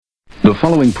The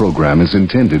following program is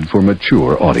intended for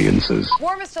mature audiences.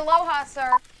 Warmest aloha, sir.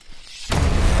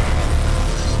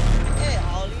 Hey,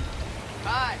 Holly.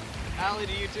 Hi. Holly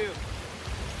to you too.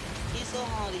 He's so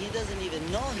Holly, he doesn't even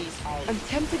know he's Holly. I'm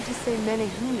tempted to say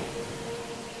menehune.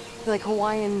 Like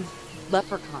Hawaiian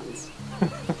leprechauns.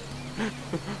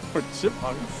 Or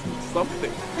chipmunks.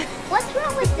 Something. What's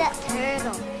wrong with that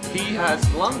turtle? He has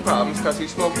lung problems because he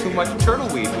smoked too much turtle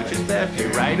weed, which is bad for you,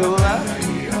 right, Ula?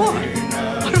 What?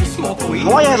 I don't smoke weed.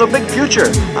 Hawaii has a big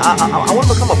future. I want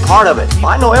to become a part of it.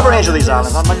 I know every inch of these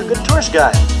islands. I'm like a good tourist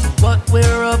guide. What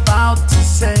we're about to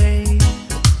say.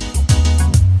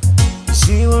 You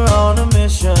see, we're on a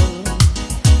mission,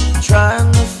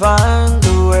 trying to find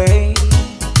a way.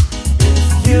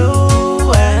 If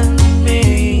you and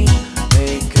me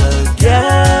make a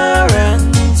guarantee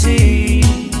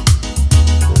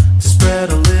to spread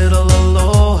a little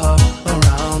aloha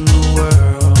around the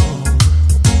world,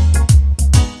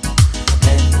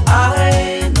 and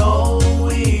I know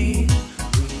we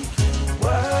can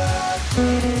work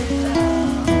it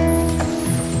out.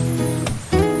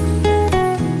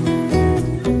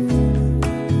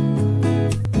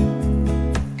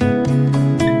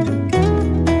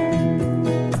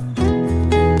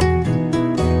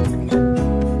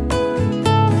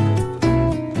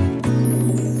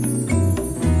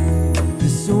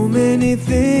 There's so many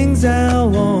things I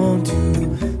want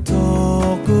to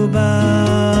talk about.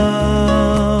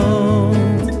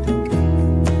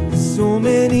 There's so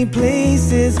many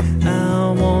places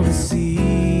I want to see.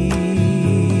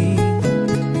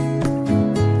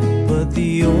 But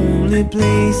the only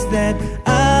place that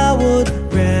I would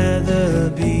rather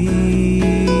be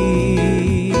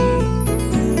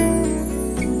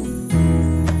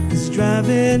is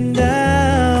driving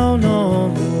down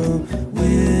on the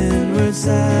windward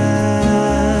side,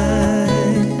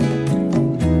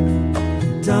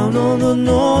 down on the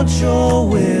North Shore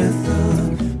with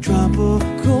a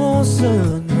tropical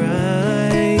sunrise.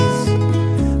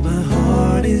 My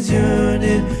heart is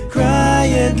yearning,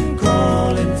 crying,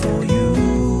 calling for you.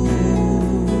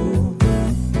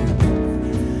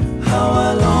 How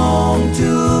I long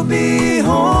to be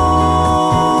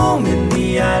home in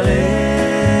the islands,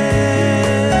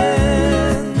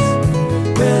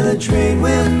 where the trade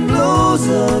wind blows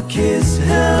a kiss.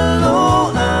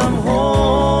 Hello, I'm home.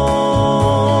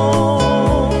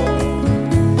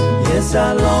 Yes,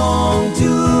 I long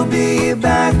to be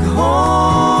back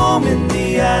home in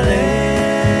the islands.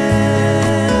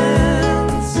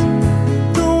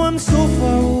 Though I'm so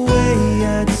far away,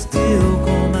 I'd still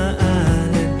call my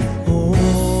island home.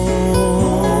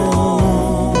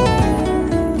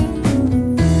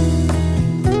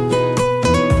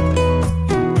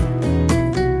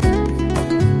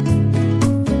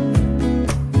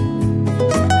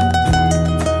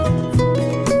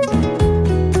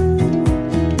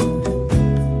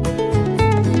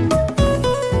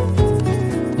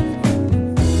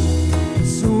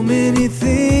 So many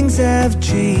things have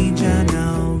changed, I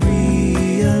now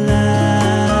realize.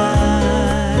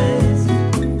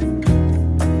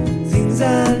 Things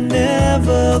I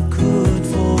never could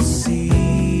foresee.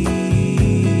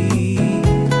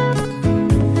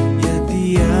 Yet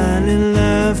the island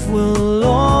life will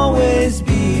always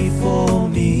be for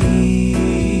me.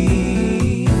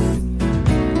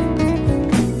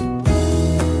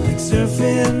 Like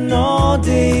surfing all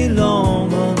day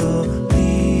long on the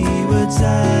leeward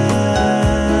side.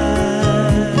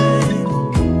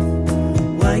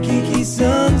 Waikiki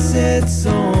sunsets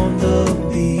on the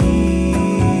beach.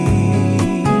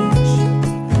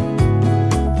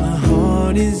 My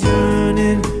heart is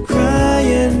yearning,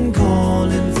 crying,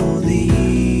 calling for these.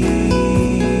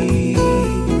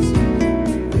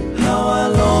 How I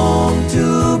long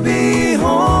to be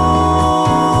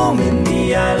home in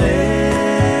the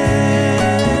islands,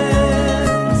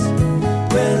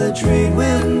 where the trade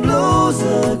wind blows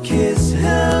a kiss.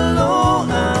 Hello,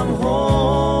 I'm home.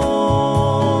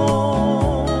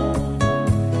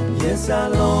 Yes, I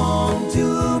long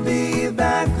to be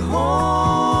back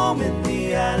home in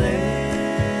the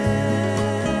islands.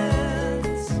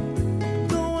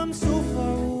 Though I'm so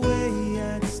far away,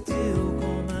 I'd still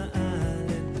call my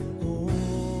island home.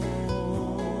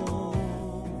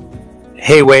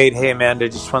 Hey Wade, hey Amanda,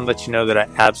 just want to let you know that I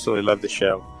absolutely love the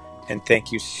show and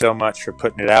thank you so much for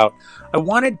putting it out. I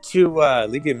wanted to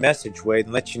leave you a message, Wade,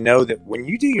 and let you know that when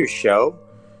you do your show,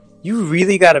 you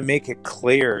really got to make it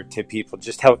clear to people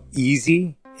just how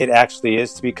easy it actually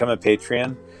is to become a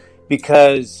Patreon,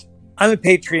 because I'm a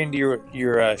Patreon to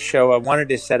your show. I wanted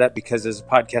to set up because as a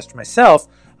podcaster myself,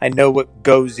 I know what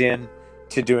goes in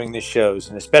to doing the shows,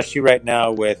 and especially right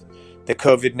now with the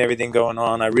COVID and everything going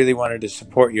on, I really wanted to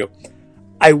support you.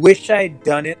 I wish I had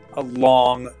done it a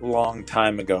long, long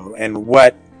time ago. And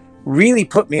what really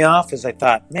put me off is I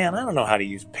thought, man, I don't know how to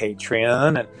use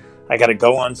Patreon, and I got to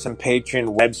go on some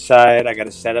Patreon website. I got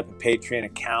to set up a Patreon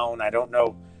account. I don't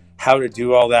know how to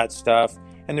do all that stuff.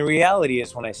 And the reality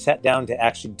is when I sat down to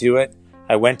actually do it,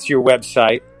 I went to your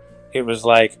website. It was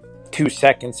like 2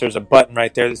 seconds. There's a button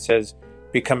right there that says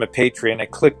become a Patreon. I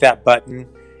clicked that button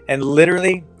and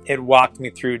literally it walked me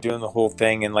through doing the whole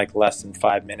thing in like less than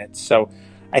 5 minutes. So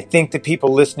I think the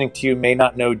people listening to you may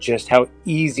not know just how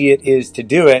easy it is to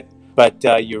do it, but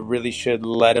you really should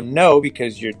let them know,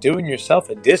 because you're doing yourself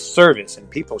a disservice and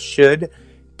people should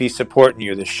be supporting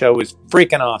you. The show is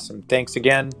freaking awesome. Thanks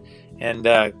again, and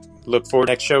look forward to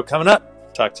the next show coming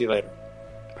up. Talk to you later.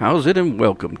 How's it, and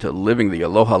welcome to Living the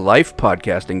Aloha Life,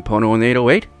 podcasting Pono and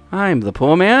 808. I'm the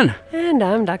Poor Man. And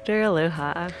I'm Dr.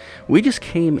 Aloha. We just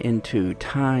came into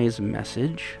Ty's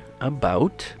message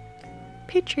about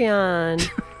Patreon.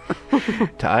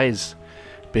 Ty's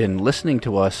been listening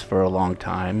to us for a long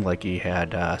time, like he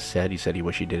had said. He said he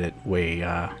wished he did it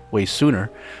way sooner.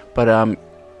 But, and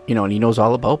he knows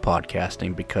all about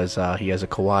podcasting because he has a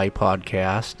Kauai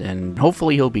podcast, and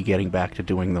hopefully he'll be getting back to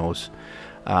doing those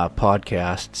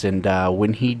podcasts. And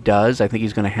when he does, I think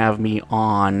he's going to have me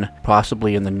on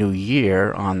possibly in the new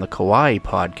year on the Kauai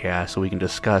podcast, so we can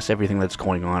discuss everything that's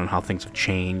going on and how things have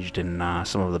changed, and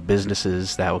some of the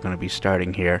businesses that we're going to be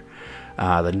starting here,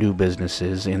 the new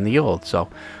businesses in the old. So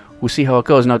we'll see how it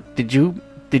goes. Now, did you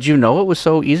know it was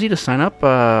so easy to sign up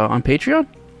on Patreon?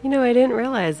 I didn't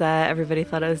realize that everybody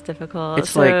thought it was difficult.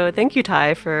 It's so like, thank you,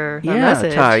 Ty, for that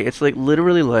message. Yeah, Ty, it's like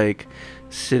literally like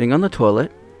sitting on the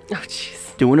toilet, oh,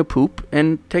 jeez, doing a poop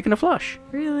and taking a flush.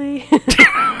 Really?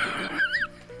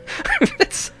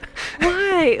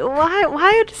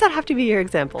 Why does that have to be your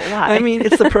example? Why? I mean,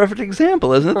 it's the perfect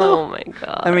example, isn't it? Oh my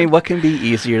God. I mean, what can be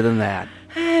easier than that?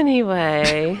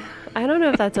 Anyway, I don't know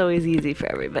if that's always easy for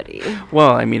everybody.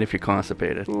 Well, I mean, if you're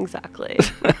constipated. Exactly.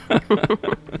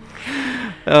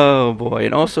 Oh boy,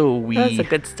 and also That's a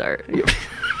good start.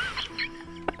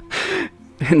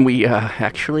 And we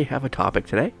actually have a topic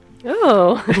today.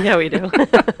 Oh, yeah, we do.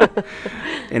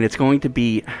 And it's going to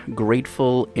be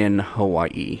grateful in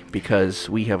Hawaii, because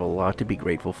we have a lot to be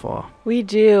grateful for. We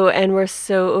do, and we're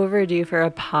so overdue for a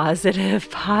positive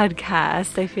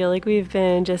podcast. I feel like we've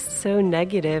been just so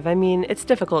negative. I mean, it's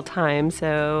difficult time,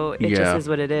 so it just is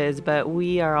what it is, but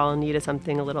we are all in need of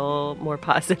something a little more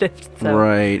positive. So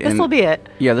right. This will be it.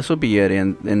 Yeah, this will be it.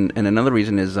 And another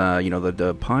reason is,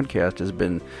 the podcast has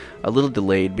been a little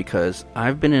delayed because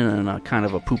I've been in a kind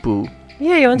of a poo-poo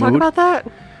Yeah, you want to talk about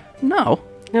that? No.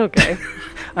 Okay.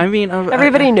 I mean,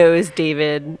 everybody knows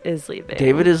David is leaving.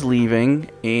 David is leaving,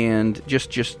 and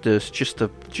just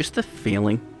the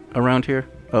feeling around here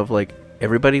of like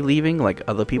everybody leaving, like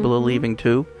other people are leaving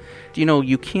too.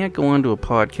 You can't go onto a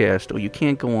podcast, or you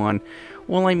can't go on.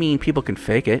 Well, I mean, people can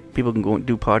fake it. People can go and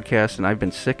do podcasts, and I've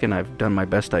been sick, and I've done my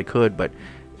best I could, but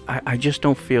I just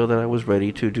don't feel that I was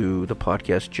ready to do the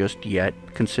podcast just yet,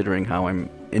 considering how I'm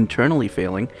internally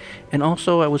feeling, and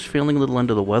also I was feeling a little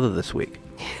under the weather this week.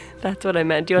 That's what I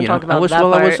meant. Do you want to talk about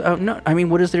that part? No, I mean,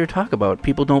 what is there to talk about?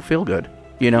 People don't feel good,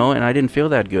 and I didn't feel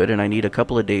that good, and I need a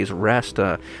couple of days rest.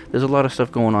 There's a lot of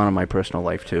stuff going on in my personal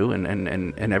life too,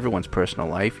 and everyone's personal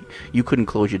life. You couldn't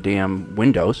close your damn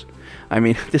windows. I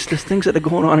mean, there's things that are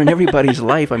going on in everybody's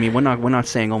life. I mean, we're not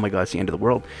saying, oh my God, it's the end of the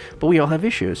world, but we all have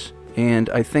issues. And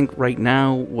I think right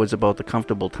now was about the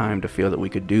comfortable time to feel that we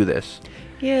could do this.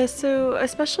 Yeah, so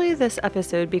especially this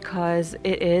episode, because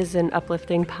it is an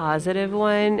uplifting, positive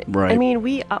one. Right. I mean,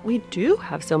 we do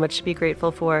have so much to be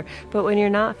grateful for, but when you're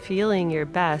not feeling your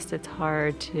best, it's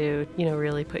hard to,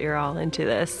 really put your all into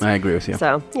this. I agree with you.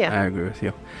 So, yeah. I agree with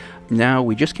you. Now,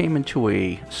 we just came into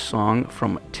a song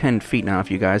from 10 Feet. Now, if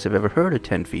you guys have ever heard of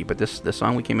 10 Feet, but the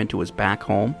song we came into is Back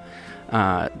Home.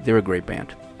 They're a great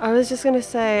band. I was just going to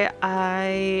say,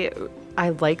 I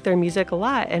like their music a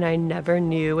lot, and I never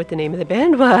knew what the name of the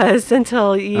band was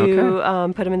until you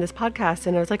put them in this podcast,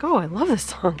 and I was like, oh, I love this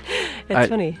song. It's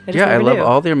funny. I love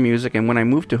all their music, and when I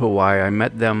moved to Hawaii, I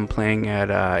met them playing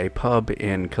at a pub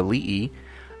in Kali'i,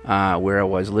 where I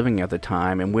was living at the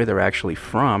time, and where they're actually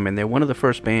from, and they're one of the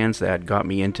first bands that got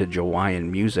me into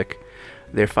Hawaiian music.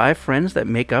 They're 5 friends that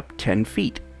make up 10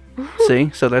 Feet. See,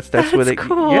 so that's where they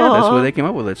cool. that's where they came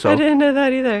up with it. So I didn't know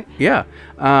that either. Yeah,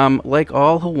 like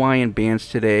all Hawaiian bands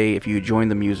today, if you join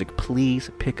the music, please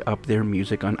pick up their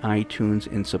music on iTunes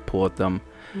and support them.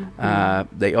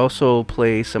 They also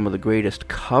play some of the greatest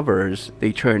covers.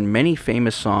 They turn many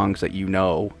famous songs that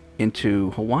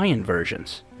into Hawaiian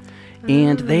versions.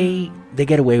 And they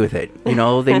get away with it. You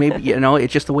know, they maybe, you know,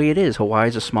 it's just the way it is.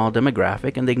 Hawaii's a small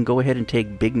demographic, and they can go ahead and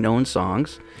take big known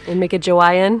songs and make it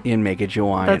Hawaiian.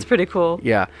 That's pretty cool.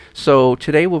 Yeah. So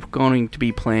today we're going to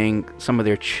be playing some of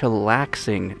their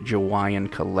chillaxing Hawaiian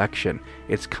collection.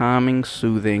 It's calming,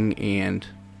 soothing, and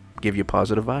give you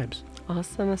positive vibes.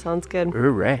 Awesome. That sounds good.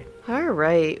 Hooray. All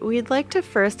right. We'd like to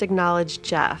first acknowledge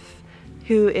Jeff,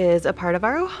 who is a part of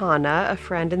our Ohana, a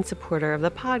friend and supporter of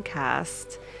the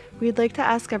podcast. We'd like to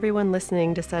ask everyone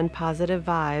listening to send positive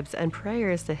vibes and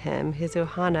prayers to him, his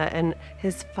Ohana, and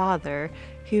his father,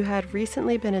 who had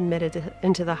recently been admitted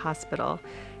into the hospital.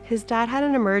 His dad had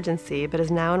an emergency, but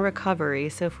is now in recovery,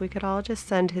 so if we could all just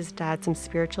send his dad some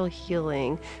spiritual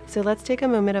healing. So let's take a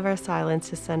moment of our silence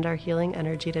to send our healing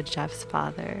energy to Jeff's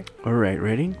father. All right,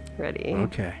 ready? Ready.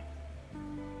 Okay.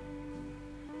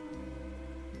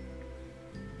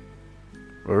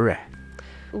 All right.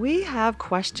 We have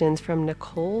questions from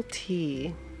Nicole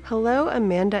T. Hello,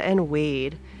 Amanda and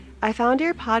Wade. I found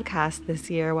your podcast this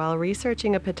year while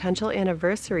researching a potential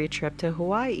anniversary trip to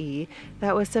Hawaii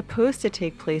that was supposed to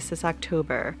take place this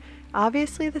October.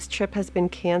 Obviously, this trip has been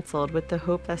canceled with the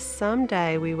hope that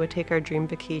someday we would take our dream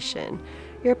vacation.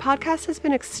 Your podcast has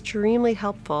been extremely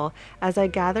helpful as I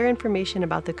gather information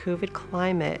about the COVID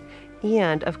climate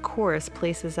and, of course,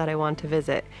 places that I want to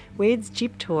visit. Wade's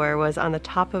Jeep tour was on the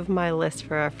top of my list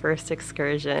for our first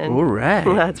excursion. All right.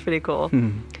 That's pretty cool.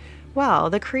 Well,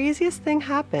 the craziest thing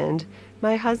happened.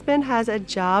 My husband has a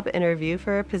job interview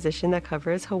for a position that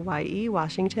covers Hawaii,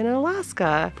 Washington, and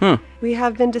Alaska. We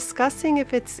have been discussing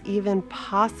if it's even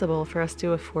possible for us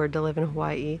to afford to live in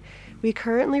Hawaii. We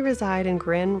currently reside in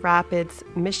Grand Rapids,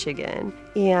 Michigan,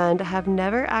 and have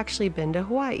never actually been to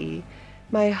Hawaii.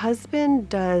 My husband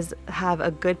does have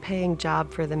a good paying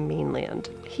job for the mainland.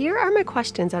 Here are my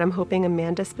questions that I'm hoping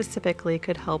Amanda specifically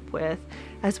could help with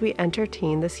as we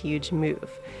entertain this huge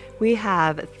move. We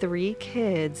have 3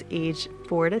 kids aged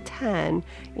 4 to 10,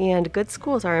 and good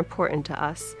schools are important to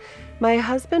us. My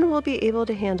husband will be able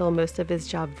to handle most of his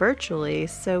job virtually,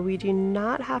 so we do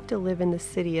not have to live in the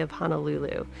city of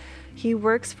Honolulu. He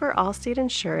works for Allstate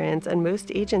Insurance, and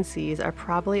most agencies are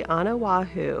probably on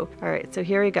Oahu. All right, so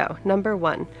here we go. Number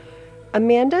 1.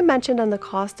 Amanda mentioned on the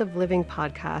Cost of Living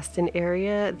podcast an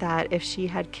area that if she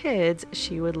had kids,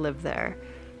 she would live there.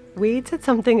 Wade said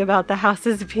something about the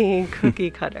houses being cookie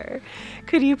cutter.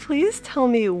 Could you please tell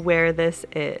me where this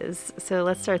is? So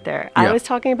let's start there. Yeah. I was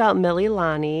talking about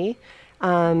Mililani.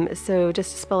 So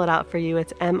just to spell it out for you,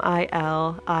 it's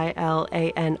Mililani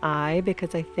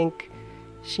because I think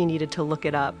she needed to look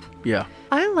it up. Yeah.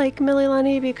 I like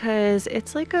Mililani because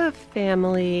it's like a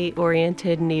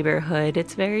family-oriented neighborhood.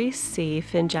 It's very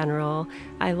safe in general.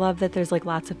 I love that there's like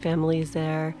lots of families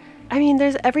there. I mean,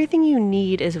 there's everything you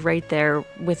need is right there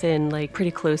within like pretty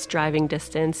close driving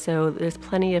distance. So there's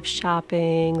plenty of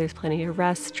shopping, there's plenty of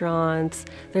restaurants,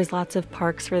 there's lots of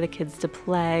parks for the kids to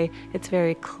play. It's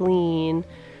very clean.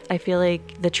 I feel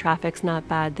like the traffic's not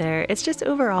bad there. It's just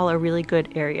overall a really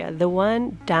good area. The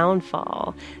one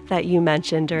downfall that you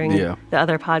mentioned during the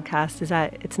other podcast is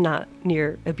that it's not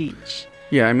near a beach.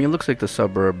 Yeah, I mean, it looks like the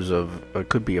suburbs of,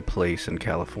 could be a place in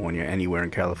California, anywhere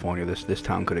in California, this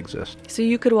town could exist. So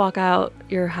you could walk out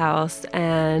your house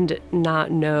and not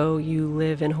know you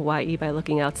live in Hawaii by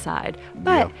looking outside.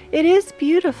 But it is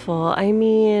beautiful. I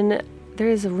mean,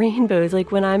 there's rainbows.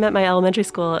 Like when I'm at my elementary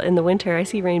school in the winter, I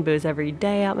see rainbows every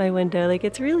day out my window. Like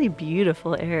it's a really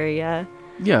beautiful area.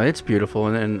 Yeah, it's beautiful,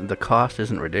 and then the cost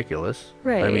isn't ridiculous.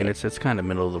 Right. I mean, it's kind of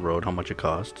middle of the road how much it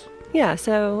costs. Yeah,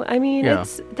 so, I mean,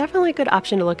 it's definitely a good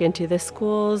option to look into. The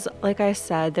schools, like I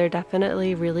said, they're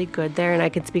definitely really good there, and I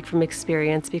can speak from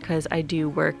experience because I do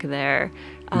work there.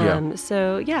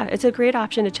 So, yeah, it's a great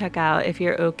option to check out if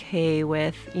you're okay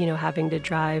with, having to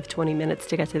drive 20 minutes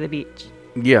to get to the beach.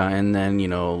 Yeah, and then,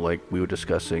 like we were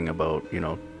discussing about, you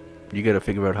got to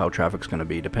figure out how traffic's going to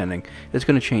be depending. It's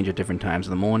going to change at different times.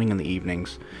 In the morning and the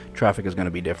evenings, traffic is going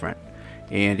to be different.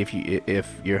 And if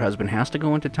your husband has to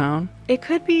go into town, it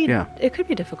could be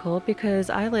difficult because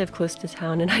I live close to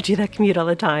town and I do that commute all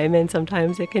the time, and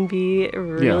sometimes it can be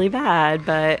really bad.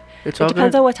 But it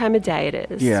depends on what time of day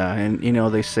it is. Yeah, and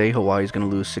they say Hawaii's going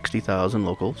to lose 60,000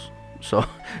 locals. So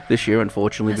this year,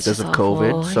 unfortunately, because of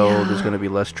COVID, there's going to be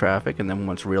less traffic. And then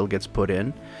once rail gets put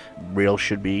in, rail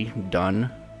should be done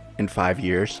in 5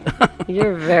 years.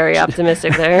 You're very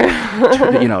optimistic there.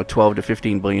 $12 to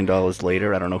 $15 billion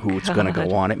later, I don't know who's going to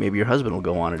go on it. Maybe your husband will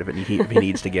go on it if he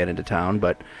needs to get into town.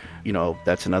 But,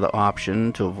 that's another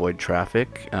option to avoid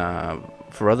traffic.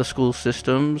 For other school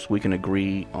systems, we can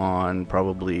agree on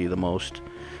probably the most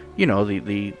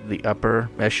the upper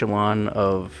echelon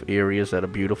of areas that are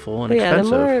beautiful and Yeah,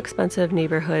 expensive. the more expensive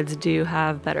neighborhoods do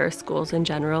have better schools in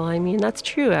general. I mean, that's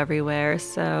true everywhere.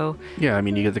 So Yeah, I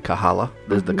mean, you get the Kahala.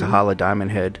 There's the Kahala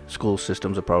Diamond Head school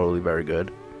systems are probably very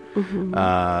good.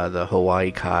 The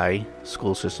Hawaii Kai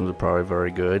school systems are probably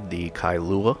very good. The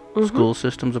Kailua school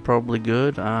systems are probably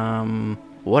good.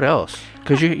 What else?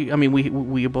 Because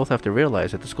we both have to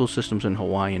realize that the school systems in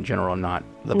Hawaii in general are not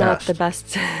the best. Not the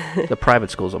best. The private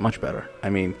schools are much better.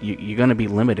 I mean, you're going to be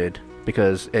limited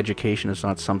because education is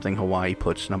not something Hawaii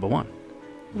puts number one.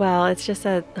 Well, it's just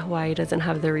that Hawaii doesn't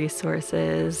have the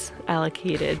resources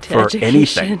allocated to For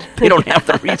education. anything. They don't have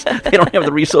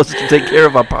the resources to take care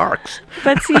of our parks.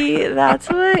 But see, that's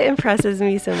what impresses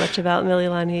me so much about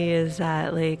Mililani is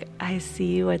that, like, I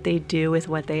see what they do with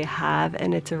what they have,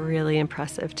 and it's really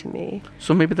impressive to me.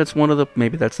 So maybe that's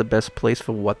the best place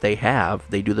for what they have.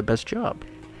 They do the best job.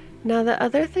 Now, the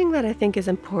other thing that I think is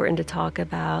important to talk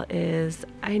about is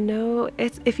I know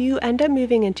if you end up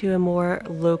moving into a more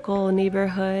local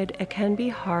neighborhood, it can be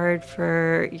hard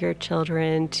for your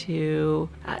children to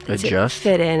adjust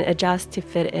to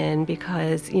fit in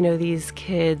because, these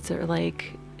kids are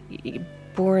like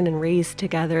born and raised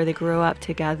together. They grow up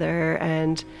together.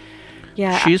 And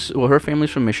yeah. Her family's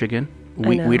from Michigan.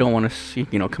 We don't want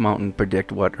to come out and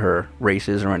predict what her race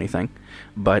is or anything,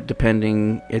 but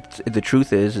the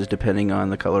truth is depending on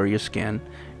the color of your skin,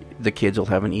 the kids will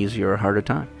have an easier or harder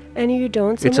time. And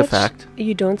it's a fact.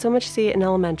 You don't so much see it in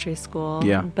elementary school.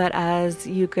 Yeah. But as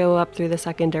you go up through the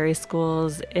secondary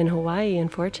schools in Hawaii,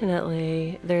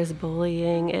 unfortunately, there's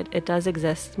bullying. It does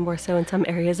exist more so in some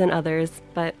areas than others.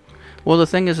 But well, the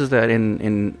thing is that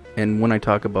in when I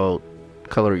talk about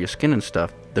color of your skin and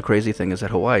stuff, the crazy thing is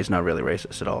that Hawaii is not really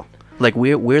racist at all. Like,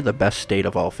 we're the best state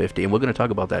of all 50, and we're going to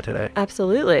talk about that today.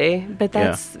 Absolutely. But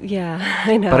that's,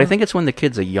 I know. But I think it's when the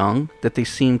kids are young that they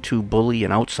seem to bully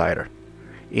an outsider.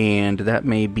 And that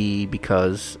may be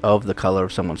because of the color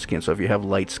of someone's skin. So if you have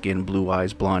light skin, blue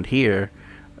eyes, blonde hair,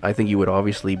 I think you would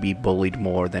obviously be bullied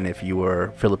more than if you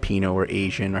were Filipino or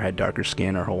Asian or had darker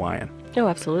skin or Hawaiian. Oh,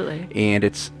 absolutely. And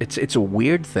it's a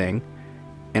weird thing.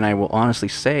 And I will honestly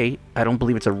say, I don't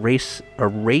believe it's a race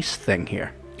thing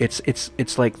here.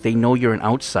 It's like they know you're an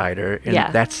outsider,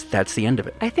 and that's the end of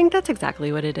it. I think that's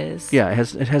exactly what it is. Yeah,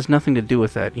 it has nothing to do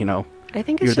with that, I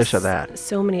think it's you're just this or that.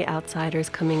 So many outsiders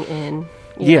coming in.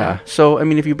 Yeah. So I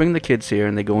mean, if you bring the kids here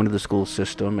and they go into the school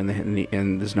system, and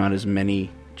there's not as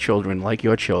many children like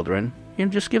your children,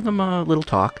 just give them a little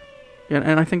talk,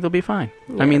 and I think they'll be fine.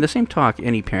 Yeah. I mean, the same talk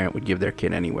any parent would give their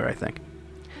kid anywhere, I think.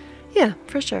 Yeah,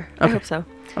 for sure. Okay. I hope so.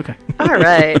 Okay. All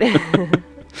right.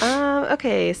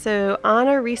 Okay, so on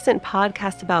a recent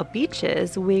podcast about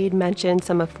beaches, Wade mentioned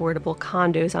some affordable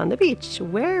condos on the beach.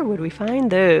 Where would we find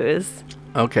those?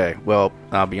 Okay, well,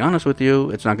 I'll be honest with you,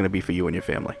 it's not going to be for you and your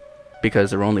family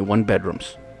because they're only 1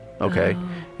 bedrooms, okay? Oh.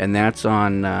 And that's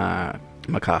on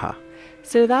Makaha.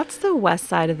 So that's the west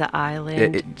side of the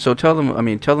island. So tell them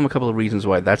a couple of reasons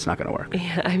why that's not going to work.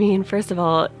 Yeah, I mean, first of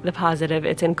all, the positive,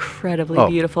 it's incredibly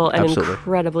beautiful and absolutely.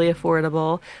 Incredibly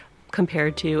affordable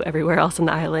compared to everywhere else on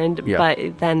the island. Yeah.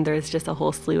 But then there's just a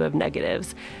whole slew of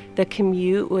negatives. The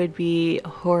commute would be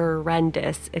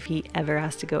horrendous if he ever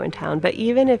has to go in town. But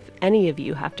even if any of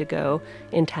you have to go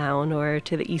in town or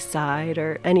to the east side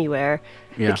or anywhere,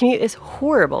 the commute is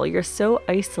horrible. You're so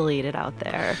isolated out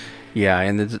there. Yeah,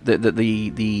 and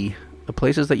the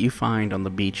places that you find on the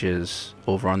beaches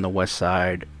over on the west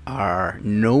side are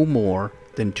no more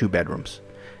than 2 bedrooms.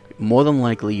 More than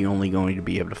likely, you're only going to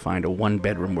be able to find a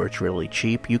 1-bedroom where it's really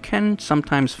cheap. You can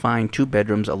sometimes find 2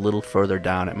 bedrooms a little further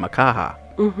down at Makaha.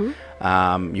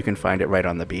 Mm-hmm. You can find it right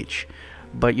on the beach.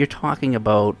 But you're talking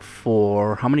about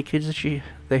how many kids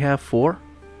they have? 4?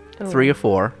 Oh. 3 or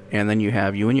 4. And then you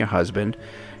have you and your husband.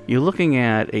 You're looking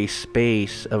at a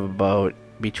space of about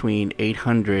between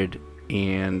 800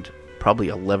 and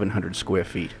probably 1,100 square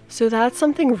feet. So that's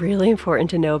something really important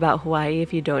to know about Hawaii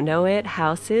if you don't know it.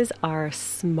 Houses are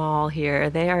small here.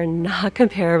 They are not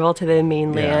comparable to the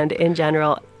mainland in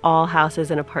general. All houses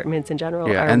and apartments in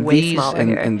general are way smaller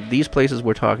here. And these places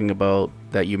we're talking about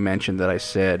that you mentioned that I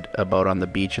said about on the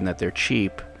beach and that they're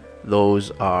cheap,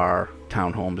 those are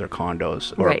townhomes or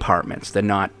condos or apartments. They're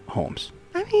not homes.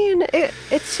 I mean,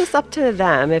 it's just up to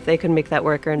them if they can make that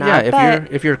work or not. Yeah,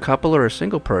 if you're a couple or a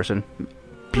single person,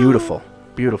 beautiful.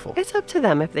 It's up to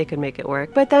them if they could make it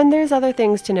work. But then there's other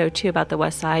things to know, too, about the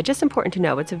West Side. Just important to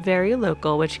know. It's very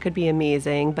local, which could be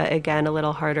amazing, but again, a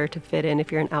little harder to fit in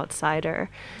if you're an outsider.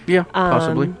 Yeah,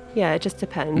 possibly. Yeah, it just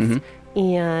depends. Mm-hmm.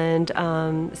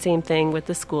 And same thing with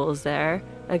the schools there.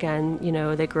 Again,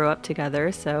 they grow up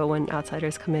together, so when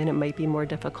outsiders come in, it might be more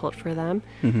difficult for them.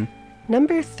 Mm-hmm.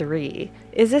 Number 3,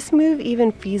 is this move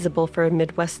even feasible for a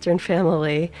Midwestern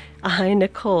family? I,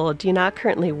 Nicole, do not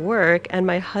currently work, and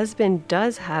my husband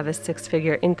does have a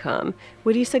 6-figure income.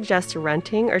 Would you suggest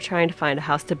renting or trying to find a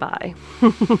house to buy?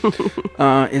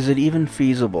 Is it even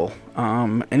feasible?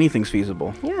 Anything's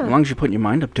feasible. Yeah. As long as you put your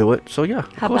mind up to it. So, yeah,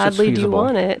 How badly do you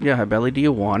want it? Yeah, how badly do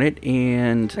you want it?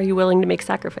 And are you willing to make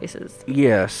sacrifices?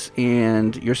 yes,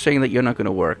 and you're saying that you're not going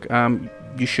to work.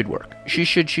 You should work. She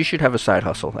should have a side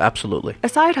hustle. Absolutely. A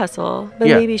side hustle, but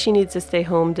Yeah. maybe she needs to stay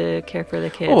home to care for the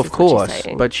kids. Oh, of is what she's course.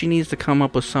 saying. But she needs to come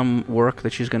up with some work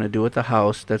that she's going to do at the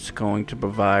house that's going to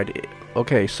provide.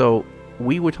 Okay, so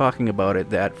we were talking about it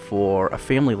that for a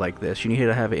family like this, you need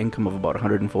to have an income of about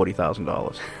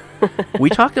 $140,000. We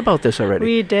talked about this already.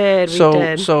 We did.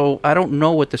 So I don't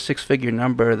know what the 6-figure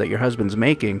number that your husband's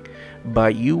making,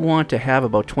 but you want to have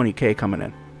about $20K coming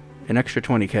in, an extra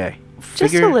 $20K.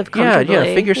 Just to live comfortably.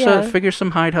 Yeah. Figure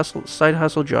some side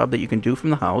hustle job that you can do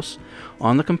from the house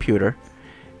on the computer,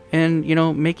 and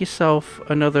make yourself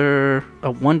another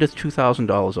 $1,000 to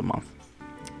 $2,000 a month.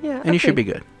 Yeah, and you should be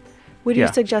good. Would you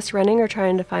suggest renting or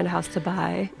trying to find a house to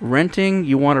buy? Renting,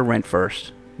 you want to rent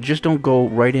first. Just don't go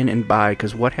right in and buy,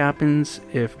 because what happens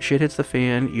if shit hits the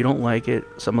fan, you don't like it,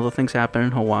 some other things happen in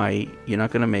Hawaii, you're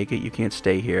not going to make it, you can't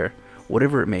stay here,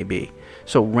 whatever it may be.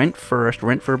 So rent first,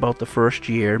 rent for about the first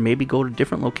year, maybe go to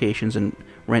different locations and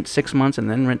rent 6 months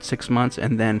and then rent 6 months,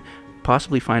 and then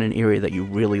possibly find an area that you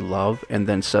really love and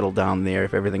then settle down there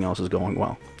if everything else is going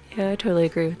well. Yeah, I totally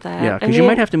agree with that. Yeah, because you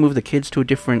might have to move the kids to a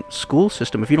different school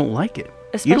system if you don't like it.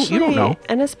 Especially, you don't know.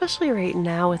 And especially right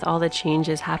now with all the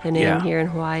changes happening here in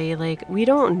Hawaii, like, we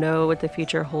don't know what the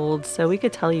future holds. So we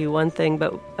could tell you one thing,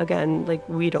 but again, like,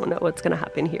 we don't know what's going to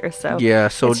happen here. So yeah,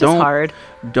 so it's just hard.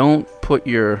 Don't put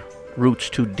your roots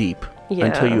too deep Yeah.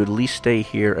 until you at least stay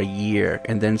here a year,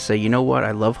 and then say, you know what,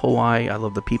 I love Hawaii, I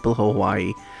love the people of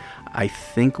Hawaii, I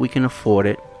think we can afford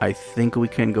it, I think we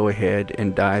can go ahead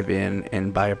and dive in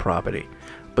and buy a property.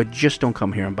 But just don't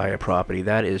come here and buy a property.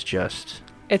 That is just...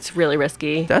 It's really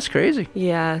risky. That's crazy.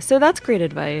 Yeah, so that's great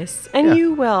advice. And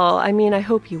you will. I mean, I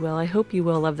hope you will. I hope you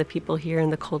will love the people here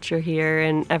and the culture here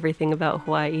and everything about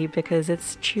Hawaii, because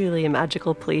it's truly a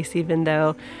magical place, even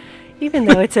though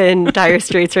it's in dire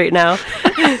straits right now.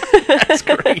 That's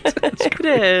great. It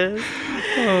is.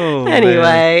 Oh,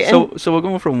 anyway. So we're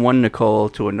going from one Nicole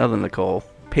to another Nicole,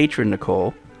 patron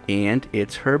Nicole, and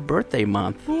it's her birthday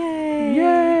month. Yay.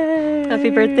 Yay. Happy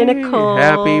birthday, Nicole.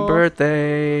 Happy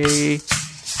birthday.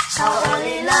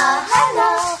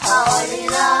 Hello,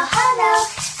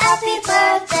 happy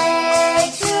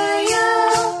birthday to you.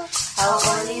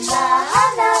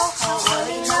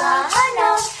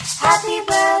 Happy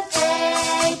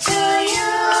birthday to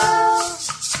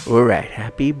you. All right,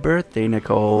 happy birthday,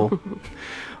 Nicole.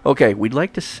 Okay, we'd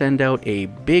like to send out a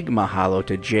big mahalo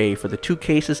to Jay for the 2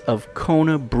 cases of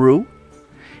Kona Brew.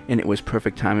 And it was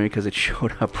perfect timing because it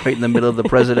showed up right in the middle of the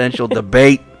presidential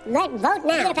debate. Vote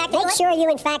now. Make sure you,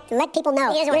 in fact, let people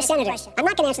know you're a senator. I'm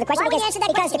not going to answer the question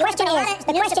because the question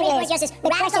is,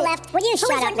 radical left. Will you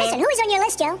shut up, man? Listen, who's on your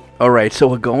list, Joe? All right, so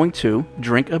we're going to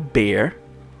drink a beer.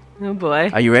 Oh,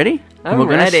 boy. Are you ready? I'm and we're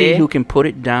going to ready. see who can put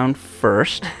it down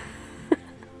first.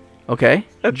 Okay?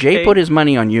 Jay put his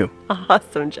money on you.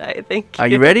 Awesome, Jay. Thank you. Are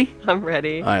you ready? I'm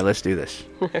ready. All right, let's do this.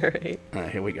 All right. All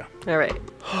right, here we go. All right.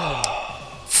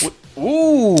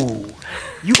 Ooh.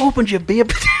 You opened your beer.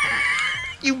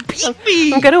 You beat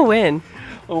me. I'm going to win.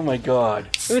 Oh, my God.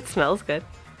 Ooh, it smells good.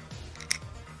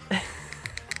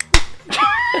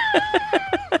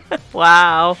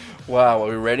 Wow. Wow, are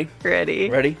we ready? Ready.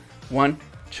 Ready? 1,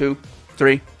 2,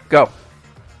 3, go.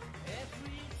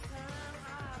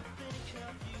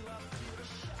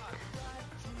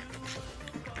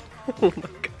 Oh, my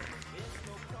God.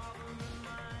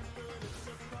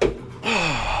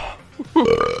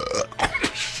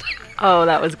 Oh,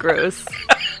 that was gross.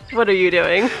 What are you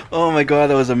doing? Oh, my God,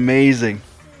 that was amazing.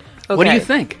 Okay. What do you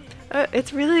think?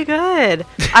 It's really good.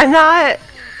 I'm not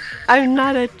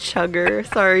a chugger.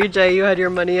 Sorry, Jay, you had your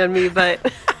money on me, but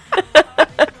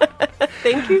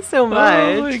thank you so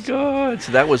much. Oh my God!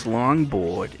 So that was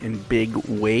Longboard and Big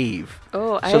Wave.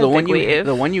 Oh, I so have the one Big Wave.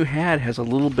 the one you had has a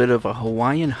little bit of a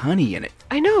Hawaiian honey in it.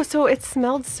 I know. So it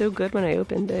smelled so good when I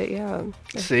opened it. Yeah.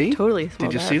 See? Totally.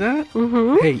 Did you see that?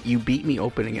 Mm-hmm. Hey, you beat me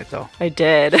opening it though. I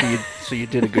did. So you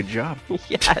did a good job.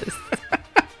 Yes.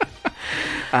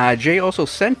 Jay also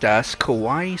sent us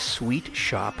Kauai Sweet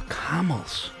Shop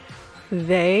Camels.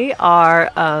 They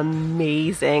are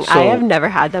amazing. So, I have never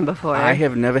had them before. I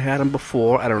have never had them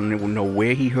before. I don't even know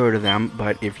where he heard of them,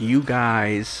 but if you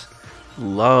guys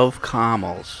love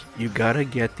caramels, you gotta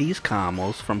get these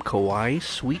caramels from Kauai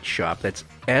Sweet Shop. That's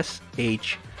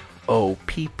SHOP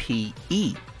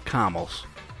COPPE caramels.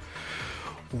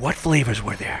 What flavors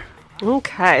were there?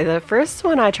 Okay, the first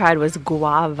one I tried was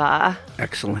guava.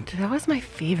 Excellent. That was my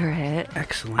favorite.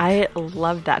 Excellent. I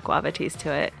loved that guava taste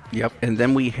to it. Yep. And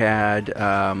then we had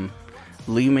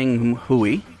Li Ming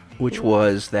Hui, which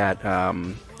was that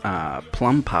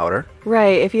plum powder.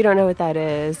 Right. If you don't know what that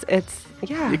is,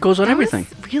 it goes on everything.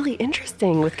 Was really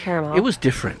interesting with caramel. It was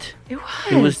different. It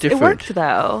was. It was different. It worked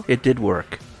though. It did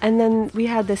work. And then we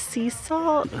had the sea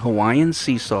salt. Hawaiian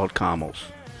sea salt caramels.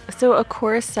 So of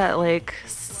course that like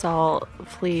salt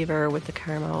flavor with the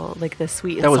caramel, like the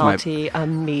sweet and That was salty,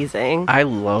 amazing. I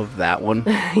love that one.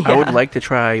 Yeah. I would like to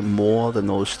try more than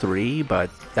those three,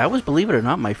 but that was, believe it or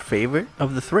not, my favorite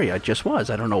of the three. I just was.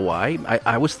 I don't know why.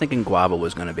 I was thinking guava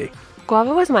was going to be.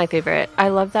 Guava was my favorite. I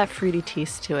love that fruity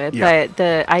taste to it, Yeah.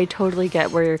 but I totally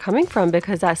get where you're coming from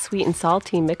because that sweet and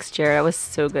salty mixture, it was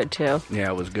so good too. Yeah,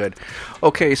 it was good.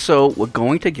 Okay, so we're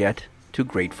going to get to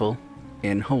Grateful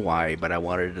in Hawaii, but I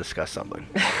wanted to discuss something.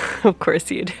 Of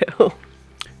course you do.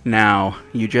 Now,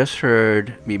 you just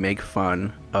heard me make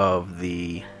fun of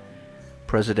the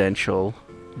presidential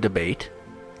debate.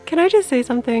 Can I just say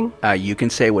something? You can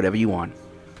say whatever you want.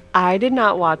 I did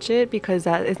not watch it because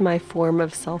that is my form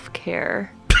of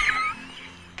self-care.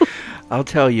 I'll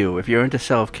tell you, if you're into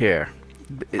self-care...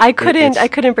 I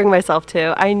couldn't bring myself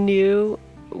to. I knew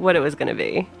what it was going to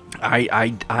be. I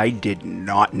did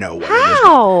not know what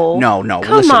How? it was. No.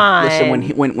 Come on.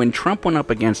 Listen, when Trump went up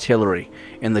against Hillary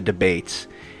in the debates,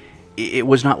 it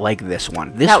was not like this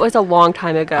one. That was a long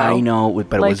time ago. I know,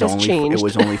 but Life has changed. it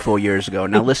was only 4 years ago.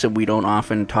 Now listen, we don't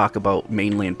often talk about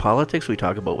mainly in politics. We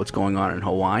talk about what's going on in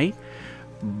Hawaii.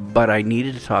 But I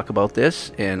needed to talk about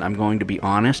this, and I'm going to be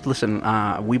honest. Listen,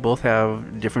 we both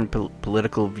have different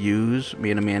political views,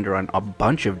 me and Amanda, on a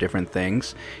bunch of different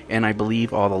things, and I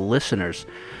believe all the listeners.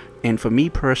 And for me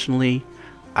personally,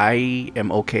 I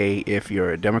am okay if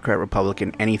you're a Democrat,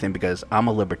 Republican, anything, because I'm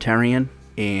a libertarian,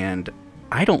 and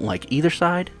I don't like either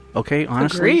side, okay,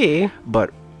 honestly.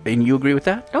 Agree. And you agree with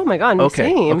that? Oh my God,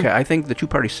 same. Okay, I think the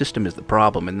two-party system is the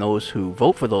problem, and those who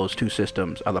vote for those two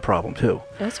systems are the problem, too.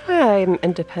 That's why I'm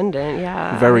independent,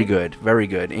 yeah. Very good, very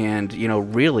good. And,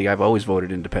 really, I've always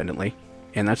voted independently,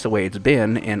 and that's the way it's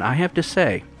been. And I have to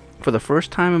say, for the first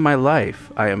time in my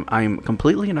life, I am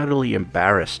completely and utterly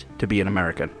embarrassed to be an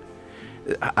American.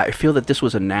 I feel that this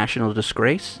was a national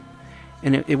disgrace,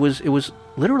 and it was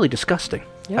literally disgusting.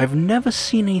 Yep. I've never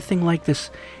seen anything like this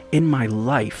in my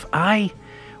life.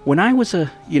 When I was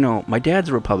my dad's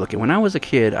a Republican. When I was a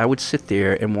kid, I would sit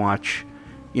there and watch,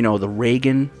 the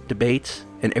Reagan debates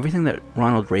and everything that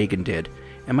Ronald Reagan did.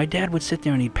 And my dad would sit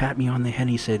there and he'd pat me on the head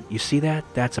and he said, "You see that?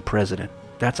 That's a president.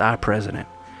 That's our president."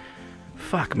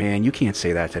 Fuck, man, you can't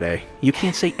say that today. You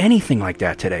can't say anything like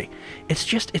that today.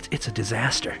 It's a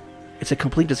disaster. It's a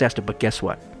complete disaster. But guess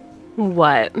what?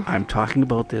 What? I'm talking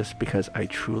about this because I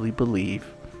truly believe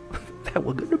that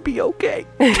we're going to be okay.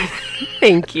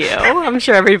 Thank you. I'm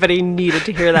sure everybody needed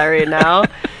to hear that right now.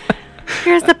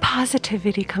 Here's the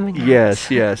positivity coming out.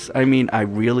 Yes. I mean, I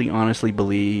really honestly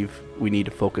believe we need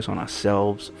to focus on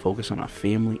ourselves, focus on our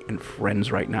family and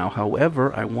friends right now.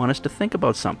 However, I want us to think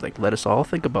about something. Let us all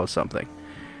think about something.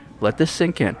 Let this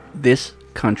sink in. This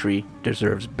country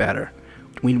deserves better.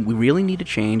 We really need to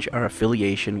change our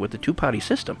affiliation with the two-party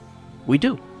system. We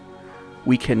do.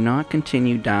 We cannot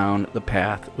continue down the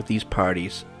path with these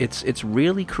parties. It's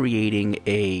really creating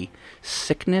a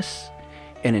sickness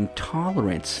and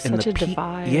intolerance in the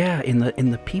divide. Yeah, in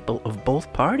the people of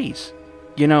both parties.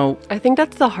 I think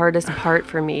that's the hardest part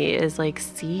for me is like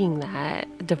seeing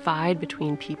that divide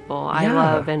between people I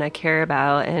love and I care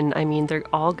about, and I mean they're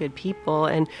all good people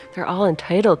and they're all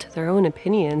entitled to their own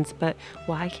opinions, but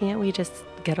why can't we just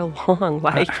get along?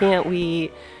 Why can't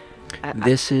we?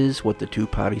 This is what the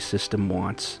two-party system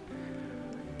wants.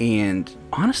 And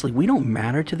honestly, we don't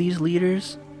matter to these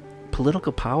leaders.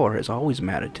 Political power has always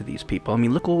mattered to these people. I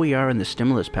mean, look where we are in the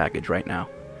stimulus package right now.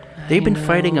 They've been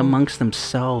fighting amongst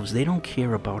themselves. They don't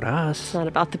care about us. It's not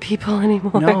about the people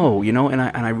anymore. No, and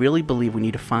I really believe we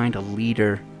need to find a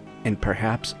leader and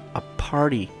perhaps a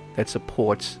party that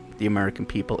supports the American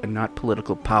people and not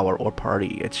political power or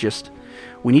party. It's just,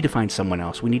 we need to find someone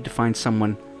else. We need to find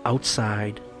someone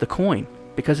outside the coin,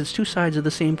 because it's two sides of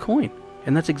the same coin,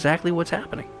 and that's exactly what's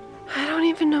happening. I don't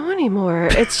even know anymore.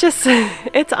 It's just,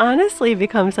 it's honestly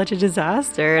become such a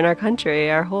disaster in our country.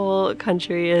 Our whole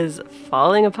country is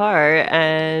falling apart,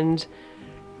 and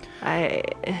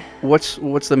What's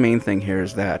the main thing here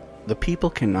is that the people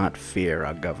cannot fear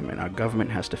our government. Our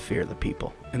government has to fear the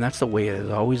people, and that's the way it has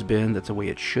always been. That's the way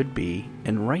it should be.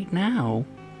 And right now,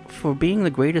 for being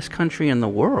the greatest country in the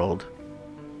world,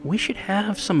 we should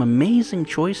have some amazing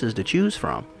choices to choose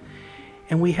from.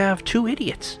 And we have 2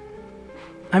 idiots.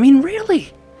 I mean,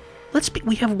 really.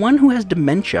 We have one who has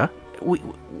dementia.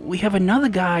 We have another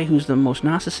guy who's the most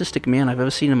narcissistic man I've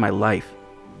ever seen in my life.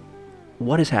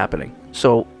 What is happening?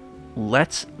 So,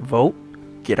 let's vote.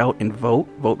 Get out and vote.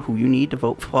 Vote who you need to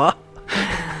vote for.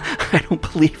 I don't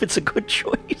believe it's a good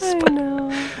choice. I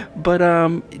know. But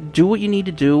do what you need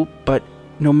to do. But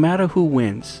no matter who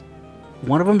wins,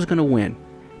 one of them's going to win.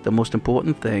 The most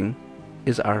important thing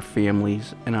is our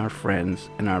families and our friends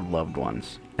and our loved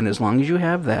ones. And as long as you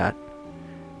have that,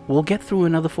 we'll get through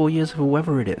another 4 years of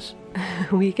whoever it is.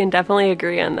 We can definitely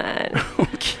agree on that.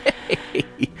 Okay.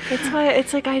 It's why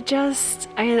it's like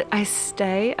I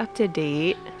stay up to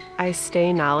date. I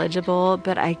stay knowledgeable,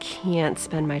 but I can't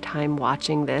spend my time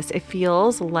watching this. It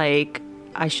feels like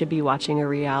I should be watching a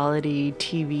reality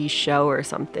TV show or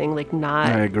something, like not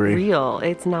I agree. real.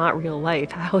 It's not real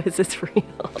life. How is this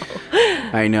real?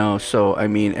 I know. So, I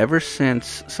mean, ever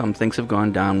since some things have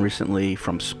gone down recently,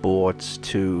 from sports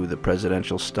to the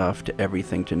presidential stuff to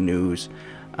everything to news,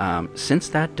 since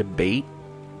that debate,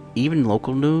 even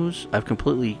local news, I've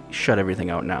completely shut everything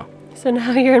out now. So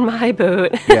now you're in my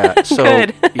boat. Yeah, so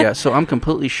Good. yeah, so I'm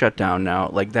completely shut down now.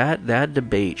 Like that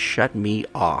debate shut me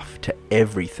off to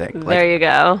everything. There you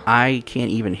go. I can't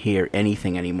even hear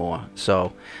anything anymore.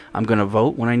 So I'm going to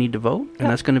vote when I need to vote, and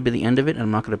that's going to be the end of it, and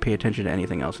I'm not going to pay attention to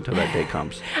anything else until that day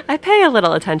comes. I pay a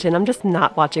little attention. I'm just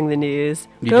not watching the news.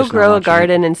 You're Go just not grow a watching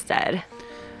garden instead.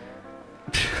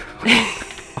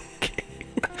 Okay.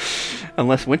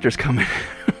 Unless winter's coming.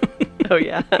 Oh,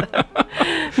 yeah.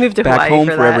 Move to Back Hawaii home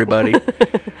for for that. everybody.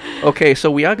 Okay, so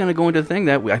we are going to go into the thing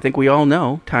that I think we all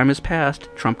know. Time has passed.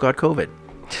 Trump got COVID.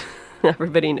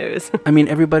 Everybody knows. I mean,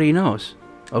 everybody knows.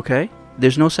 Okay?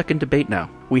 There's no second debate now.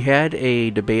 We had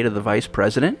a debate of the vice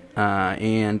president,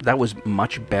 and that was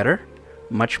much better.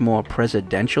 Much more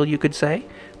presidential, you could say.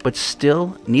 But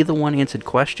still, neither one answered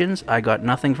questions. I got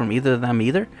nothing from either of them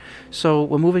either. So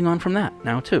we're moving on from that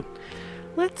now, too.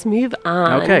 Let's move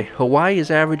on. Okay, Hawaii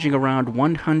is averaging around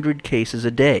 100 cases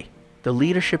a day. The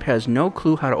leadership has no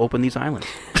clue how to open these islands.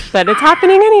 But it's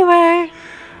happening anyway.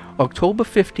 October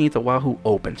 15th, Oahu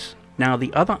opens. Now,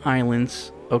 the other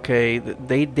islands, okay,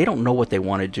 they don't know what they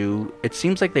want to do. It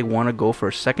seems like they want to go for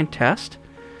a second test.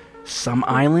 Some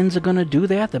islands are going to do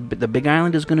that. The Big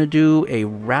Island is going to do a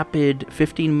rapid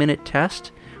 15-minute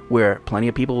test where plenty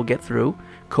of people will get through.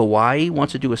 Kauai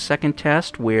wants to do a second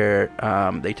test where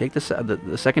they take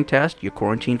the second test, you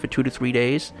quarantine for 2 to 3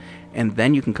 days, and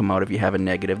then you can come out if you have a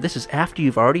negative. This is after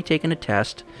you've already taken a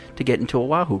test to get into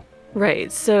Oahu.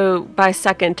 Right. So by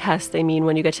second test, they mean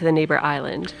when you get to the neighbor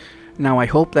island. Now, I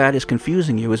hope that is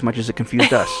confusing you as much as it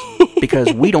confused us,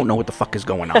 because we don't know what the fuck is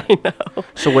going on. I know.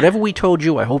 So whatever we told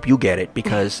you, I hope you get it,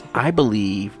 because I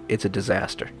believe it's a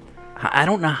disaster. I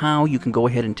don't know how you can go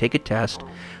ahead and take a test,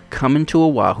 come into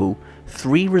Oahu,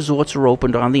 3 resorts are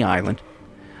opened on the island.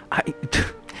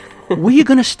 Where are you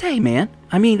going to stay, man?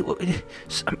 I mean,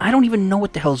 I don't even know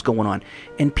what the hell's going on.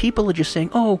 And people are just saying,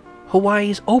 oh,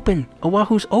 Hawaii's open,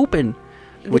 Oahu's open.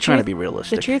 We're trying to be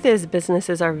realistic. The truth is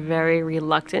businesses are very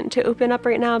reluctant to open up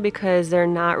right now because they're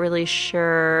not really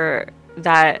sure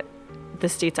that the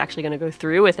state's actually going to go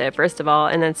through with it, first of all.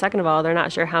 And then second of all, they're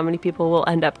not sure how many people will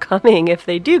end up coming if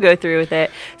they do go through with it.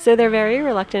 So they're very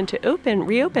reluctant to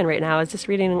reopen right now. I was just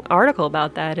reading an article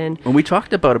about that. And when we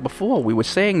talked about it before, we were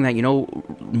saying that,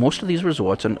 most of these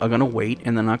resorts are going to wait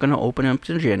and they're not going to open up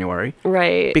in January.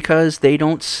 Right. Because they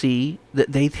don't see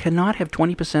that they cannot have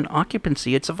 20%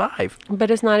 occupancy and survive. But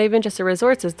it's not even just the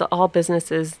resorts, it's all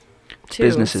businesses too.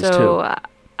 Businesses too.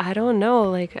 I don't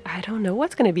know. I don't know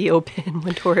what's going to be open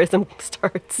when tourism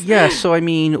starts. Yeah, so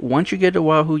once you get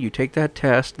to Oahu, you take that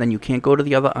test, then you can't go to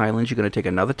the other islands. You're going to take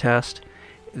another test.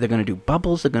 They're going to do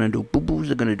bubbles. They're going to do boo-boos.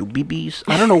 They're going to do BBs.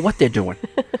 I don't know what they're doing.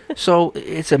 So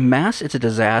it's a mess. It's a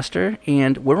disaster.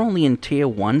 And we're only in Tier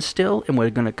 1 still, and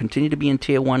we're going to continue to be in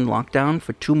Tier 1 lockdown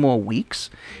for 2 more weeks.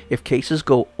 If cases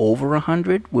go over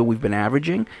 100, where we've been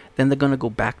averaging, then they're going to go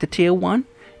back to Tier 1,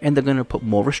 and they're going to put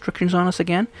more restrictions on us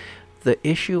again. The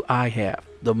issue I have,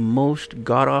 the most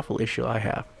god-awful issue I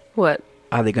have. What?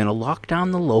 Are they going to lock down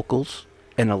the locals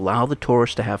and allow the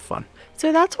tourists to have fun?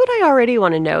 So that's what I already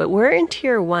want to know. We're in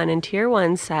Tier 1, and Tier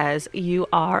 1 says you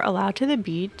are allowed to go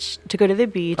to the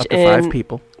beach up to in 5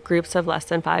 people. Groups of less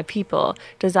than 5 people.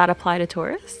 Does that apply to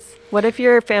tourists? What if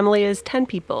your family is 10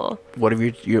 people? What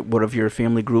if your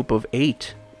family group of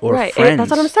 8 or right, friends? 8,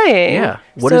 that's what I'm saying. Yeah.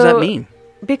 What does that mean?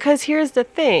 Because here's the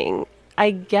thing. I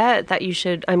get that you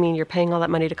should, I mean, you're paying all that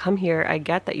money to come here. I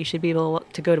get that you should be able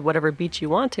to go to whatever beach you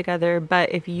want together.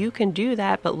 But if you can do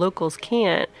that, but locals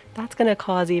can't, that's going to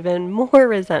cause even more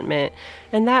resentment.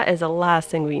 And that is the last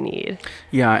thing we need.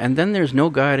 Yeah, and then there's no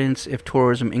guidance if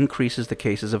tourism increases the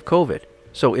cases of COVID.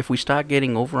 So if we start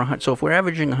getting over 100, so if we're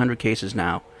averaging 100 cases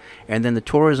now, and then the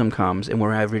tourism comes and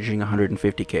we're averaging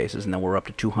 150 cases, and then we're up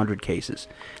to 200 cases.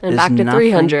 And back to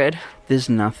 300. There's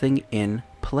nothing in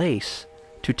place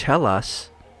to tell us,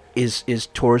 is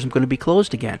tourism going to be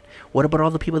closed again? What about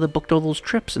all the people that booked all those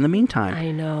trips in the meantime?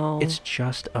 I know. It's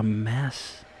just a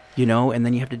mess, you know, and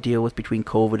then you have to deal with between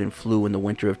COVID and flu in the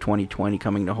winter of 2020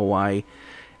 coming to Hawaii.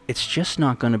 It's just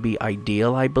not going to be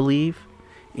ideal, I believe.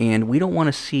 And we don't want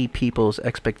to see people's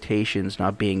expectations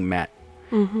not being met.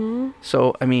 Mm-hmm.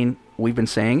 So, I mean, we've been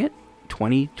saying it.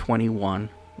 2021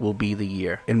 will be the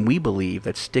year. And we believe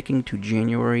that sticking to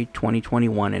January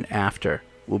 2021 and after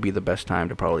will be the best time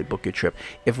to probably book your trip.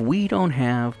 If we don't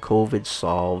have COVID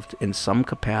solved in some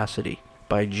capacity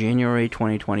by January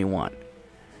 2021,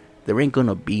 there ain't going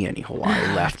to be any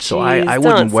Hawaii left. So I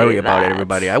wouldn't worry about it,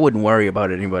 everybody. I wouldn't worry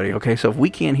about it, anybody. Okay, so if we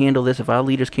can't handle this, if our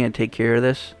leaders can't take care of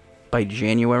this by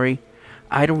January,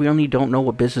 we only don't know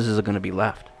what businesses are going to be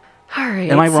left. All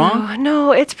right. Am I wrong?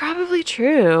 No, it's probably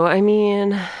true. I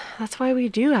mean, that's why we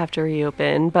do have to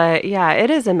reopen. But yeah, it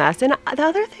is a mess. And the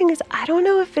other thing is, I don't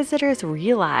know if visitors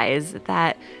realize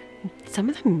that some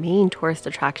of the main tourist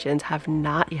attractions have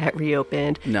not yet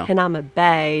reopened. No. Hanauma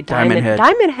Bay, Diamond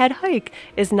Head Hike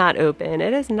is not open.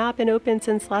 It has not been open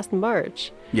since last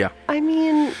March. Yeah. I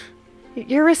mean,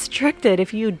 you're restricted.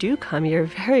 If you do come, you're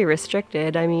very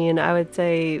restricted. I mean, I would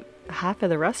say half of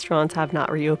the restaurants have not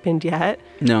reopened yet.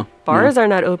 No. Bars are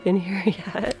not open here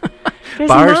yet.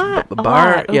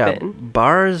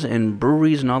 Bars and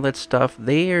breweries and all that stuff,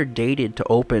 they are dated to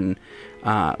open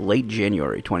late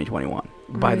January 2021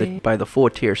 by the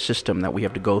 4-tier system that we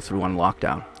have to go through on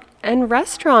lockdown. And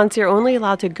restaurants, you're only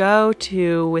allowed to go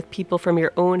to with people from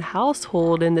your own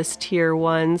household in this tier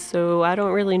 1. So I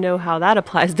don't really know how that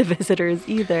applies to visitors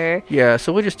either. Yeah,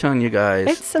 so we're just telling you guys.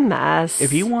 It's a mess.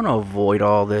 If you want to avoid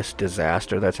all this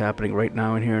disaster that's happening right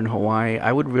now here in Hawaii,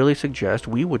 we would really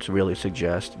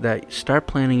suggest that start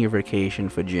planning your vacation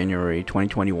for January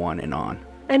 2021 and on.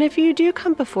 And if you do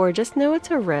come before, just know it's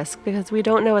a risk because we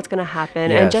don't know what's going to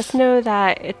happen. Yes. And just know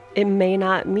that it may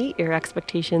not meet your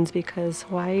expectations because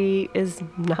Hawaii is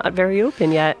not very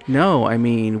open yet. No, I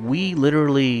mean, we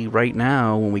literally right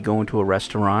now, when we go into a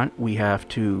restaurant, we have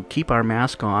to keep our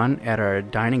mask on at our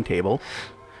dining table.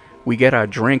 We get our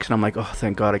drinks, and I'm like, oh,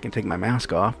 thank God I can take my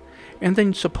mask off. And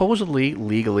then supposedly,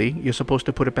 legally, you're supposed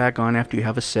to put it back on after you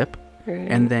have a sip.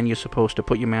 Right. And then you're supposed to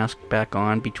put your mask back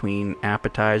on between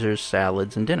appetizers,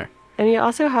 salads, and dinner. And you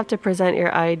also have to present your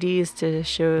IDs to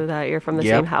show that you're from the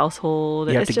same household.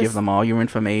 You have to give them all your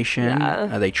information.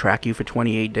 Yeah. They track you for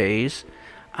 28 days.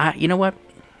 You know what?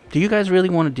 Do you guys really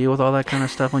want to deal with all that kind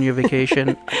of stuff on your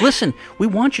vacation? Listen, we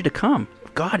want you to come.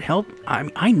 God help.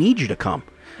 I need you to come.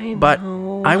 But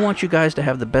I want you guys to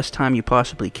have the best time you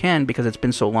possibly can because it's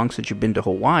been so long since you've been to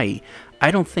Hawaii. I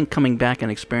don't think coming back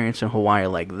and experiencing Hawaii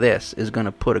like this is going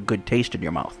to put a good taste in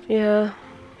your mouth. Yeah.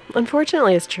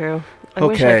 Unfortunately, it's true. I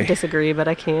wish I could disagree, but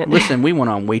I can't. Listen, we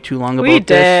went on way too long about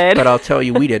this. But I'll tell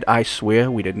you, we did. I swear,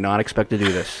 we did not expect to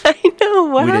do this. I know.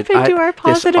 What happened to our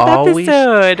positive this always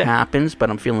episode? Happens,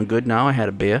 but I'm feeling good now. I had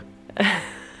a beer.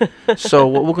 So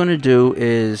what we're going to do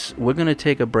is we're going to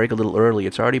take a break a little early.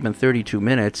 It's already been 32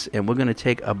 minutes, and we're going to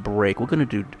take a break. We're going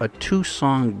to do a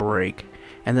 2-song break,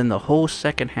 and then the whole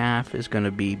second half is going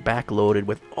to be backloaded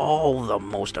with all the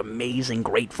most amazing,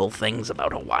 grateful things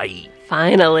about Hawaii.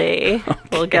 Finally. Okay.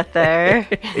 We'll get there.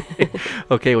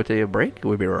 Okay, we'll take a break.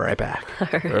 We'll be right back.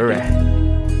 All right.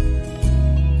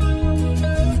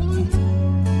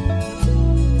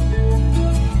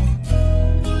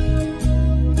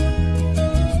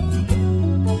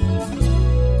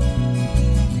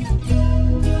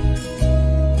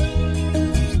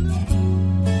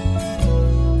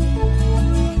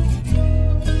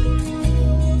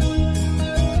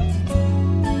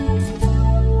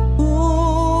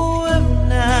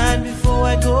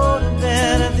 Go to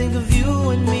bed, I think of you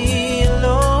and me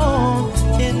alone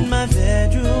in my bed.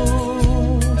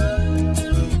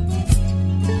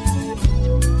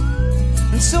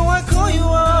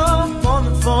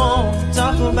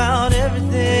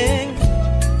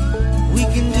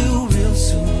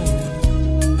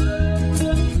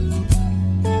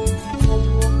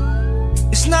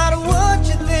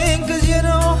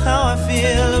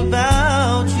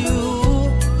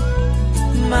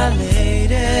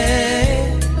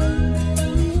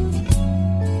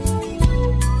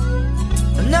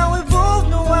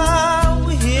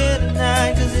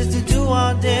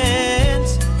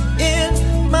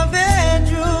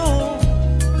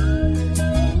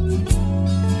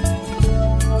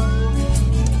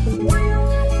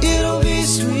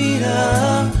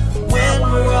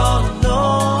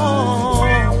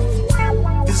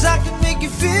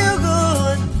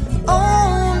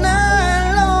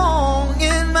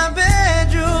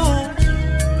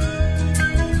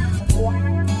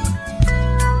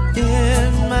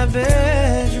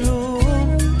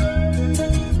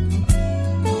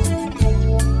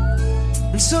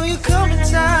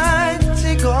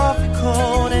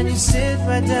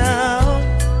 right down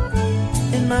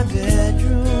in my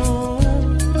bedroom.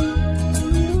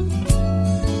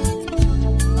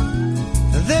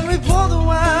 And then we pour the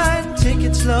wine, take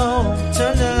it slow,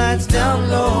 turn the lights down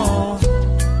low.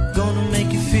 Gonna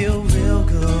make you feel real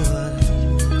good.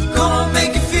 Gonna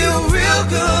make you feel real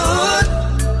good.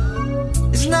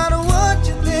 It's not what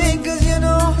you think, 'cause you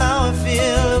know how I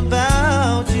feel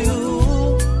about you,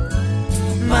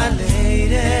 my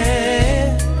lady.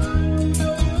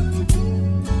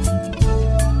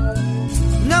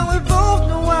 Now we both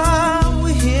know why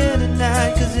we're here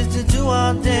tonight, 'cause it's to do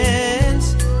our dance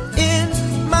in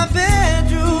my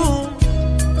bedroom.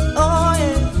 Oh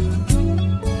yeah.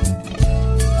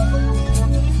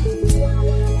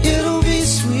 It'll be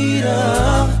sweeter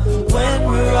when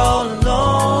we're all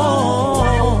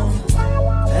alone,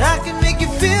 and I can make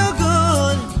you feel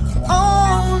good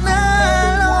all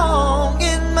night long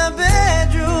in my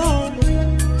bedroom.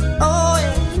 Oh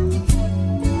yeah.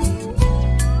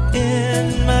 In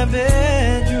my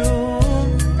bedroom.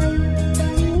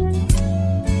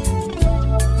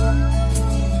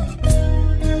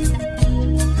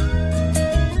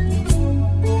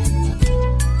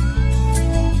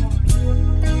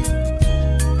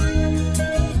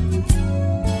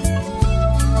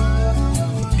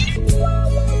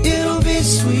 It'll be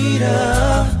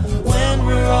sweeter when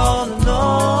we're all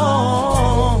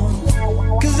alone,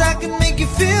 'cause I can make you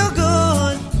feel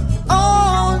good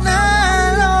all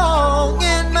night long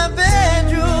in my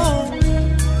bedroom.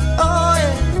 Oh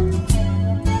yeah.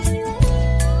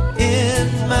 In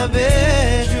my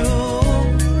bedroom.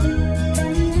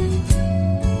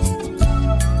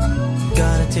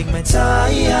 Gotta take my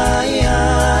time,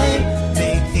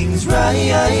 make things right.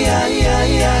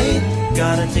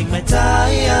 Gotta take my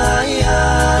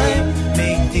time,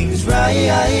 make things right.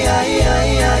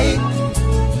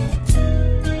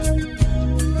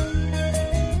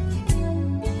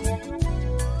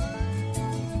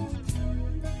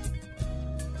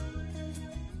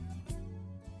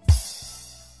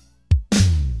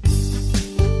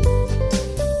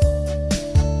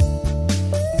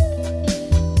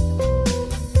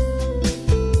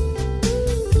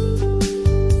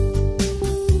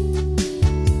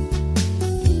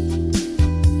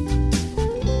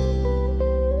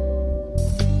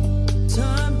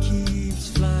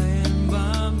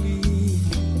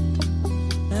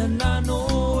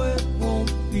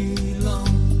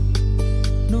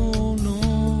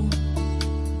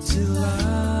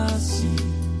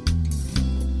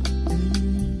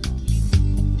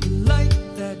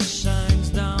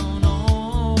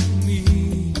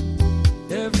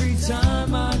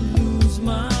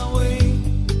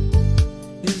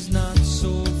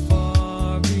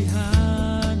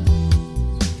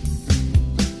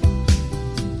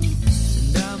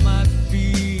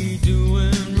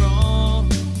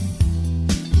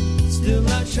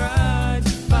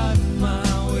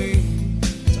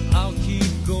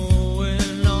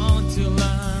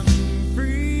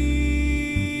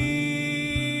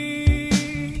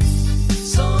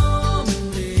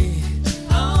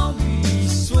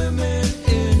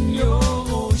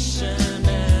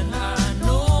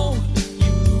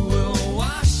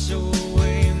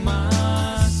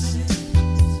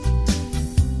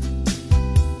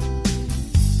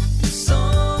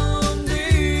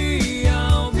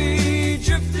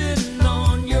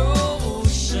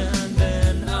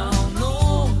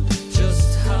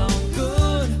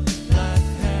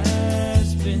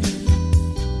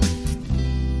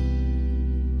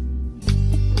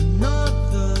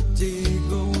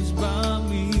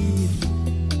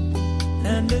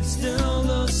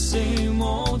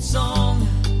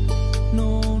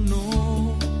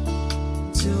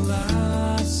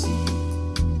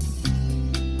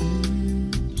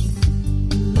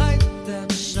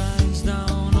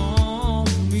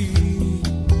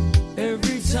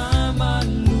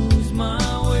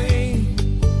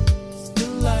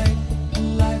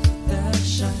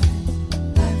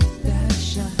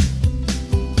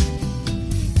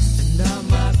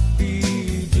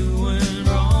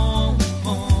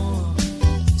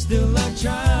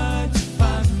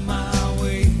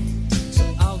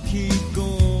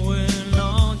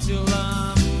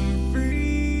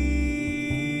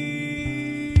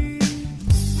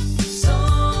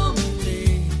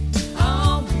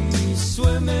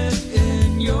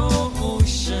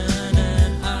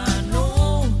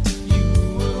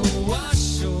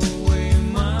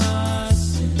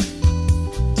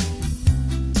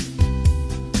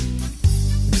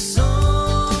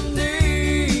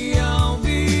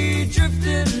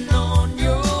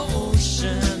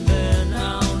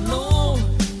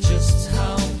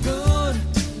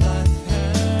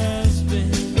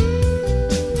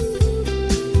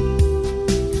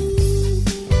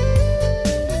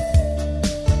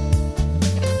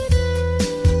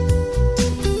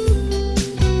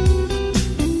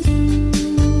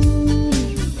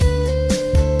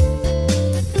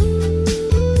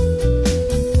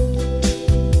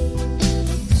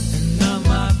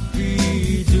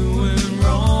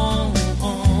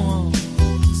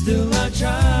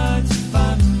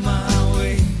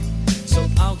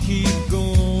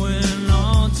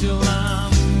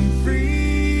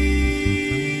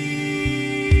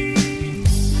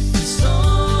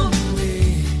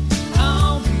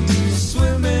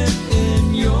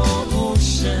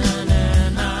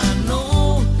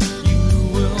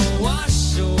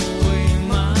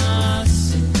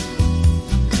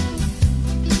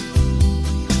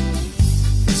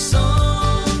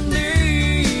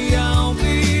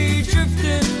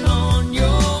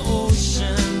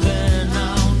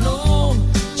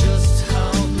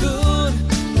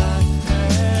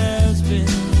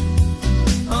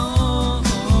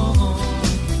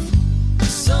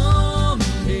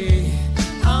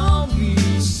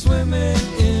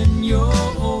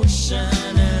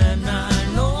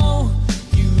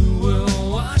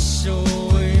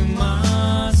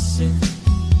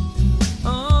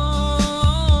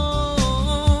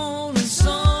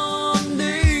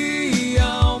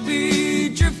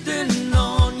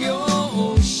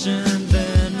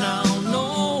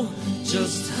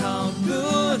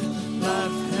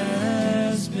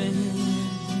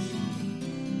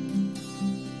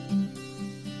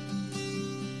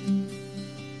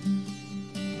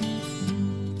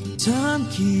 Time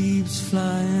keeps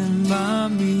flying by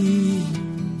me,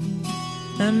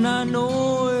 and I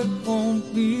know it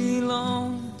won't be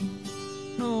long.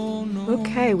 No, no.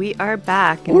 Okay, we are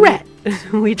back.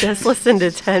 We just listened to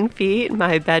 10 Feet,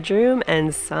 My Bedroom,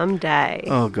 and Someday.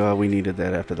 Oh, God, we needed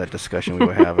that after that discussion we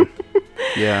were having.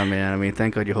 Yeah, man. I mean,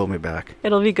 thank God you hold me back.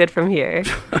 It'll be good from here.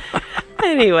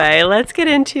 Anyway, let's get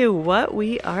into what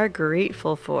we are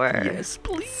grateful for. Yes,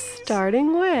 please.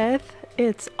 Starting with,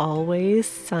 it's always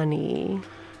sunny.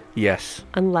 Yes.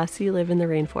 Unless you live in the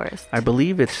rainforest. I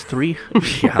believe it's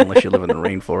yeah, unless you live in the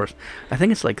rainforest. I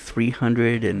think it's like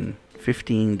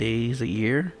 315 days a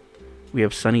year. We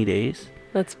have sunny days.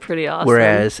 That's pretty awesome.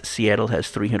 Whereas Seattle has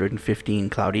 315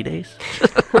 cloudy days.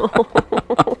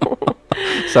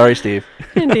 Sorry, Steve.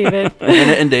 And David.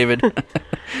 and David.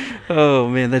 Oh,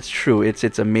 man, that's true.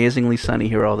 It's amazingly sunny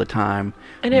here all the time.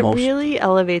 And it really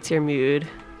elevates your mood.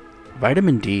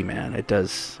 Vitamin D, man, it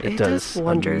does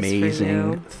wonders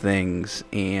amazing things.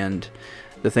 And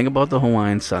the thing about the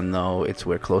Hawaiian sun, though,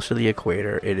 we're close to the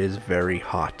equator. It is very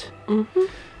hot. Mm-hmm.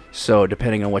 So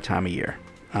depending on what time of year.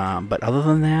 But other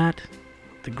than that,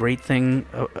 the great thing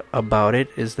about it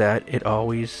is that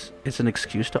it's an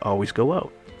excuse to always go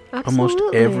out. Absolutely.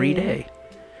 Almost every day.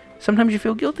 Sometimes you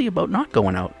feel guilty about not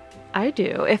going out. I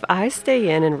do. If I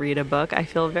stay in and read a book, I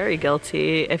feel very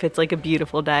guilty. If it's like a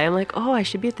beautiful day, I'm like, oh, I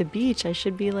should be at the beach. I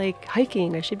should be like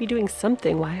hiking. I should be doing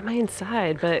something. Why am I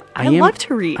inside? But I love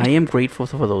to read. I am grateful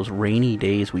for those rainy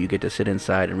days where you get to sit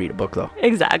inside and read a book, though.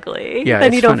 Exactly. Yeah,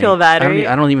 then you don't feel bad, right?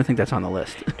 I don't even think that's on the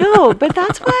list. No, but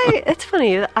that's why it's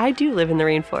funny. I do live in the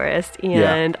rainforest,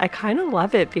 and I kind of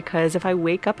love it because if I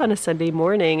wake up on a Sunday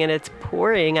morning and it's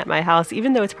pouring at my house,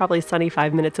 even though it's probably sunny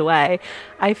 5 minutes away,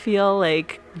 I feel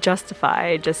like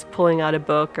justified just pulling out a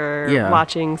book or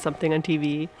watching something on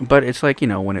TV. But it's like,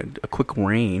 when a quick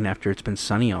rain after it's been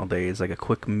sunny all day is like a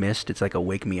quick mist. It's like a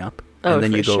wake me up. And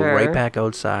then you go right back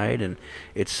outside and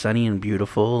it's sunny and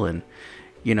beautiful. And,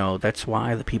 that's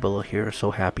why the people here are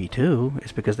so happy too.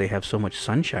 It's because they have so much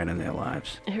sunshine in their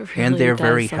lives. And they're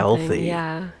very healthy.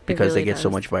 Yeah, because they get so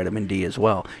much vitamin D as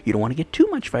well. You don't want to get too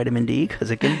much vitamin D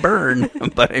because it can burn.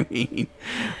 But I mean,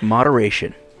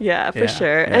 moderation. Yeah, for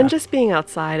sure. Yeah. And just being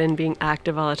outside and being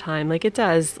active all the time, like it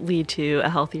does lead to a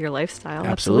healthier lifestyle.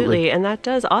 Absolutely. And that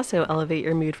does also elevate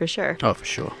your mood for sure. Oh, for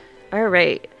sure. All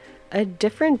right. A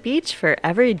different beach for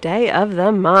every day of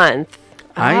the month.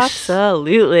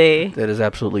 Absolutely. That is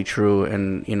absolutely true.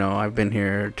 And, I've been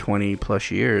here 20 plus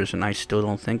years and I still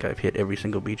don't think I've hit every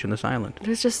single beach in this island.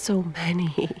 There's just so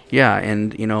many. Yeah.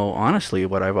 And, honestly,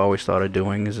 what I've always thought of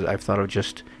doing is I've thought of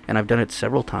just, and I've done it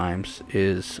several times,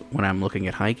 is when I'm looking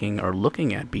at hiking or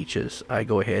looking at beaches, I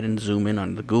go ahead and zoom in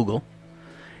on the Google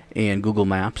and Google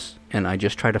Maps, and I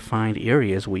just try to find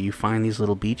areas where you find these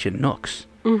little beach and nooks.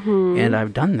 Mm-hmm. And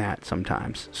I've done that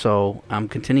sometimes. So I'm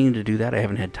continuing to do that. I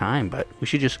haven't had time, but we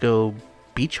should just go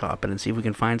beach hopping and see if we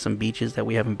can find some beaches that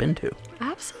we haven't been to.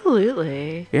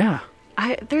 Absolutely. Yeah.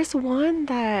 There's one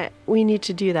that we need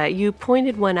to do that. You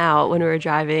pointed one out when we were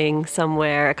driving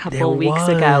somewhere a couple weeks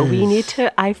ago.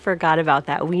 I forgot about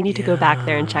that. We need to go back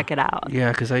there and check it out.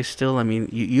 Yeah, because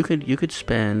you could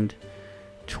spend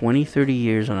 20, 30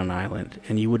 years on an island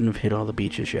and you wouldn't have hit all the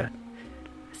beaches yet.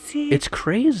 See, it's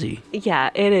crazy. Yeah,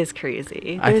 it is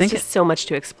crazy. There's just so much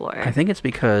to explore. I think it's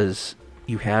because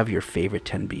you have your favorite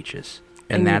 10 beaches.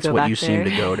 And that's what you seem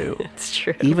to go to. It's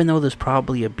true. Even though there's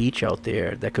probably a beach out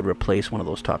there that could replace one of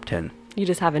those top 10. You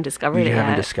just haven't discovered it yet. You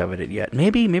haven't discovered it yet.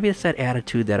 Maybe it's that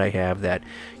attitude that I have that,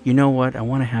 you know what, I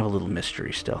want to have a little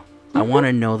mystery still. I want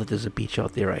to know that there's a beach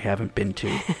out there I haven't been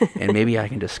to. And maybe I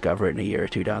can discover it in a year or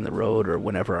two down the road or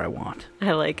whenever I want.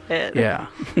 I like it. Yeah.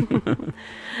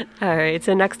 All right.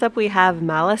 So next up we have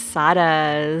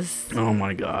malasadas. Oh,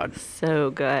 my God.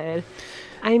 So good.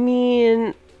 I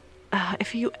mean,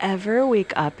 if you ever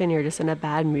wake up and you're just in a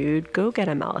bad mood, go get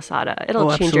a malasada.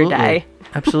 It'll change your day.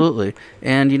 Absolutely.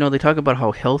 And, they talk about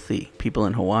how healthy people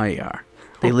in Hawaii are.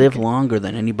 They live longer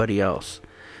than anybody else.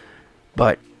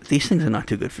 But these things are not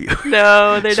too good for you.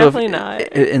 No, they're definitely not.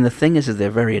 And the thing is they're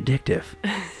very addictive.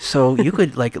 So you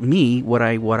could, like me, what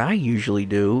I usually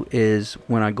do is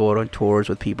when I go out on tours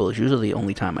with people, it's usually the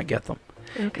only time I get them.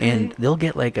 Okay. And they'll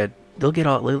get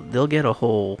a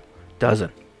whole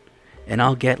dozen. And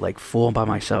I'll get like 4 by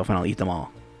myself and I'll eat them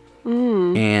all.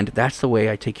 And that's the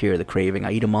way I take care of the craving.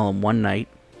 I eat them all in one night.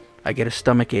 I get a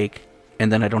stomach ache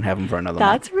and then I don't have them for another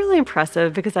month. That's really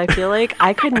impressive because I feel like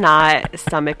I could not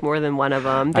stomach more than one of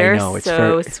them. They're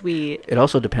so sweet. It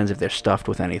also depends if they're stuffed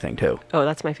with anything too. Oh,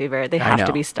 that's my favorite. They have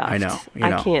to be stuffed. I know.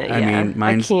 I can't.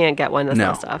 I can't get one that's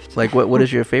not stuffed. Like what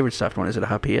is your favorite stuffed one? Is it a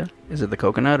hapia? Is it the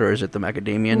coconut or is it the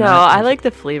macadamia nut? No, I like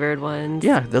the flavored ones.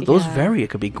 Yeah, those vary. It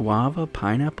could be guava,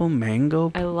 pineapple,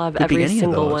 mango. I love every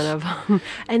single one of them.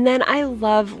 And then I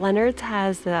love Leonard's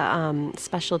has the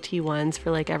specialty ones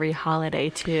for like every holiday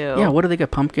too. Yeah, what do they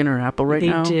got? Pumpkin or apple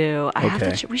now? They do. I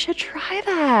have to. We should try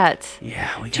that.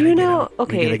 Yeah, we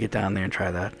gotta get down there and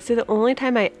try that. So the only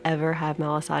time I ever have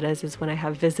malasadas is when I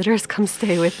have visitors come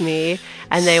stay with me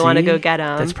and they want to go get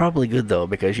them. That's probably good though,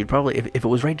 because you'd probably if it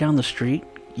was right down the street,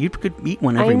 you could eat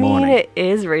one every morning. It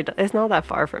is it's not that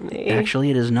far from me.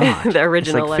 Actually, it is not. The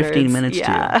original It's like 15 minutes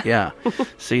to you. Yeah.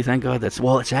 See, thank God it's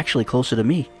actually closer to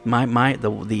me.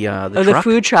 The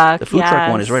food truck. The food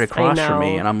truck one is right across from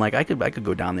me, and I'm like, I could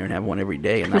go down there and have one every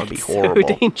day, and that would be horrible.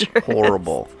 So dangerous.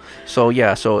 Horrible. So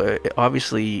yeah,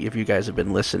 obviously, if you guys have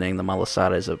been listening, the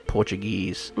malasada is a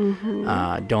Portuguese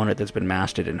donut that's been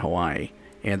mastered in Hawaii.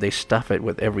 And they stuff it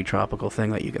with every tropical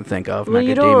thing that you can think of.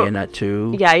 Macadamia nut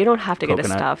too. Yeah, you don't have to get it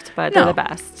stuffed, but they're the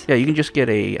best. Yeah, you can just get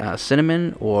a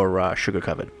cinnamon or sugar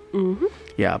covered. Mm-hmm.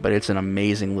 Yeah, but it's an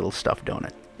amazing little stuffed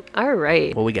donut. All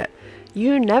right. What we get?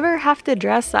 You never have to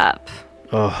dress up.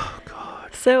 Oh,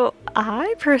 God. So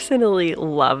I personally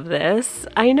love this.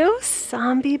 I know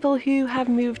some people who have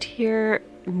moved here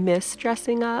miss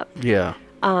dressing up. Yeah.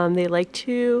 They like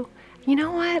to. You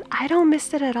know what? I don't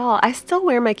miss it at all. I still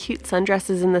wear my cute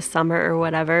sundresses in the summer or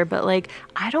whatever, but like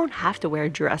I don't have to wear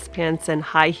dress pants and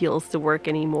high heels to work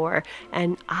anymore,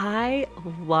 and I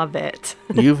love it.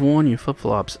 You've worn your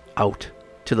flip-flops out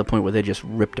to the point where they're just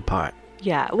ripped apart.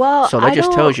 Yeah, well, so that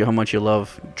just tells you how much you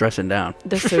love dressing down.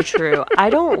 That's so true. I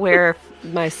don't wear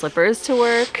my slippers to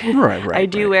work. Right. I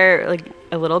do wear like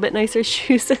a little bit nicer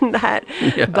shoes than that.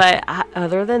 Yeah. But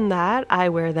other than that, I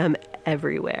wear them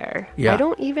everywhere. Yeah. I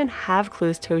don't even have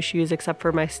closed-toe shoes except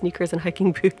for my sneakers and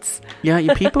hiking boots.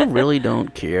 Yeah, people really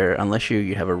don't care unless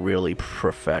you have a really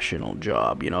professional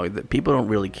job. You know, people don't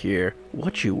really care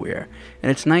what you wear.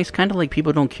 And it's nice, kind of like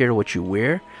people don't care what you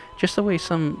wear. Just the way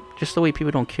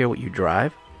people don't care what you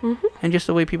drive, and just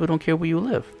the way people don't care where you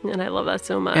live. And I love that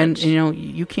so much. And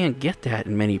you can't get that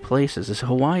in many places.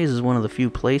 Hawaii is one of the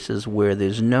few places where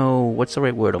there's no, what's the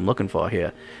right word I'm looking for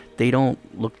here? They don't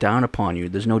look down upon you.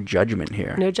 There's no judgment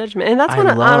here. No judgment, and that's on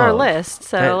our list.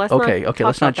 So let's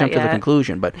not jump to the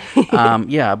conclusion. But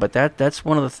but that's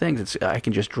one of the things. I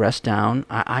can just dress down.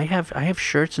 I have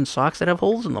shirts and socks that have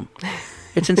holes in them.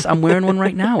 I'm wearing one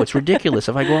right now. It's ridiculous.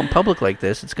 If I go out in public like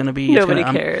this, it's going to be... Nobody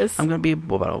cares. I'm going to be...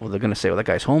 Well, they're going to say, that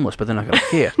guy's homeless, but they're not going to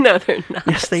care. No, they're not.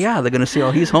 Yes, they are. They're going to say,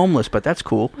 he's homeless, but that's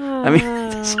cool. I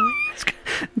mean,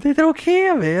 they don't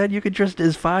care, man. You can dress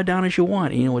as far down as you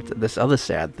want. You know what? This other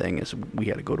sad thing is we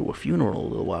had to go to a funeral a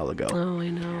little while ago. Oh,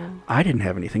 I know. I didn't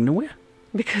have anything to wear.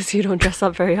 Because you don't dress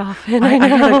up very often.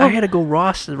 I had to go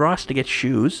Ross to get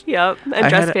shoes. Yep, and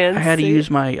dress pants. I had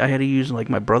to use like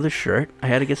my brother's shirt. I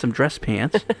had to get some dress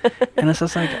pants, and it's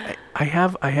just like I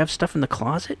have stuff in the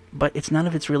closet, but none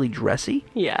of it's really dressy.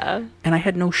 Yeah. And I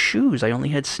had no shoes. I only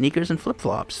had sneakers and flip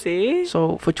flops. See.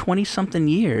 So for 20-something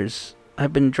years,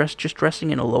 I've been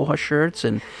dressing in aloha shirts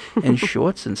and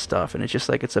shorts and stuff, and it's just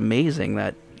like it's amazing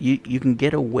that you can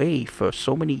get away for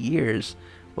so many years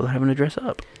without having to dress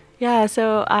up. Yeah,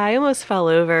 so I almost fell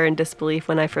over in disbelief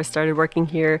when I first started working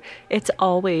here. It's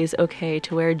always okay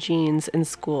to wear jeans in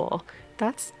school.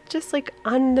 That's just like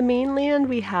on the mainland,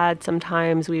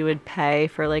 sometimes we would pay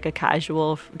for like a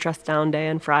casual dress down day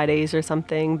on Fridays or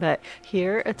something, but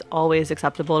here it's always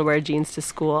acceptable to wear jeans to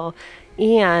school.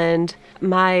 And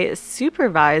my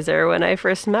supervisor, when I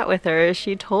first met with her,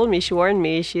 she warned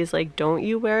me, she's like, don't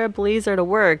you wear a blazer to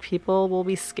work. People will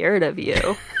be scared of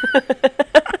you.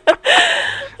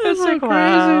 That's so crazy.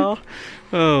 Wow.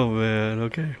 Oh, man.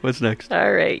 Okay. What's next?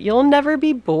 All right. You'll never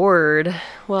be bored.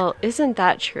 Well, isn't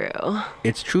that true?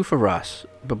 It's true for us.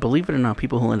 But believe it or not,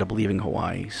 people who end up leaving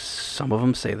Hawaii, some of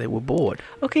them say they were bored.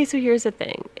 Okay, so here's the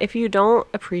thing. If you don't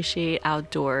appreciate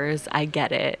outdoors, I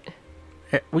get it.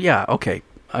 Well, yeah, okay.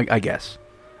 I guess.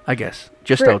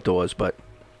 Just outdoors, but...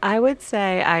 I would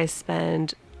say I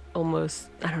spend almost,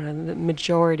 the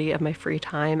majority of my free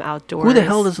time outdoors. Who the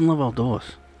hell doesn't love outdoors?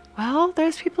 Well,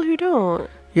 there's people who don't.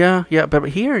 Yeah, but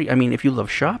here, I mean, if you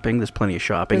love shopping, there's plenty of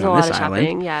shopping on this island.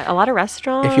 Shopping, yeah, a lot of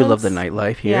restaurants. If you love the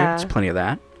nightlife here, there's plenty of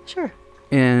that. Sure.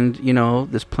 And,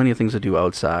 there's plenty of things to do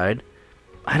outside.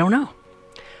 I don't know.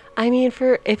 I mean,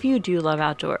 if you do love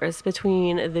outdoors,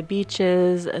 between the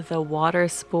beaches, the water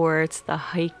sports, the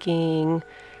hiking,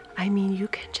 I mean, you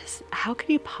can just, how could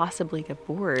you possibly get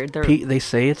bored? They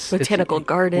say it's botanical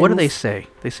gardens. What do they say?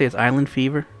 They say it's island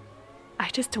fever? I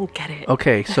just don't get it.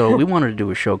 Okay, so we wanted to do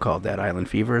a show called That Island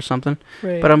Fever or something.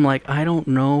 Right. But I'm like, I don't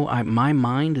know. My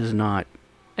mind is not...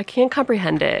 I can't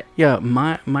comprehend it. Yeah,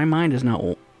 my mind is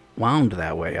not wound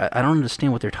that way. I don't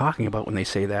understand what they're talking about when they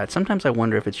say that. Sometimes I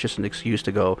wonder if it's just an excuse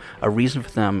to go, a reason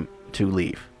for them to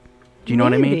leave. Do you know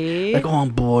what I mean? Like, oh, I'm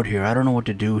bored here. I don't know what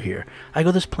to do here. I go,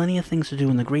 there's plenty of things to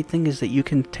do, and the great thing is that you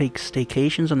can take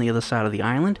staycations on the other side of the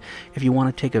island. If you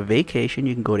want to take a vacation,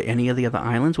 you can go to any of the other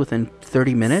islands within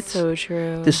 30 minutes. So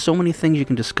true. There's so many things you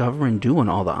can discover and do on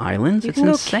all the islands. You it's can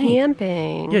insane. go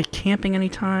camping. Yeah, camping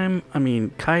anytime. I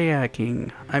mean,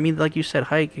 kayaking. I mean, like you said,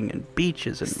 hiking and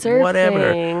beaches and surfing.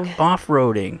 Whatever.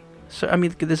 Off-roading. So, I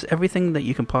mean, there's everything that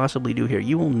you can possibly do here.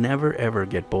 You will never, ever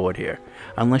get bored here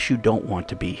unless you don't want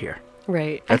to be here.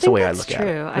 Right. That's the way I look at it.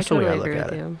 That's true. I totally agree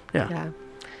with you. Yeah.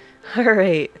 All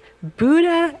right.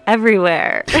 Buddha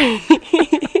everywhere.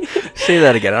 Say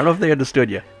that again. I don't know if they understood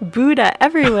you. Buddha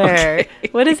everywhere. Okay.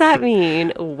 What does that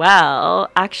mean? Well,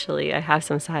 actually, I have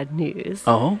some sad news.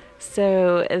 Oh?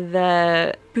 So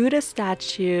the Buddha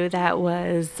statue that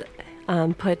was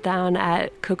put down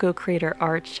at Cocoa Crater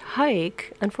Arch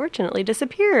hike, unfortunately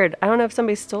disappeared. I don't know if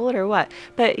somebody stole it or what,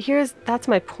 but that's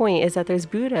my point, is that there's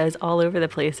Buddhas all over the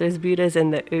place. There's Buddhas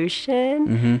in the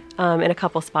ocean, in a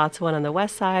couple spots, one on the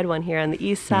west side, one here on the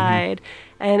east side.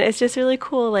 And it's just really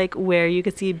cool, like, where you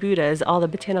could see Buddhas. All the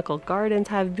botanical gardens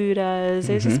have Buddhas.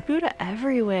 There's just Buddha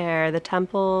everywhere. The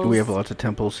temples. We have lots of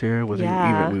temples here. We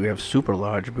have super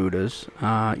large Buddhas.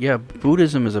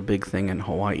 Buddhism is a big thing in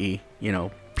Hawaii,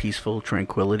 peaceful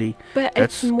tranquility. But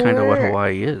that's kind of what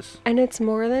Hawaii is. And it's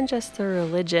more than just the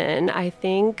religion. I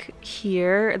think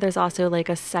here there's also like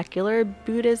a secular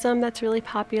Buddhism that's really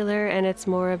popular, and it's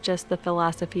more of just the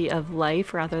philosophy of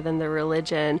life rather than the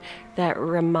religion, that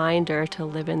reminder to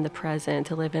live in the present,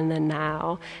 to live in the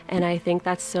now. And I think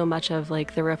that's so much of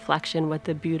like the reflection what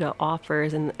the Buddha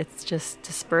offers, and it's just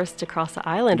dispersed across the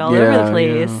island all over the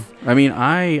place. Yeah. I mean,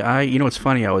 I it's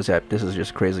funny, this is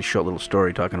just a crazy short little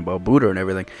story talking about Buddha and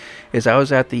everything, is I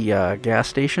was at the gas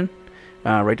station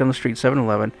right down the street,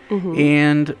 7-Eleven,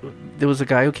 and there was a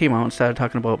guy who came out and started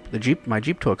talking about my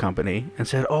Jeep tour company, and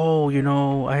said, oh,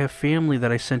 I have family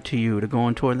that I sent to you to go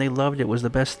on tour, and they loved it. It was the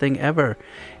best thing ever.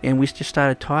 And we just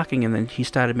started talking, and then he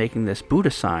started making this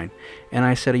Buddha sign, and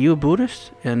I said, are you a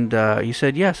Buddhist? And he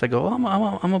said, yes. I go,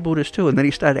 I'm a Buddhist too. And then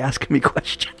he started asking me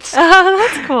questions. Oh,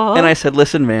 that's cool. And I said,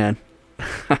 listen, man,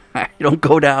 you don't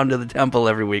go down to the temple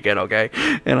every weekend, okay?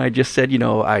 And I just said,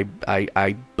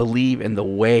 I believe in the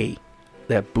way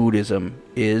that Buddhism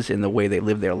is, in the way they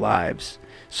live their lives.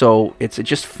 So it's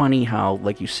just funny how,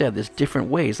 like you said, there's different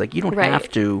ways. Like, you don't have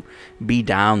to be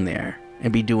down there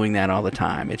and be doing that all the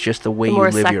time. It's just the way you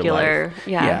live your life.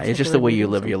 Yeah, it's just the way you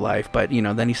live your life. But,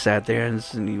 then he sat there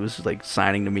and he was, like,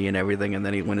 signing to me and everything, and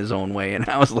then he went his own way. And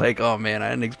I was like, oh, man, I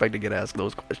didn't expect to get asked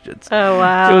those questions. Oh,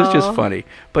 wow. It was just funny.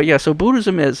 But, yeah, so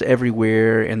Buddhism is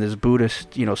everywhere, and there's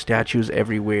Buddhist, statues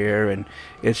everywhere. And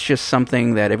it's just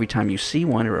something that every time you see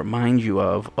one, it reminds you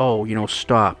of,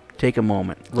 stop. Take a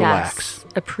moment. Relax.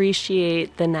 Yes.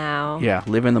 Appreciate the now. Yeah,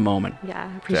 live in the moment.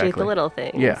 Yeah, appreciate the little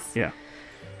things. Yeah.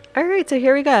 All right, so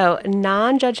here we go.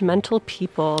 Non-judgmental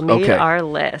people made our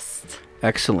list.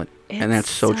 Excellent. And that's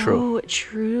so true. It's so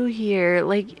true here.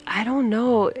 Like, I don't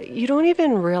know. You don't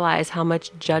even realize how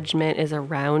much judgment is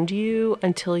around you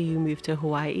until you move to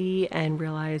Hawaii and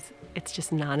realize it's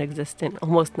just non-existent,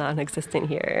 almost non-existent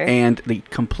here. And the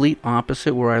complete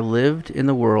opposite where I lived in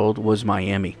the world was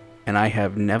Miami. And I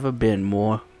have never been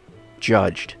more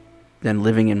judged than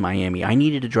living in Miami. I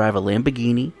needed to drive a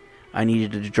Lamborghini. I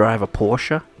needed to drive a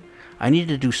Porsche. I needed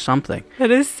to do something. That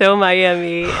is so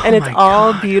Miami. And it's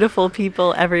all beautiful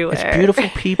people everywhere. It's beautiful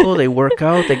people. They work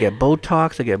out. They get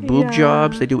Botox. They get boob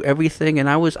jobs. They do everything. And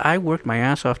I worked my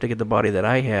ass off to get the body that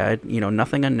I had.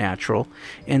 Nothing unnatural.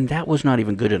 And that was not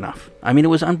even good enough. I mean, it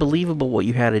was unbelievable what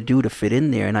you had to do to fit in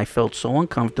there. And I felt so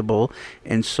uncomfortable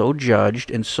and so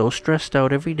judged and so stressed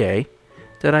out every day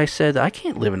that I said, I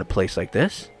can't live in a place like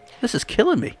this. This is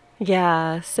killing me.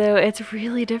 Yeah, so it's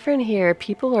really different here.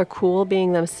 People are cool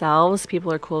being themselves.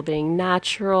 People are cool being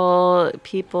natural.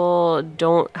 People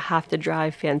don't have to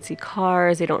drive fancy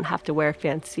cars. They don't have to wear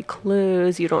fancy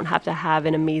clothes. You don't have to have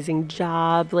an amazing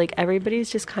job. Like, everybody's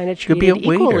just kind of treated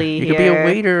equally here. You could be a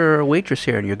waiter or a waitress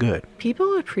here and you're good.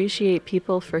 People appreciate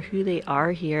people for who they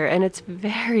are here, and it's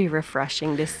very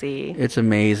refreshing to see. It's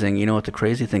amazing. You know what the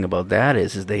crazy thing about that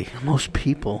is most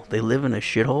people, they live in a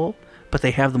shithole, but they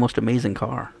have the most amazing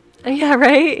car. Yeah,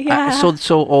 right? Yeah.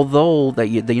 So although that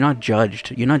you're not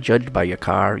judged by your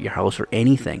car, your house, or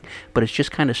anything, but it's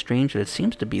just kind of strange that it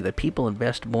seems to be that people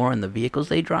invest more in the vehicles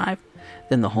they drive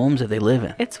than the homes that they live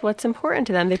in. It's what's important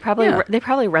to them. They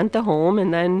probably rent the home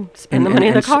and then spend the money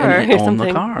in the car and or own something.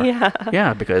 the car. Yeah.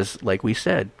 Yeah, because like we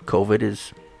said, COVID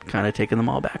is kind of taking them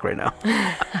all back right now.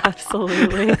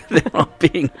 Absolutely. They're all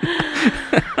being,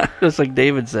 just like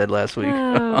David said last week.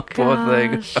 Oh, Poor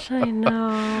gosh, thing. I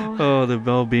know. Oh, they're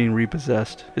all being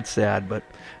repossessed. It's sad, but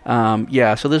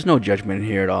yeah, so there's no judgment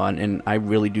here at all, and I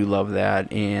really do love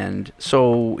that. And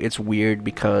so it's weird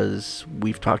because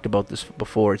we've talked about this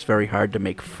before. It's very hard to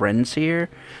make friends here.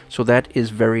 So that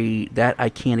I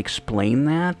can't explain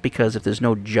that, because if there's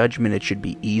no judgment, it should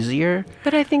be easier.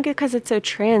 But I think because it's so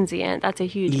transient, that's a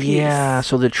huge piece. Yeah,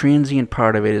 so the transient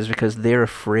part of it is because they're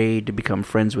afraid to become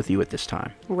friends with you at this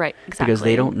time. Right, exactly. Because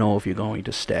they don't know if you're going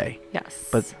to stay. Yes.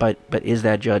 But is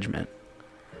that judgment?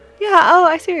 Yeah, oh,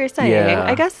 I see what you're saying. Yeah.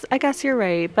 I guess you're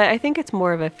right, but I think it's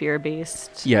more of a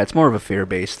fear-based. Yeah, it's more of a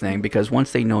fear-based thing, because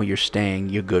once they know you're staying,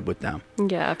 you're good with them.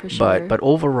 Yeah, for sure. But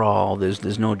overall,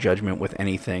 there's no judgment with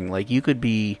anything. Like you could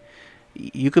be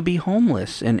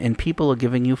homeless, and people are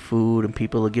giving you food, and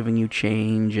people are giving you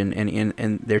change,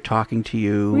 and they're talking to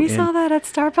you. We saw that at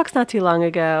Starbucks not too long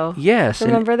ago. Yes.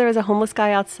 Remember there was a homeless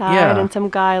guy outside, Yeah. and some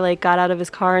guy like got out of his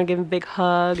car and gave him a big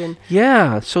hug. And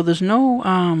Yeah, so there's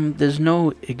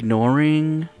no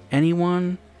ignoring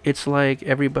anyone. It's like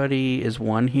everybody is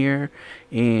one here,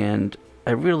 and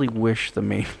I really wish the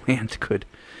mainland could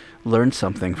learn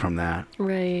something from that.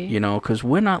 Right. You know, because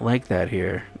we're not like that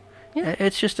here. Yeah.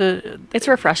 It's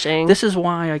refreshing. This is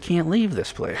why I can't leave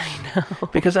this place. I know.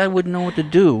 Because I wouldn't know what to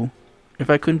do if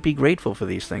I couldn't be grateful for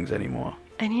these things anymore.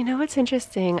 And you know what's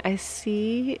interesting? I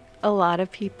see a lot of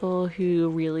people who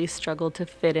really struggle to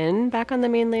fit in back on the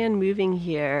mainland moving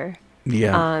here.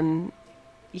 Yeah.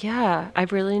 Yeah,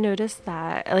 I've really noticed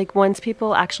that. Like, once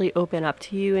people actually open up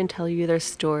to you and tell you their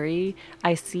story,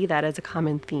 I see that as a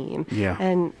common theme. Yeah.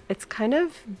 And it's kind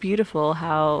of beautiful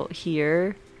how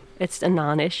here it's a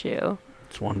non-issue.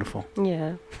 It's wonderful.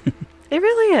 Yeah. It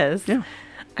really is. Yeah.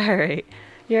 All right.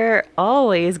 You're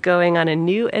always going on a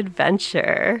new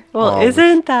adventure. Well, Always.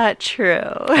 Isn't that true?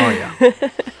 Oh, yeah.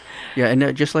 Yeah,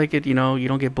 and just like it, you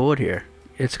don't get bored here.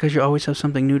 It's because you always have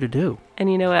something new to do.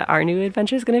 And you know what our new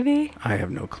adventure is going to be? I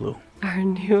have no clue. Our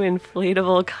new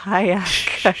inflatable kayak.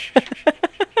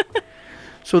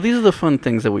 So these are the fun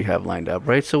things that we have lined up,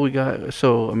 right? So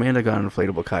Amanda got an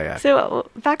inflatable kayak. So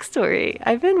backstory,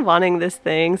 I've been wanting this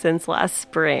thing since last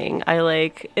spring.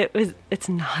 It's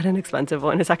not an expensive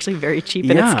one. It's actually very cheap,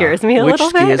 and it scares me a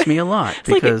little bit. Which scares me a lot. It's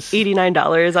because like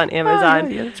 $89 on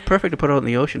Amazon. Yeah, it's perfect to put out in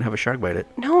the ocean, have a shark bite it.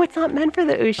 No, it's not meant for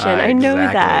the ocean. I know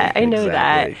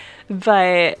that.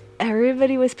 But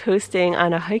everybody was posting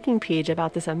on a hiking page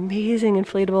about this amazing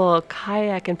inflatable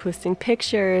kayak and posting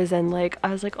pictures, and I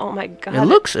was like, oh my god,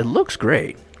 it looks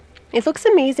great. It looks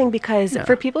amazing because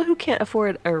for people who can't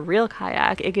afford a real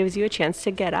kayak, it gives you a chance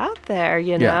to get out there,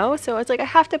 you know? So it's like, I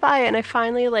have to buy it. And I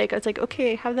finally it's like,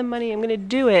 okay, I have the money, I'm going to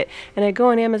do it. And I go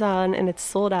on Amazon and it's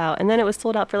sold out. And then it was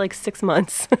sold out for 6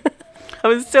 months. I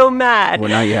was so mad. Well,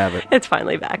 now you have it. It's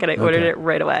finally back, and I ordered it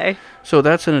right away. So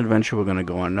that's an adventure we're going to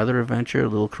go on. Another adventure, a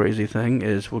little crazy thing,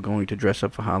 is we're going to dress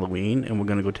up for Halloween, and we're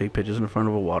going to go take pictures in front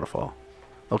of a waterfall.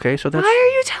 Okay, so that's... Why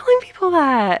are you telling people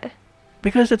that?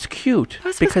 Because it's cute. It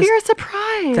was supposed to be a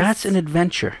surprise. That's an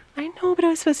adventure. I know, but it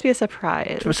was supposed to be a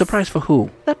surprise. A surprise for who?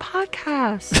 The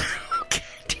podcast.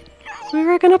 We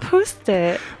were going to post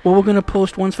it. Well, we're going to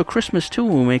post ones for Christmas, too,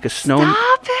 when we make a snow...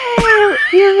 Stop it!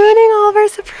 You're ruining all of our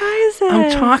surprises.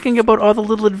 I'm talking about all the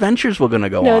little adventures we're going to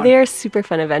go on. No, they are super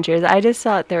fun adventures. I just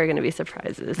thought they were going to be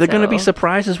surprises. They're going to be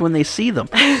surprises when they see them.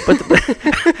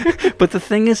 But the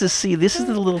thing is, see, this is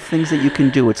the little things that you can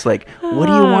do. It's like, what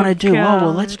do you want to do? God. Oh,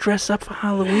 well, let's dress up for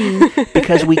Halloween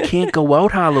because we can't go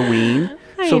out Halloween.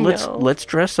 So let's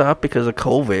dress up because of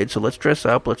COVID. So let's dress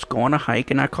up. Let's go on a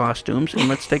hike in our costumes, and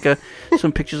let's take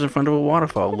some pictures in front of a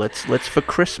waterfall. Let's for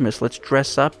Christmas. Let's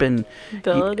dress up and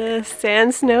build a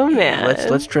sand snowman.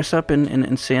 Let's dress up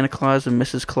in Santa Claus and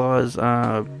Mrs. Claus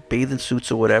bathing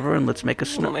suits or whatever, and let's make a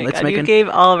snow. Oh my God! You gave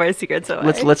all of our secrets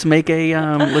away. Let's make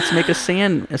a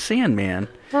Sandman.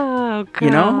 Oh God! You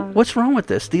know what's wrong with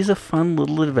this? These are fun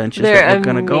little adventures They're that we're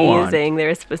going to go on. Amazing.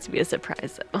 They're supposed to be a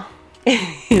surprise, though.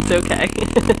 It's okay.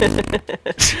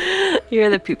 You're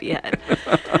the poopy head.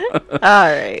 All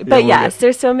right. But yes,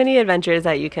 there's so many adventures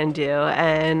that you can do.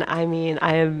 And I mean,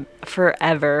 I am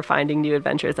forever finding new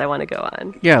adventures I want to go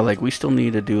on. Yeah, like we still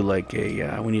need to do like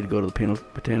we need to go to the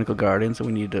botanical gardens and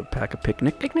we need to pack a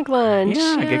picnic. Picnic lunch.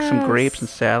 Yeah, get some grapes and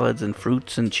salads and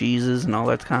fruits and cheeses and all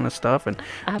that kind of stuff. And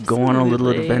go on a little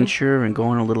adventure and go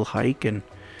on a little hike and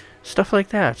stuff like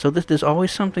that. So there's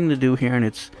always something to do here, and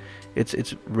it's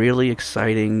really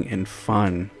exciting and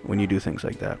fun when you do things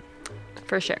like that.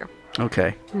 For sure.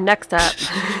 Okay. Next up,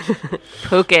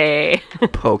 poke.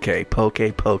 Poke.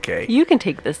 You can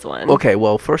take this one. Okay,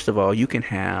 well, first of all, you can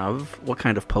have, what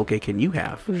kind of poke can you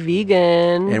have?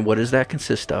 Vegan. And what does that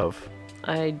consist of?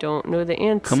 I don't know the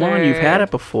answer. Come on, you've had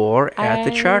it before at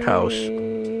the Chart House.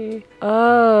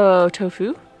 Oh,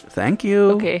 tofu? Thank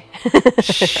you. Okay.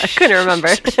 I couldn't remember.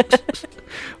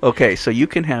 Okay, so you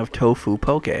can have tofu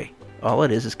poke. All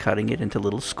it is cutting it into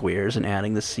little squares and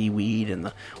adding the seaweed and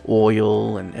the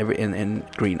oil and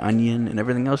green onion and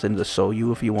everything else, and the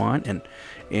soyu if you want.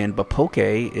 But poke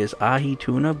is ahi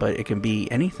tuna, but it can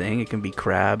be anything. It can be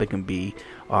crab, it can be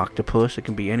octopus, it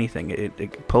can be anything.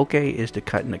 Poke is to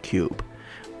cut in a cube.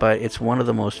 But it's one of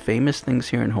the most famous things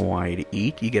here in Hawaii to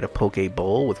eat. You get a poke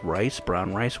bowl with rice,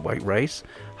 brown rice, white rice,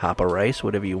 hapa rice,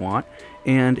 whatever you want.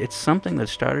 And it's something that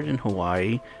started in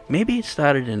Hawaii. Maybe it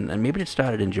started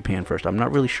in Japan first. I'm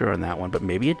not really sure on that one, but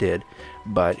maybe it did.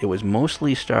 But it was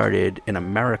mostly started in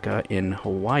America, in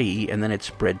Hawaii, and then it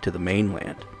spread to the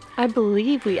mainland. I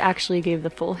believe we actually gave the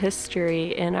full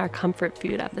history in our comfort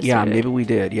food episode. Yeah, maybe we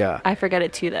did, yeah. I forget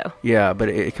it too, though. Yeah, but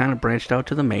it kind of branched out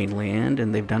to the mainland,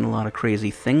 and they've done a lot of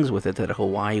crazy things with it that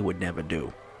Hawaii would never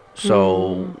do.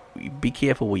 So be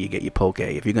careful where you get your poke.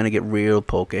 If you're going to get real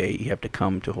poke, you have to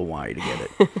come to Hawaii to get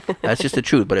it. That's just the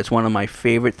truth, but it's one of my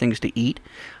favorite things to eat.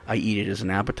 I eat it as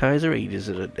an appetizer. I eat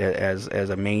it as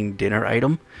a main dinner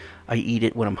item. I eat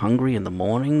it when I'm hungry in the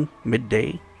morning,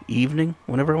 midday, evening,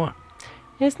 whenever I want.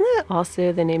 Isn't that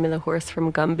also the name of the horse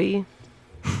from Gumby?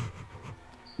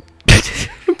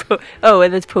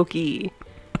 And it's Pokey.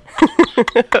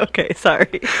 Okay,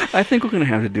 sorry. I think we're going to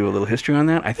have to do a little history on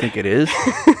that. I think it is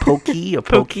Pokey or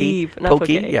Pokey. Not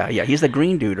Pokey. Poke. Yeah. He's the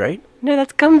green dude, right? No,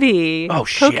 that's Gumby. Oh,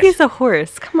 shit. Pokey's a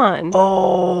horse. Come on.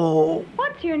 Oh.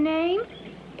 What's your name?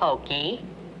 Pokey.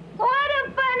 What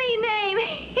a funny name!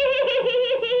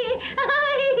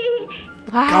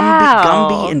 Wow.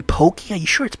 Gumby and Pokey? Are you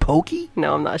sure it's Pokey?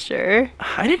 No, I'm not sure.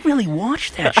 I didn't really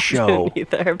watch that show. I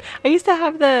didn't either. I used to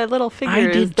have the little figures,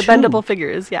 I did the too. bendable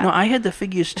figures. Yeah. No, I had the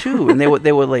figures too, and they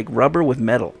were like rubber with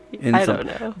metal. I don't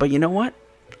know. But you know what?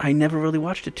 I never really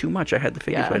watched it too much. I had the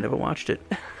figures, but I never watched it.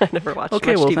 I never watched.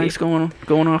 Okay, much well, TV. thanks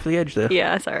going off the edge there.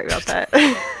 Yeah, sorry about that.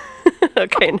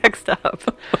 Okay, next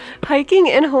up. Hiking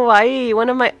in Hawaii, one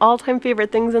of my all-time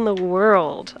favorite things in the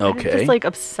world. Okay. I'm just like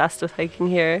obsessed with hiking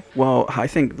here. Well, I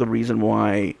think the reason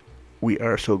why we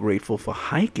are so grateful for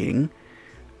hiking,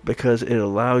 because it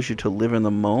allows you to live in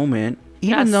the moment.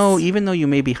 Even though you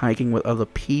may be hiking with other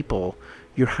people,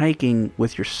 you're hiking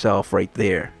with yourself right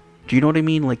there. Do you know what I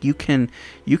mean? Like you can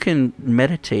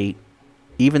meditate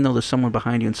even though there's someone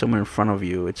behind you and someone in front of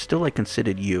you. It's still like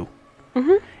considered you.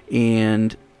 Mm-hmm.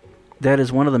 And that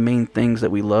is one of the main things that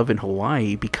we love in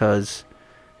Hawaii because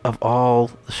of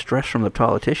all the stress from the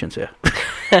politicians here.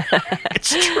 It's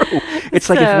true. It's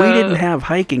like if we didn't have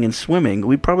hiking and swimming,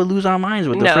 we'd probably lose our minds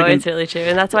with the No, friggin'... it's really true.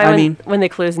 And that's why when they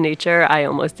closed nature, I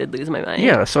almost did lose my mind.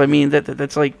 Yeah, so I mean,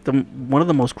 that's like one of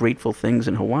the most grateful things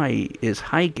in Hawaii is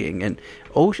hiking. And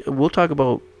we'll talk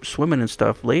about swimming and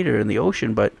stuff later in the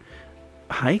ocean, but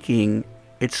hiking,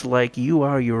 it's like you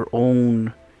are your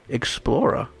own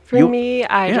explorer. For me,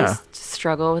 I just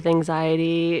struggle with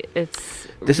anxiety.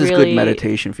 This is good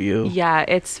meditation for you. Yeah,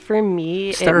 it's for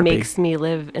me. It makes me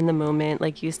live in the moment,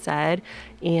 like you said,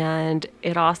 and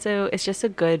it's just a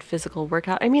good physical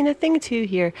workout. I mean, the thing too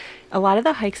here, a lot of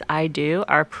the hikes I do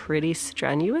are pretty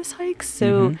strenuous hikes,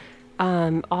 so.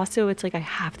 Also, it's like I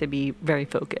have to be very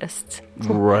focused.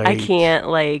 Right. I can't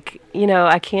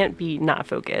I can't be not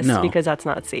focused because that's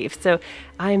not safe. So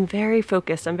I'm very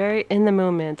focused. I'm very in the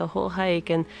moment the whole hike,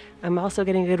 and I'm also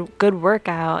getting a good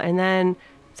workout. And then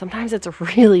sometimes it's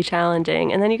really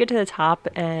challenging. And then you get to the top,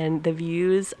 and the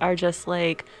views are just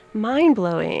like mind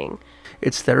blowing.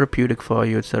 It's therapeutic for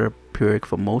you. It's therapeutic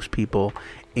for most people,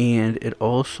 and it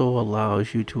also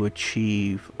allows you to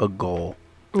achieve a goal.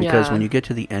 Because when you get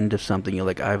to the end of something, you're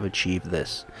like, I've achieved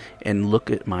this. And look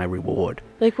at my reward.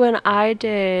 Like when I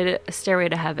did Stairway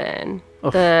to Heaven,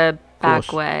 the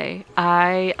back way.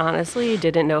 I honestly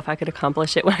didn't know if I could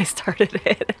accomplish it when I started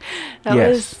it. That Yes.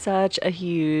 was such a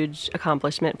huge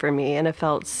accomplishment for me, and it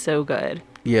felt so good.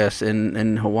 Yes,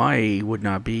 and Hawaii would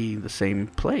not be the same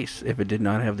place if it did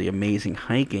not have the amazing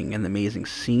hiking and the amazing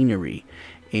scenery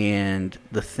and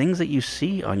the things that you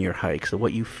see on your hikes,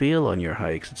 what you feel on your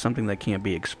hikes. It's something that can't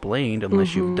be explained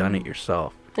unless you've done it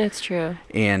yourself. It's true.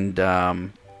 And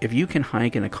if you can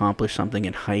hike and accomplish something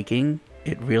in hiking,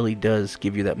 it really does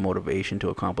give you that motivation to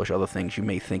accomplish other things you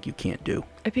may think you can't do.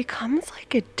 It becomes like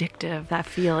addictive, that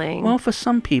feeling. Well, for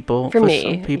some people, For me,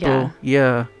 some people,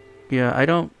 yeah. I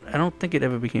don't think it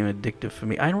ever became addictive for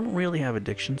me. I don't really have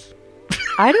addictions.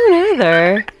 I don't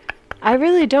either. I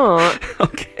really don't.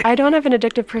 Okay. I don't have an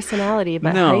addictive personality,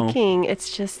 but No. hiking,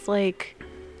 it's just like,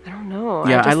 I don't know.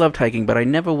 Yeah, I just- loved hiking, but I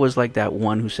never was like that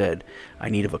one who said, I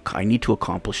need to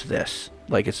accomplish this.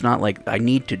 Like, it's not like I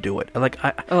need to do it.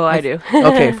 I do.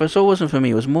 Okay, so it wasn't for me.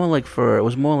 It was more like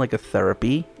a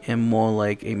therapy and more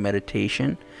like a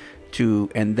meditation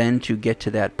and then to get to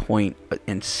that point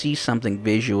and see something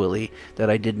visually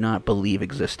that I did not believe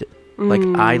existed. Like,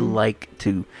 I like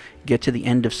to get to the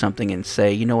end of something and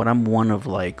say, you know what, I'm one of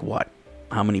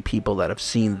how many people that have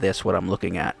seen this, what I'm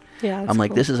looking at. Yeah, I'm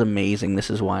like, cool. this is amazing. This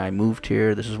is why I moved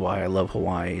here. This is why I love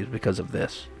Hawaii, is because of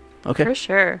this. Okay. For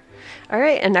sure. All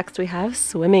right, and next we have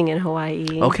swimming in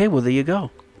Hawaii. Okay, well, there you go.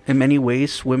 In many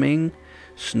ways, swimming,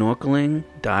 snorkeling,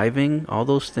 diving, all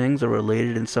those things are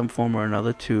related in some form or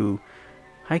another to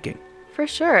hiking. For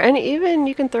sure. And even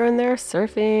you can throw in there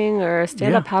surfing or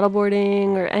stand-up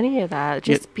paddleboarding or any of that.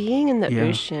 Just being in the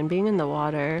ocean, being in the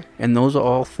water. And those are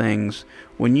all things,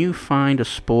 when you find a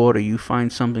sport or you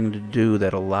find something to do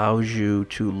that allows you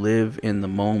to live in the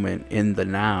moment, in the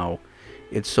now,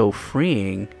 it's so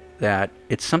freeing that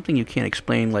it's something you can't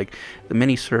explain. Like the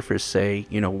many surfers say,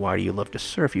 why do you love to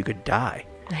surf? You could die.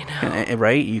 I know.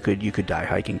 Right? You could die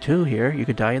hiking too here. You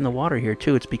could die in the water here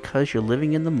too. It's because you're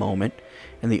living in the moment,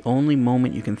 and the only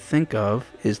moment you can think of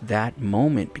is that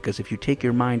moment, because if you take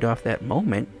your mind off that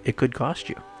moment, it could cost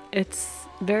you. It's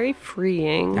very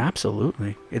freeing.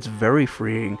 Absolutely. It's very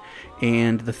freeing.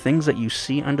 And the things that you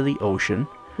see under the ocean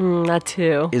that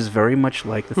too is very much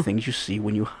like the things you see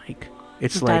when you hike.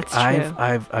 It's like, That's true.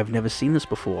 I've never seen this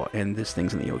before, and there's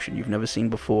things in the ocean you've never seen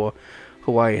before.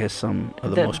 Hawaii has some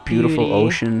of the most beautiful beauty.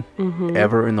 ocean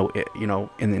ever in the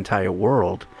in the entire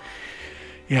world.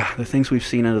 Yeah, the things we've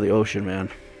seen under the ocean, man.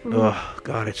 Oh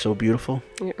God, it's so beautiful.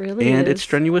 It really is. And it's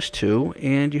strenuous too,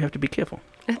 and you have to be careful.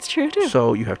 It's true too.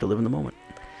 So you have to live in the moment.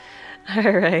 All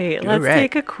right, let's right.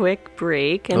 take a quick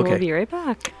break and we'll be right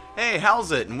back. Hey,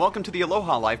 how's it? And welcome to the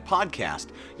Aloha Life podcast.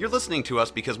 You're listening to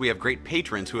us because we have great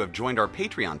patrons who have joined our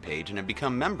Patreon page and have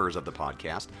become members of the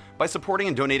podcast by supporting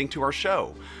and donating to our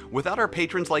show. Without our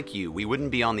patrons like you, we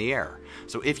wouldn't be on the air.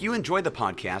 So if you enjoy the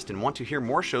podcast and want to hear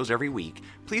more shows every week,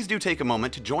 please do take a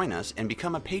moment to join us and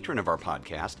become a patron of our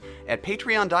podcast at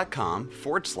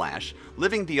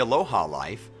patreon.com/living the Aloha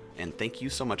Life. And thank you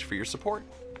so much for your support.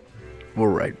 All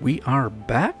right, we are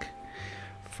back.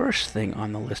 First thing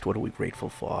on the list, what are we grateful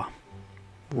for?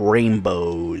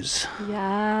 Rainbows.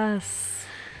 Yes.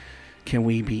 Can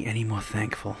we be any more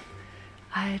thankful?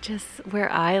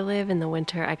 Where I live in the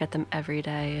winter, I get them every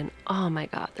day. And oh my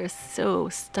God, they're so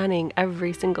stunning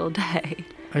every single day.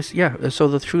 So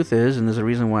the truth is, and there's a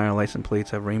reason why our license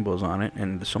plates have rainbows on it,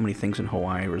 and there's so many things in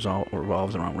Hawaii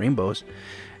revolves around rainbows.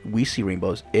 We see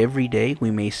rainbows every day.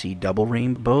 We may see double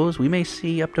rainbows. We may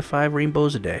see up to 5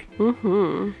 rainbows a day.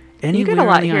 Mm-hmm. You get a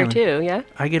lot here too, yeah?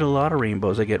 I get a lot of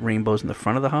rainbows. I get rainbows in the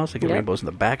front of the house. I get rainbows in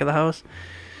the back of the house.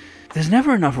 There's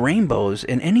never enough rainbows,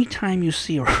 and any time you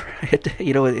see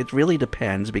it really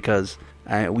depends, because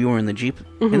we were in the Jeep,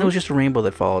 and there was just a rainbow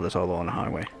that followed us all along the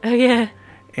highway. Oh, yeah.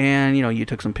 And, you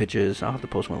took some pictures. I'll have to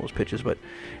post one of those pictures, but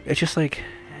it's just like,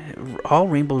 all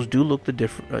rainbows do look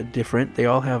different. They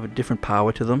all have a different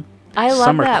power to them. I love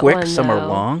some are that quick, one, some are though.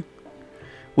 long.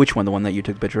 Which one? The one that you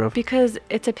took a picture of? Because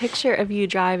it's a picture of you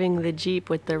driving the Jeep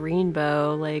with the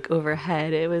rainbow,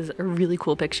 overhead. It was a really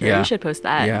cool picture. Yeah. You should post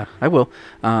that. Yeah, I will.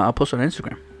 I'll post it on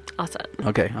Instagram. Awesome.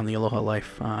 Okay, on the Aloha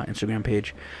Life Instagram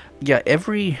page. Yeah,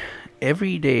 every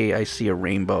day I see a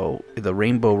rainbow, the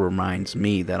rainbow reminds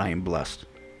me that I am blessed.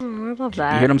 I love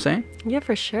that. You hear what I'm saying? Yeah,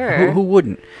 for sure. Who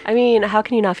wouldn't? I mean, how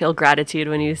can you not feel gratitude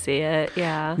when you see it?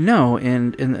 Yeah. No,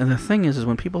 and the thing is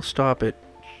when people stop at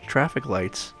traffic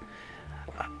lights,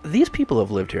 these people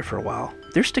have lived here for a while.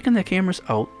 They're sticking their cameras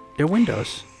out their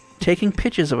windows, taking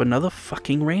pictures of another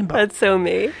fucking rainbow. That's so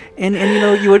me. And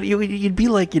you'd be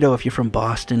like, if you're from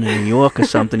Boston or New York or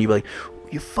something, you'd be like,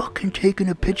 you fucking taking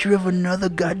a picture of another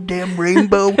goddamn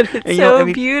rainbow?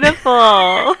 It's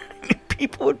beautiful.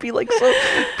 People would be like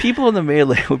people in the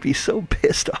mainland would be so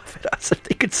pissed off at us if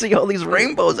they could see all these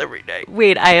rainbows every day.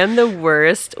 Wait, I am the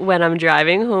worst when I'm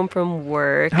driving home from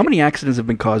work. How many accidents have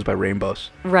been caused by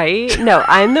rainbows? Right? No,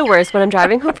 I'm the worst when I'm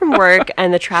driving home from work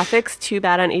and the traffic's too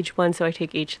bad on H1, so I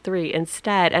take H3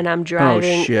 instead, and I'm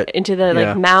driving into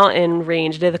the mountain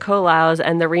range near the Kolaus,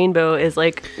 and the rainbow is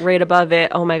like right above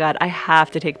it. Oh my God, I have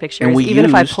to take pictures, even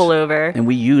if I pull over. And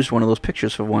we used one of those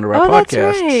pictures for one of our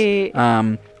podcasts. That's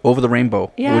right. Over the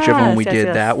Rainbow, whichever one we did.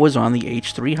 Yes. That was on the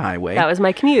H3 highway. That was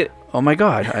my commute. Oh my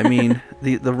God. I mean,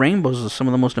 the rainbows are some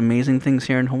of the most amazing things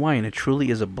here in Hawaii, and it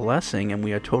truly is a blessing, and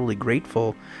we are totally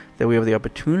grateful that we have the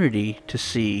opportunity to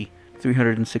see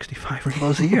 365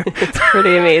 rainbows a year. It's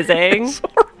pretty amazing. It's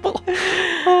horrible.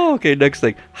 Oh, okay, next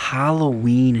thing.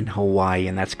 Halloween in Hawaii,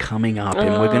 and that's coming up,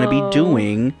 and we're going to be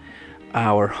doing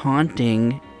our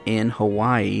haunting in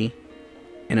Hawaii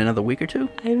in another week or two.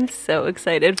 I'm so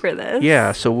excited for this.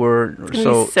 Yeah, so it's gonna be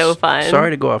so fun. Sorry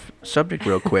to go off subject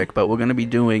real quick, but we're going to be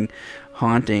doing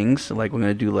hauntings. Like, we're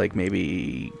going to do like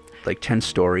maybe like 10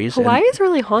 stories. Hawaii is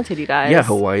really haunted, you guys. Yeah,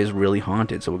 Hawaii is really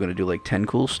haunted. So we're going to do like 10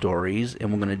 cool stories,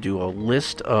 and we're going to do a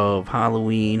list of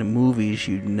Halloween movies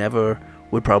you never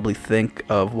would probably think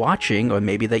of watching, or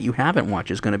maybe that you haven't watched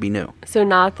is going to be new. So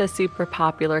not the super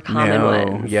popular common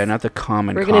ones. Yeah, not the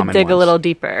common We're going to dig a little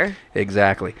deeper.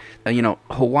 Exactly.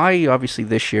 Hawaii obviously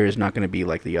this year is not going to be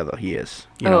like the other years.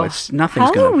 Nothing's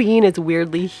Halloween is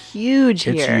weirdly huge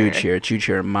here. It's huge here. It's huge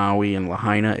here in Maui and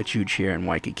Lahaina. It's huge here in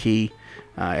Waikiki.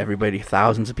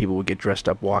 Thousands of people would get dressed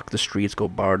up, walk the streets, go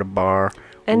bar to bar.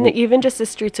 And even just the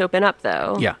streets open up,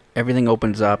 though. Yeah, everything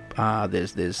opens up.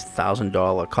 There's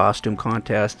 $1,000 costume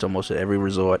contests almost at every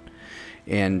resort,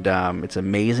 and it's an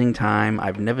amazing time.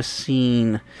 I've never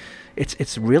seen.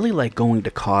 It's really like going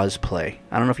to cosplay.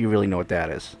 I don't know if you really know what that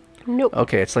is. Nope.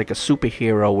 Okay, it's like a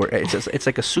superhero. It's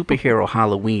like a superhero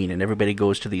Halloween, and everybody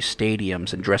goes to these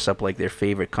stadiums and dress up like their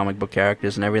favorite comic book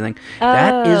characters and everything.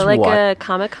 That is like a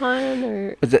Comic-Con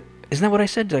or. Isn't that what I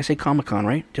said? Did I say Comic-Con,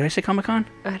 right? Did I say Comic-Con?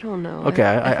 I don't know. Okay.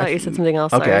 I thought you said something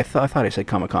else. Okay, sorry. I thought I said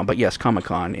Comic-Con, but yes,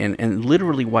 Comic-Con. And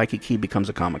literally Waikiki becomes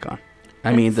a Comic-Con.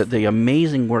 I mean, the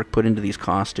amazing work put into these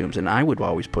costumes, and I would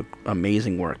always put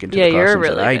amazing work into the costumes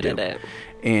that I do. Yeah, you're really good at it.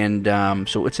 And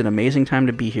so it's an amazing time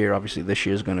to be here. Obviously, this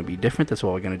year is going to be different. That's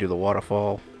why we're going to do the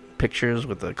waterfall pictures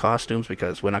with the costumes,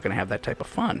 because we're not going to have that type of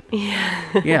fun.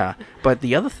 Yeah. Yeah. But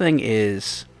the other thing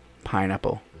is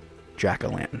pineapple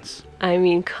jack-o'-lanterns. I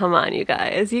mean, come on, you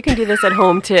guys. You can do this at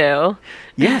home, too.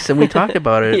 Yes, and we talked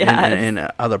about it in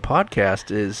other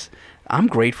podcasts. I'm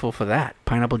grateful for that,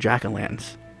 pineapple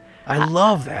jack-o'-lanterns. I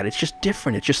love that. It's just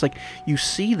different. It's just like you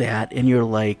see that, and you're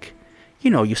like,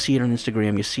 you see it on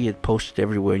Instagram, you see it posted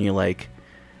everywhere, and you're like,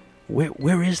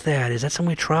 where is that? Is that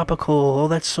somewhere tropical? Oh,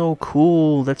 that's so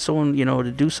cool. That's so,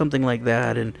 to do something like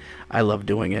that, and I love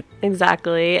doing it.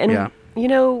 Exactly. And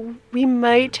we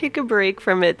might take a break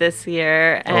from it this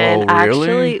year, and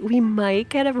actually we might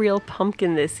get a real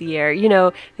pumpkin this year.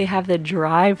 They have the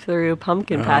drive-through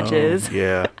pumpkin patches.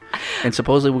 Yeah. And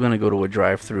supposedly we're going to go to a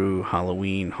drive-through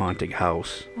Halloween haunted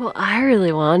house. Well, I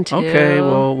really want to. Okay,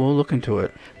 well, we'll look into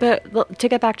it. But to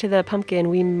get back to the pumpkin,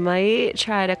 we might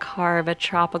try to carve a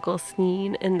tropical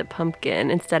scene in the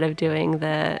pumpkin instead of doing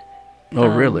the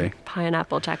really?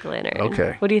 Pineapple jack-o'-lantern.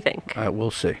 Okay. What do you think?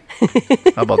 We'll see.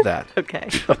 How about that? Okay.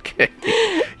 Okay.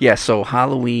 Yeah, so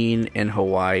Halloween in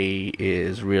Hawaii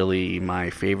is really my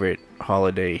favorite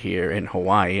holiday here in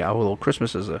Hawaii. Although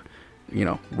Christmas is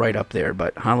right up there.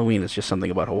 But Halloween is just something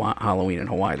about Halloween in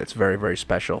Hawaii that's very, very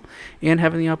special. And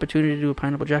having the opportunity to do a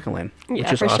pineapple jack-o'-lantern,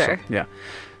 which is awesome. Sure. Yeah.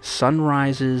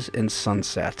 Sunrises and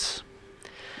sunsets.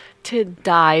 To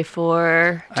die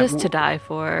for. Just to die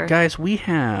for. Guys,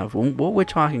 what we're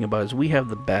talking about is we have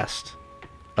the best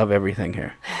of everything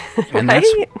here. And right?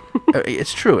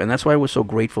 It's true, and that's why we're so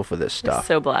grateful for this stuff.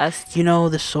 We're so blessed.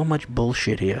 There's so much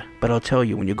bullshit here. But I'll tell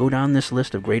you, when you go down this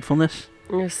list of gratefulness,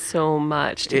 there's so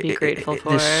much to be grateful for.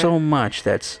 There's so much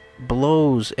that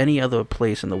blows any other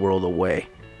place in the world away.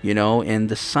 And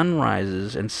the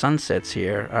sunrises and sunsets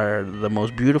here are the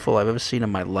most beautiful I've ever seen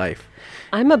in my life.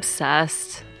 I'm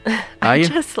obsessed. I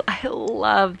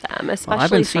love them, especially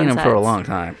I've been seeing sunsets. them for a long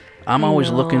time. I'm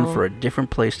always looking for a different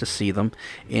place to see them.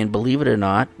 And believe it or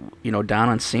not, down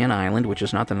on Sand Island, which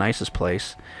is not the nicest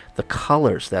place, the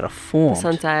colors that are formed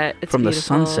from beautiful. The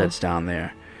sunsets down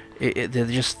there, they're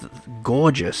just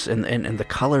gorgeous. And the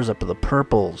colors up to the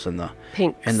purples and the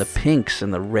pinks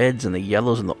and the reds and the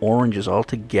yellows and the oranges all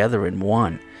together in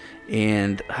one.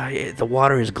 And the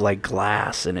water is like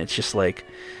glass, and it's just like...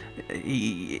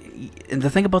 And the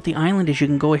thing about the island is you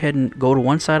can go ahead and go to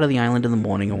one side of the island in the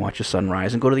morning and watch a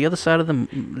sunrise, and go to the other side of the,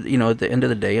 at the end of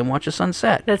the day and watch a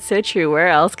sunset. That's so true. Where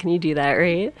else can you do that,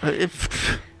 right?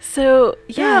 So,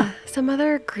 yeah, some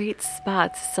other great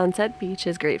spots. Sunset Beach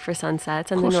is great for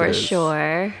sunsets on the North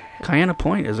Shore. Cayena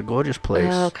Point is a gorgeous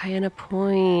place. Oh, Cayena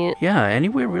Point. Yeah,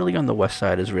 anywhere really on the west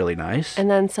side is really nice. And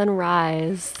then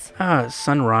Sunrise.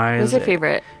 Sunrise. What's your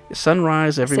favorite?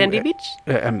 Sunrise. Sandy Beach?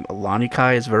 Lani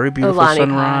Kai is very beautiful.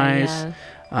 Sunrise.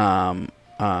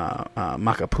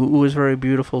 Makapu'u is very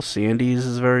beautiful. Sandy's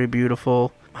is very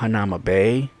beautiful. Hanauma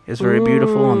Bay is very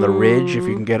beautiful on the ridge if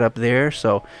you can get up there.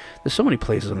 So there's so many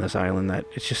places on this island that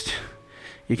it's just,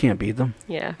 you can't beat them.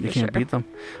 Yeah, you can't beat them.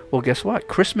 Well, guess what?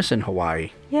 Christmas in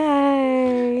Hawaii.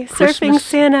 Yay! Surfing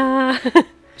Santa.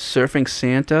 Surfing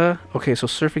Santa. Okay, so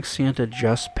Surfing Santa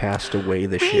just passed away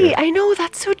this year. I know,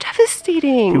 that's so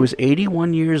devastating. He was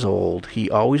 81 years old. He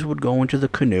always would go into the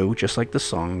canoe, just like the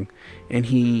song, and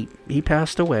he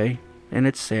passed away, and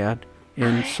it's sad.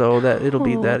 And so that it'll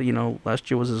be that, last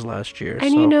year was his last year.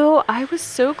 And I was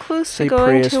so close to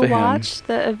going to watch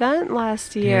the event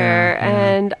last year,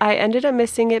 and I ended up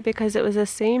missing it because it was the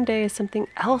same day as something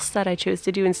else that I chose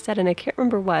to do instead, and I can't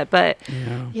remember what. But so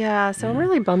I'm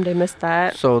really bummed I missed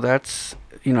that. So that's,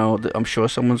 I'm sure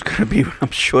Santa's going to be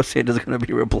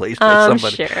replaced by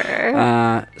somebody.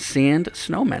 Sure. Sand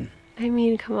snowmen. I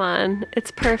mean, come on. It's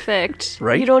perfect.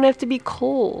 Right? You don't have to be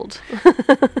cold.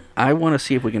 I want to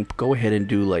see if we can go ahead and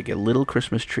do like a little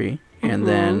Christmas tree and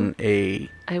then a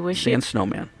sand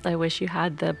snowman. I wish you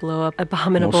had the blow-up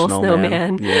abominable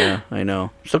snowman. Yeah, I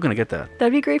know. Still going to get that.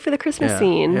 That'd be great for the Christmas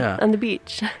scene on the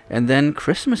beach. And then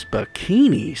Christmas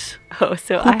bikinis. Oh,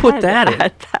 so Who put that in?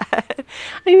 That.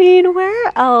 I mean,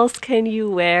 where else can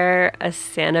you wear a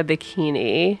Santa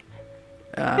bikini?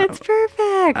 It's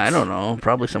perfect. I don't know.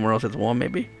 Probably somewhere else it's warm,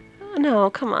 maybe. No,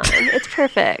 come on. It's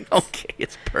perfect. Okay,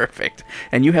 it's perfect.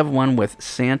 And you have one with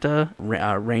Santa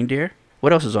reindeer.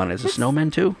 What else is on it? Is it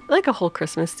snowmen too? Like a whole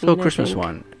Christmas scene. Whole Christmas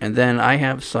one. And then I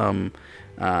have some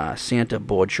Santa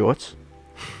board shorts.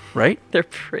 Right? They're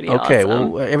pretty okay,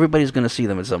 awesome. well, everybody's going to see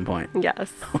them at some point. Yes.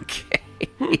 Okay.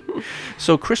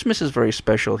 So Christmas is very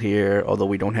special here. Although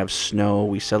we don't have snow,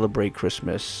 we celebrate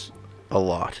Christmas a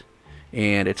lot.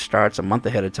 And it starts a month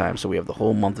ahead of time, so we have the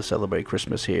whole month to celebrate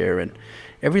Christmas here. And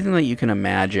everything that you can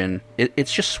imagine,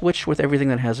 it's just switched with everything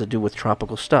that has to do with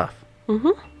tropical stuff. Mm-hmm.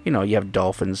 You have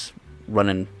dolphins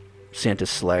running Santa's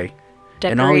sleigh.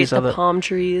 Decorate and all these the palm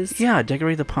trees. Yeah,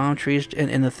 decorate the palm trees.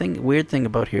 And the weird thing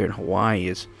about here in Hawaii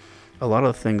is a lot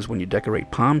of the things when you decorate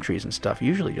palm trees and stuff, you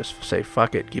usually just say,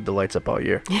 fuck it, keep the lights up all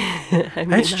year. I mean,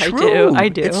 That's true. I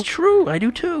do. It's true. I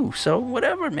do too. So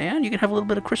whatever, man. You can have a little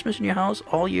bit of Christmas in your house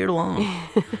all year long.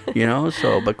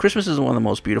 But Christmas is one of the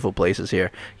most beautiful places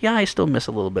here. Yeah, I still miss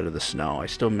a little bit of the snow. I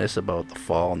still miss about the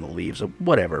fall and the leaves or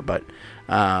whatever, but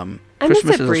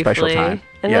Christmas is a special time.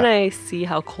 And then I see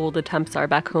how cold the temps are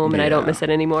back home, and I don't miss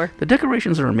it anymore. The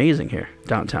decorations are amazing here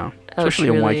downtown, especially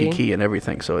in Waikiki and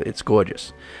everything, so it's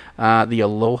gorgeous. The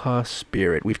Aloha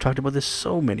Spirit. We've talked about this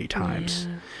so many times.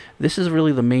 Yeah. This is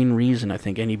really the main reason I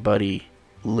think anybody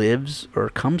lives or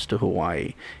comes to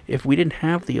Hawaii. If we didn't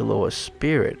have the Aloha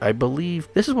Spirit, I believe,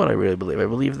 this is what I really believe. I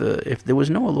believe if there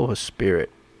was no Aloha Spirit,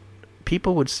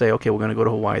 people would say, okay, we're going to go to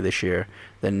Hawaii this year,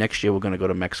 then next year we're going to go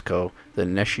to Mexico,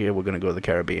 then next year we're going to go to the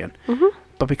Caribbean. Mm-hmm.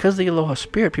 But because of the Aloha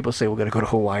Spirit, people say, we're going to go to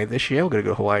Hawaii this year, we're going to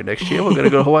go to Hawaii next year, we're going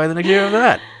to go to Hawaii the next year after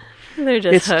that. They're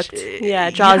just hooked. Yeah,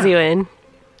 it draws you in.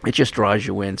 It just draws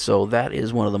you in. So that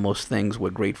is one of the most things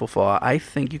we're grateful for. I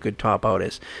think you could top out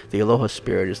as the Aloha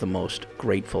Spirit is the most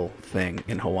grateful thing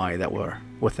in Hawaii that we're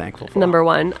thankful for. Number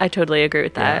one. I totally agree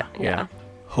with that. Yeah.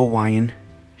 Hawaiian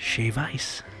shave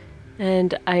ice.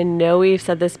 And I know we've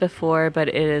said this before, but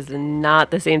it is not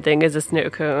the same thing as a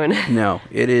snow cone. No,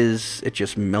 it is. It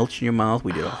just melts in your mouth.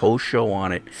 We did a whole show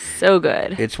on it. So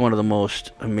good. It's one of the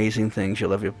most amazing things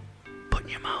you'll ever put in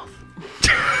your mouth.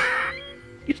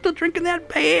 You still drinking that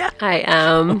beer? I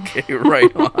am. Okay,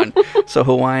 right on. So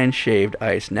Hawaiian shaved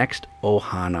ice. Next,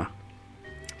 ohana.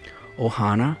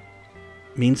 Ohana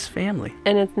means family.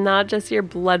 And it's not just your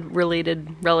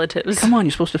blood-related relatives. Come on,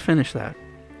 you're supposed to finish that.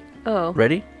 Oh.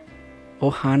 Ready?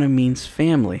 Ohana means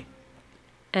family.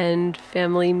 And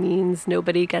family means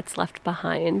nobody gets left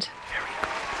behind.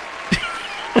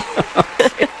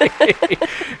 Very good.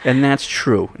 And that's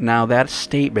true. Now, that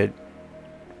statement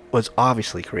was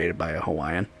obviously created by a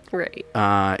Hawaiian. Right.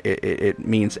 It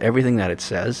means everything that it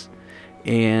says.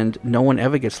 And no one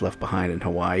ever gets left behind in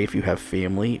Hawaii. If you have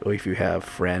family or if you have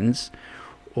friends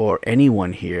or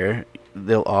anyone here,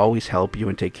 they'll always help you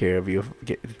and take care of you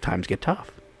if times get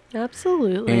tough.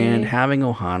 Absolutely. And having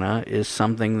Ohana is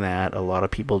something that a lot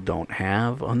of people don't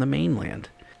have on the mainland.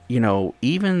 You know,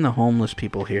 even the homeless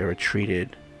people here are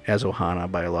treated as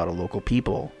Ohana by a lot of local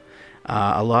people.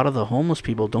 A lot of the homeless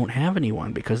people don't have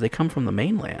anyone because they come from the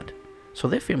mainland. So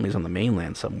their family's on the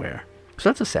mainland somewhere. So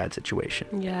that's a sad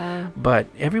situation. Yeah. But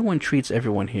everyone treats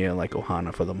everyone here like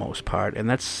Ohana for the most part, and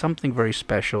that's something very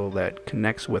special that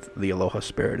connects with the Aloha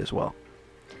spirit as well.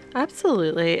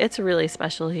 Absolutely. It's really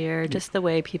special here, just the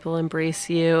way people embrace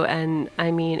you. And I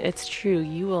mean, it's true.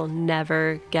 You will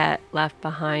never get left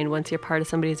behind. Once you're part of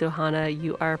somebody's Ohana,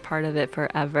 you are part of it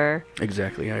forever.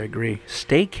 Exactly, I agree.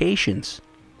 Staycations.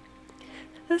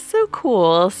 That's so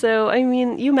cool. So, I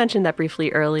mean, you mentioned that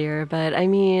briefly earlier, but I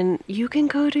mean, you can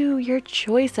go to your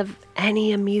choice of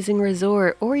any amazing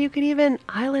resort, or you could even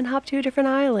island hop to a different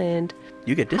island.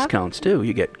 You get discounts too.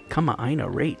 You get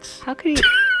Kama'aina rates. How could you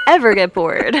ever get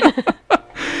bored?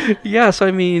 Yes,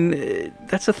 I mean,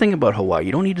 that's the thing about Hawaii.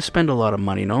 You don't need to spend a lot of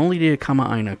money. Not only do you get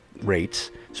Kama'aina rates,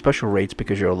 special rates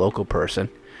because you're a local person,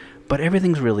 but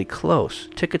everything's really close.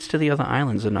 Tickets to the other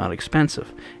islands are not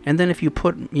expensive. And then if you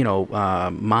put,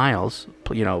 miles,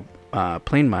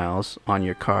 plane miles on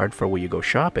your card for where you go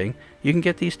shopping, you can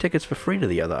get these tickets for free to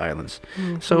the other islands.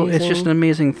 So it's just an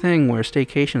amazing thing where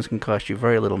staycations can cost you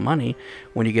very little money.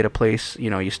 When you get a place,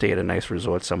 you stay at a nice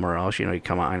resort somewhere else, you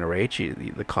come out on a rate,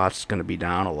 the cost's going to be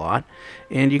down a lot.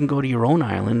 And you can go to your own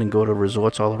island and go to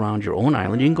resorts all around your own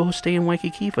island. You can go stay in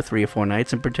Waikiki for 3 or 4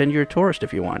 nights and pretend you're a tourist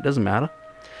if you want. It doesn't matter.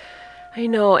 I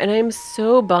know, and I'm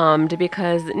so bummed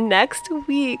because next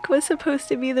week was supposed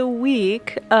to be the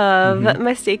week of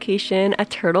my staycation at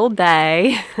Turtle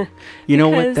Bay. You know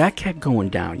what? That kept going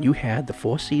down. You had the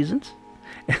 4 Seasons.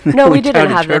 No, we didn't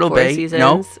have the 4 Bay. Seasons.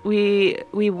 No?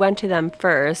 We went to them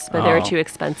first, but they were too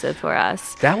expensive for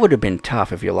us. That would have been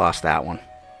tough if you lost that one.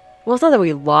 Well, it's not that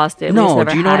we lost it. No, we just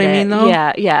never do you know had what I mean, though?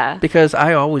 Yeah. Because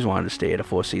I always wanted to stay at a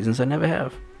 4 Seasons. I never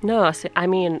have. No, I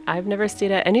mean, I've never stayed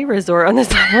at any resort on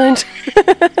this island.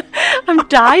 I'm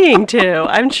dying to.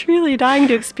 I'm truly dying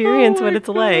to experience what it's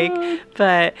like.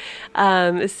 But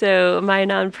so my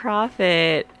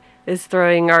nonprofit is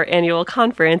throwing our annual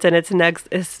conference, and it's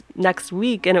next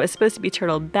week, and it was supposed to be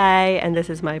Turtle Bay, and this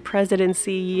is my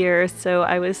presidency year, so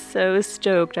I was so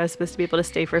stoked. I was supposed to be able to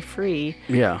stay for free.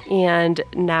 Yeah. And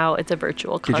now it's a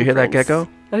virtual conference. Did you hear that gecko?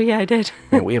 Oh, yeah, I did.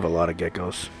 Yeah, we have a lot of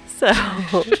geckos. So,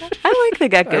 I like the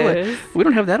geckos. We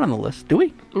don't have that on the list, do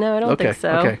we? No, I don't think so.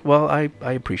 Okay, well, I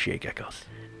appreciate geckos.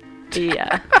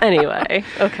 Yeah, anyway,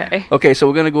 okay. Okay, so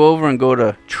we're going to go over and go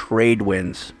to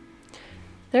Tradewinds.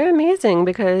 They're amazing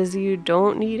because you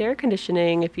don't need air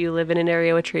conditioning if you live in an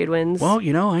area with trade winds. Well,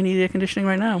 I need air conditioning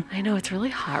right now. I know, it's really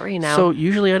hot right now. So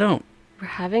usually I don't. We're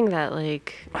having that,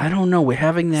 I don't know, we're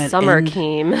having that summer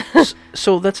came.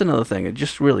 So that's another thing,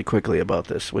 just really quickly about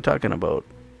this. We're talking about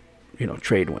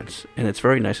trade winds, and it's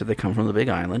very nice that they come from the Big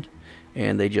Island,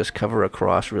 and they just cover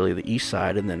across really the east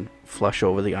side and then flush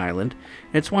over the island.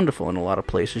 And it's wonderful. In a lot of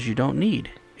places you don't need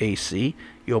AC.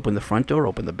 You open the front door,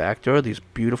 open the back door, these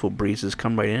beautiful breezes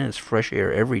come right in. It's fresh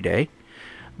air every day.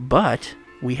 But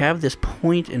we have this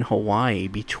point in Hawaii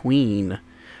between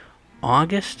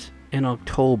August and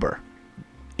October.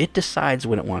 It decides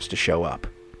when it wants to show up.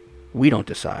 We don't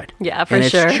decide. Yeah, for and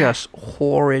sure. It's just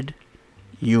horrid,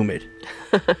 humid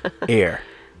air,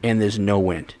 and there's no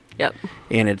wind. Yep.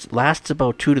 And it lasts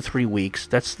about 2 to 3 weeks.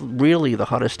 That's really the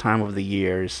hottest time of the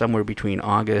year, is somewhere between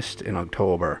August and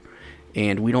October.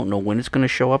 And we don't know when it's going to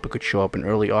show up. It could show up in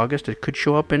early August. It could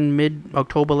show up in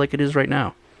mid-October like it is right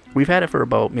now. We've had it for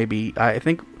about I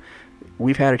think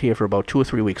we've had it here for about 2 or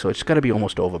 3 weeks, so it's got to be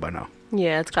almost over by now.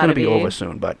 Yeah, it's got to be. It's going to be over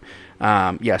soon, but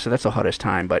so that's the hottest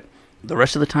time. But the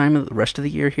rest of the time, the rest of the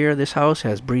year here, this house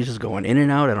has breezes going in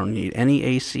and out. I don't need any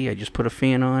AC. I just put a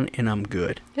fan on, and I'm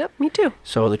good. Yep, me too.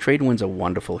 So the trade winds are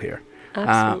wonderful here.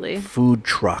 Absolutely. Food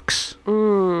trucks.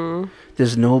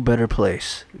 There's no better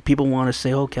place. People want to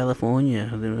say, California.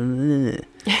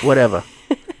 Whatever.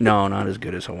 No, not as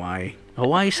good as Hawaii.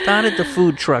 Hawaii started the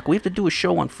food truck. We have to do a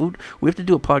show on food. We have to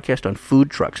do a podcast on food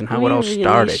trucks and how it all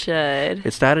started. Should.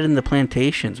 It started in the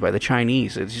plantations by the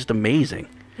Chinese. It's just amazing.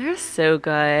 They're so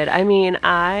good. I mean,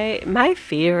 my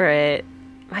favorite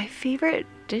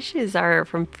dishes are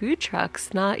from food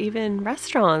trucks, not even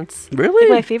restaurants. Really?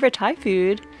 My favorite Thai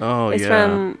food is yeah.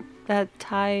 from that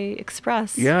Thai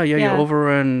Express. Yeah. You're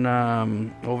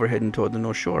over heading toward the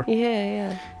North Shore.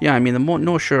 Yeah. Yeah, I mean, the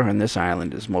North Shore on this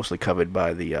island is mostly covered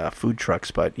by the food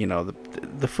trucks, but,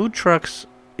 the food trucks,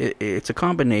 it's a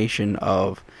combination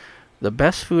of the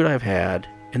best food I've had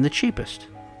and the cheapest.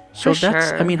 So For that's,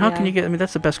 sure, I mean, how yeah. can you get, I mean,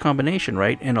 that's the best combination,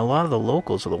 right? And a lot of the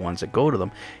locals are the ones that go to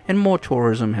them. And more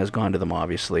tourism has gone to them,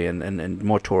 obviously, and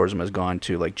more tourism has gone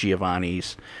to, like,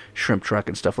 Giovanni's Shrimp Truck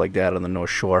and stuff like that on the North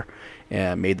Shore,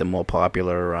 and made them more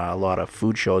popular. A lot of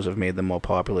food shows have made them more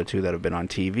popular, too, that have been on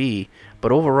TV.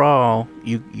 But overall,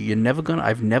 you're never gonna,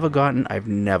 I've never,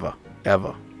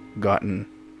 ever gotten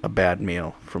a bad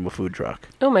meal from a food truck.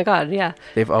 Oh my God, yeah.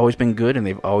 They've always been good, and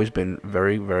they've always been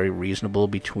very, very reasonable,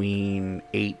 between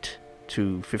 $8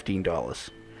 to $15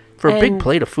 for a big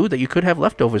plate of food that you could have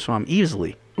leftovers from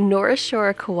easily. North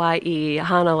Shore, Kauai,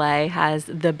 Hanalei has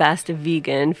the best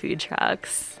vegan food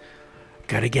trucks.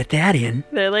 Gotta get that in.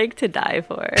 They're like to die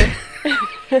for.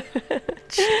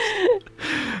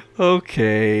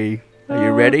 Okay. Are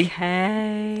you ready?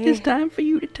 Okay. It's time for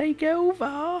you to take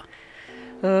over.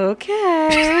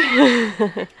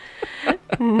 Okay.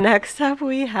 Next up,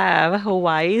 we have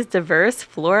Hawaii's diverse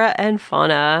flora and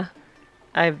fauna.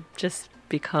 I've just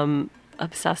become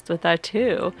obsessed with that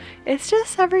too. It's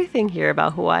just everything here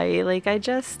about Hawaii. Like, I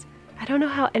don't know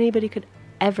how anybody could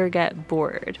ever get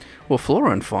bored. Well,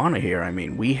 flora and fauna here, I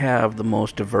mean, we have the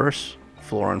most diverse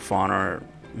flora and fauna,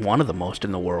 one of the most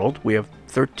in the world. We have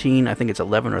 13, I think it's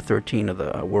 11 or 13 of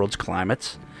the world's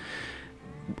climates.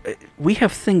 We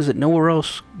have things that nowhere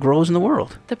else grows in the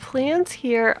world. The plants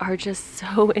here are just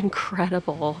so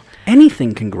incredible.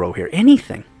 Anything can grow here.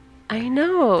 Anything. I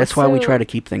know. That's why we try to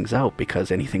keep things out,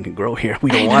 because anything can grow here.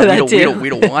 We don't want we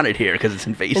don't want it here because it's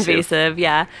invasive. Invasive,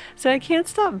 yeah. So I can't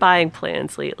stop buying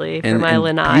plants lately for and my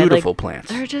lanai. Beautiful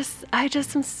plants. I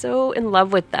just am so in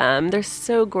love with them. They're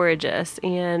so gorgeous,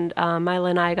 and my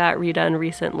lanai got redone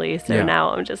recently, so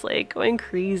now I'm just like going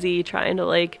crazy trying to,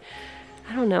 like,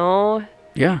 I don't know.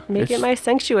 Yeah. Make it my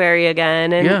sanctuary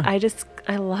again. And yeah.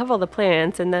 I love all the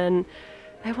plants. And then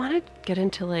I want to get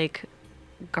into like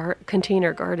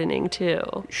container gardening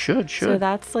too. Should. So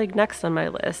that's like next on my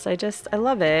list. I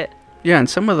love it. Yeah. And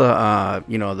some of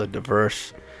the, the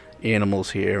diverse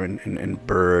animals here and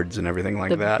birds and everything like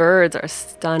that. The birds are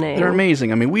stunning. They're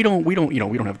amazing. I mean, we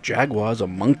don't have jaguars or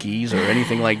monkeys or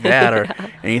anything like that or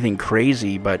anything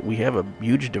crazy, but we have a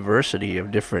huge diversity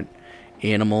of different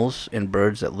animals and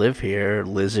birds that live here,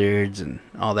 lizards and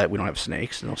all that. We don't have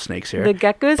snakes. No snakes here. The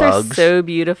geckos Bugs. are so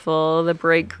beautiful. The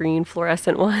bright green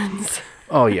fluorescent ones.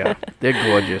 Oh yeah, they're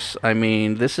gorgeous. I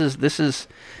mean, this is,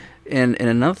 and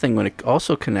another thing when it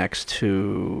also connects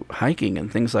to hiking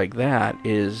and things like that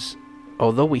is,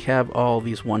 although we have all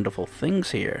these wonderful things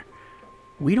here,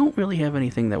 we don't really have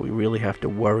anything that we really have to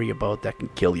worry about that can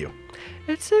kill you.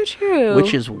 It's so true.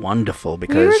 Which is wonderful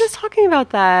because... We were just talking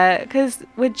about that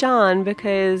with John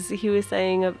because he was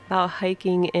saying about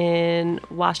hiking in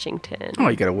Washington. Oh,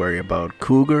 you got to worry about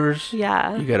cougars.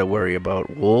 Yeah. You got to worry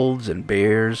about wolves and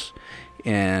bears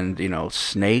and,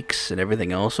 snakes and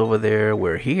everything else over there.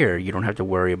 Where here, you don't have to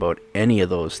worry about any of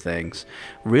those things.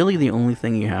 Really, the only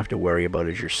thing you have to worry about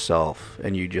is yourself.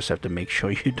 And you just have to make sure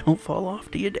you don't fall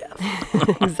off to your death.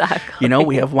 Exactly.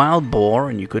 We have wild boar,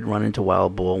 and you could run into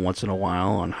wild boar once in a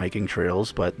while on hiking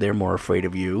trails, but they're more afraid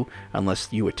of you.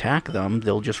 Unless you attack them,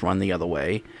 they'll just run the other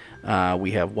way.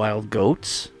 We have wild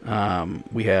goats.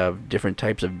 We have different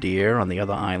types of deer on the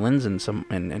other islands,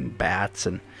 and bats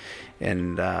and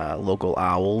local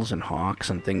owls and hawks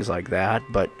and things like that.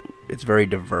 But it's very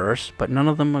diverse, but none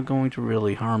of them are going to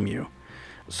really harm you.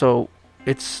 So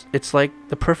it's like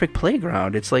the perfect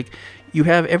playground. It's like you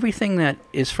have everything that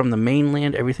is from the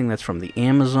mainland, everything that's from the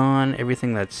Amazon,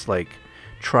 everything that's like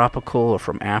tropical or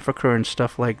from Africa and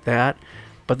stuff like that.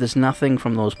 But there's nothing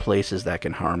from those places that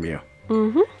can harm you.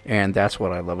 Mm-hmm. And that's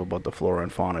what I love about the flora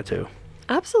and fauna too.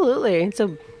 Absolutely. It's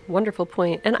a wonderful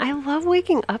point. And I love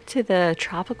waking up to the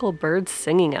tropical birds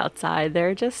singing outside.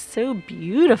 They're just so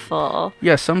beautiful.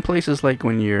 Yeah, some places like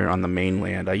when you're on the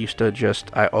mainland, I used to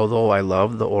although I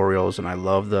love the Orioles and I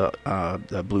love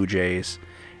the Blue Jays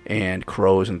and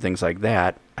crows and things like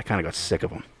that, I kind of got sick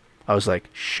of them. I was like,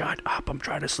 shut up, I'm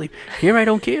trying to sleep. Here I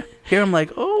don't care. Here I'm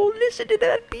like, oh, listen to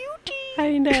that beauty.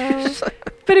 I know.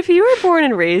 But if you were born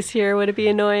and raised here, would it be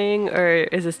annoying or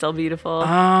is it still beautiful?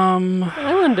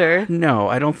 I wonder. No,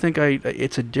 I don't think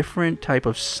it's a different type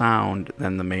of sound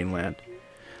than the mainland.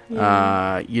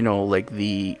 Yeah.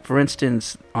 For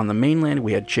instance, on the mainland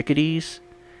we had chickadees,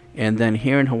 and then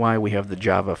here in Hawaii we have the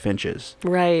Java finches.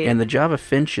 Right. And the Java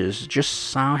finches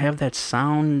just have that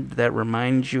sound that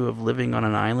reminds you of living on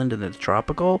an island and it's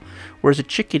tropical, whereas a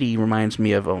chickadee reminds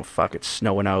me of, oh fuck, it's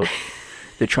snowing out.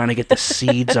 They're trying to get the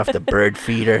seeds off the bird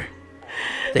feeder.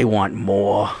 They want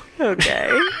more. Okay.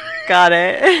 Got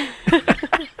it.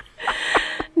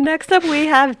 Next up, we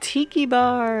have tiki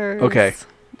bars. Okay.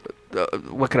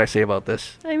 what can I say about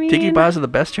this? I mean, tiki bars are the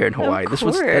best here in Hawaii. of This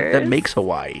was that course. makes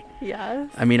Hawaii. Yes.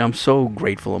 I mean, I'm so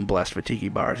grateful and blessed for tiki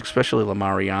bars, especially La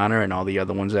Mariana and all the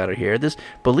other ones that are here.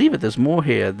 Believe it, there's more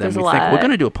here than There's we a think. lot. We're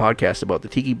going to do a podcast about the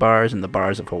tiki bars and the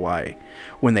bars of Hawaii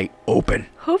when they open.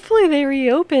 Hopefully they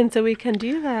reopen so we can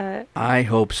do that. I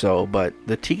hope so, but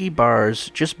the tiki bars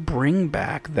just bring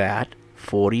back that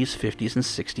 40s, 50s, and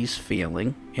 60s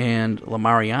feeling, and La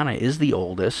Mariana is the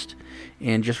oldest,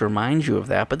 and just reminds you of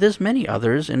that. But there's many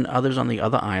others, and others on the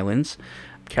other islands.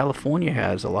 California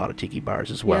has a lot of tiki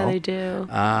bars as well. Yeah, they do.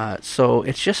 So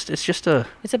it's just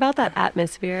It's about that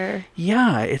atmosphere.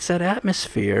 yeah, it's that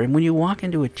atmosphere. And when you walk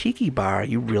into a tiki bar,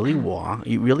 you're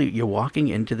walking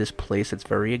into this place that's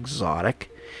very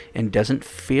exotic and doesn't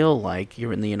feel like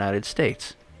you're in the United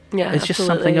States. Yeah, it's just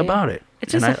something absolutely. about it.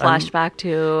 It's just And a flashback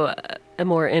to a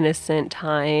more innocent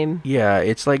time. Yeah,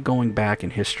 it's like going back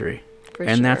in history. For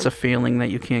and that's sure. a feeling that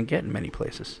you can't get in many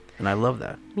places. And I love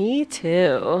that. Me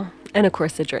too. And of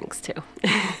course the drinks too.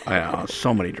 I know,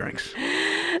 so many drinks.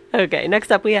 Okay,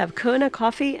 next up we have Kona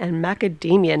coffee and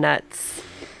macadamia nuts.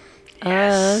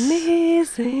 Yes.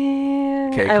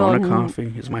 Amazing. Okay, Kona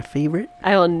coffee is my favorite.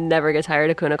 I will never get tired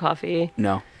of Kona coffee.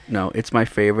 No, it's my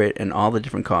favorite, and all the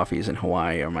different coffees in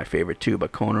Hawaii are my favorite too,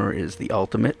 but Kona is the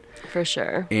ultimate. For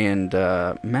sure. And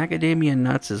macadamia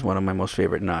nuts is one of my most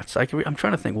favorite nuts. I'm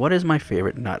trying to think, what is my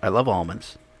favorite nut? I love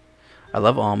almonds.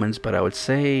 But I would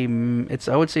say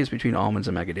it's between almonds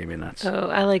and macadamia nuts. Oh,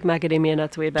 I like macadamia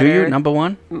nuts way better. Do you? Number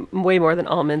one? Way more than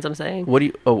almonds, I'm saying.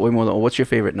 Way more than, what's your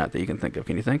favorite nut that you can think of?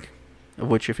 Can you think of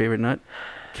what's your favorite nut?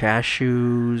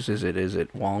 Cashews? Is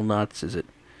it walnuts?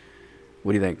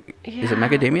 What do you think? Yeah, Is it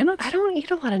macadamia nuts? I don't eat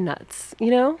a lot of nuts,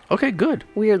 you know? Okay, good.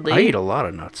 Weirdly. I eat a lot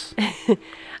of nuts.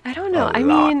 I don't know. I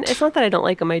mean, it's not that I don't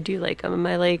like them. I do like them.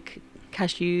 I like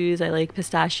cashews. I like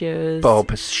pistachios. Oh,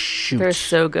 shoot. They're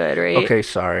so good, right? Okay,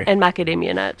 sorry. And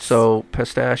macadamia nuts. So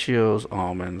pistachios,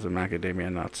 almonds, and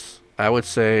macadamia nuts. I would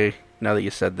say, now that you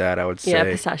said that, I would say... Yeah,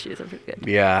 pistachios are pretty good.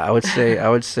 Yeah, I would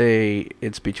say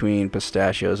it's between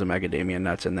pistachios and macadamia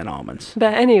nuts and then almonds.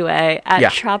 But anyway,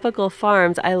 at Tropical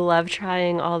Farms, I love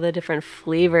trying all the different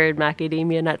flavored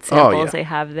macadamia nut samples they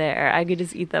have there. I could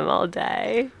just eat them all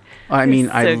day. I mean,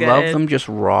 so I love good. them just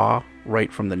raw,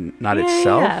 right from the nut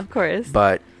itself. Yeah, of course.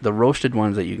 But the roasted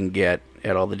ones that you can get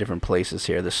at all the different places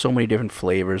here, there's so many different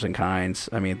flavors and kinds.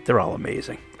 I mean, they're all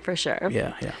amazing. For sure.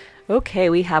 Yeah. Okay,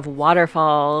 we have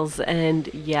waterfalls,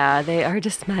 and yeah, they are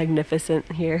just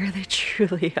magnificent here. They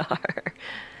truly are.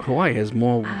 Hawaii has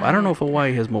more... I don't know if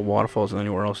Hawaii has more waterfalls than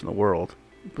anywhere else in the world.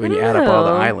 When you add up all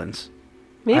the islands.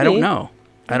 Maybe. I don't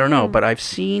know. But I've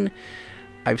seen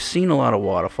a lot of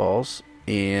waterfalls,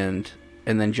 and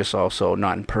then just also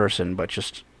not in person, but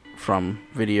just from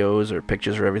videos or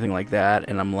pictures or everything like that.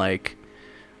 And I'm like,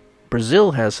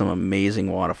 Brazil has some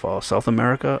amazing waterfalls. South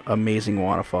America, amazing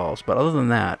waterfalls. But other than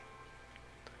that,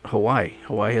 Hawaii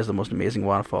has the most amazing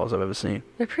waterfalls I've ever seen.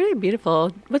 They're pretty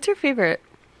beautiful. What's your favorite?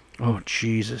 Oh,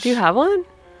 Jesus. Do you have one?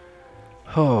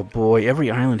 Oh, boy.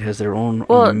 Every island has their own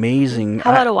amazing...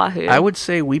 How about Oahu? I would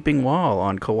say Weeping Wall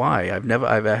on Kauai. I have not...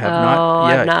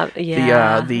 I've not...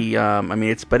 Yeah. I mean,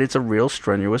 it's a real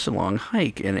strenuous and long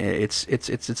hike, and it's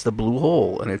the Blue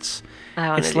Hole, and it's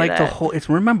like the whole...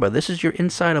 Remember, this is your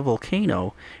inside a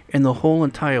volcano, and the whole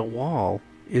entire wall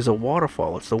is a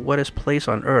waterfall. It's the wettest place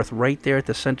on Earth, right there at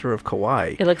the center of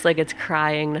Kauai. It looks like it's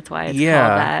crying. That's why it's called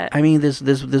that. I mean,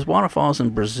 there's waterfalls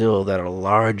in Brazil that are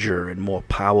larger and more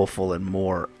powerful and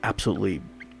more absolutely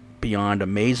beyond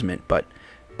amazement. But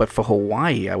for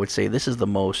Hawaii, I would say this is the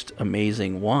most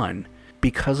amazing one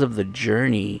because of the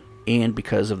journey and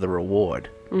because of the reward.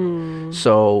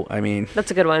 So, I mean...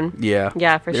 That's a good one. Yeah.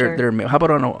 Yeah, for sure. How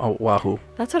about on Oahu?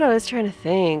 That's what I was trying to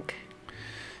think.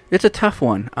 It's a tough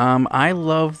one. I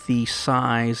love the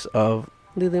size of...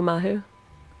 Lulumahu?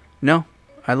 No.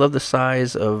 I love the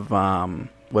size of,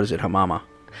 Hamama.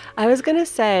 I was going to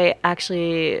say,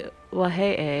 actually,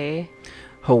 Waihe'e.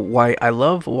 Hawaii. I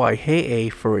love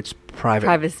Waihe'e for its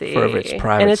privacy.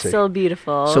 And it's still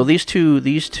beautiful. So these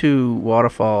two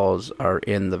waterfalls are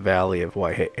in the valley of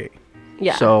Waihe'e.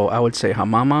 Yeah. So I would say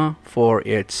Hamama for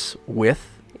its width.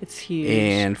 It's huge.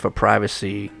 And for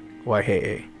privacy,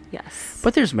 Waihe'e. Yes.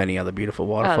 But there's many other beautiful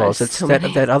waterfalls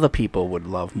that other people would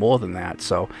love more than that.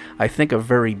 So I think a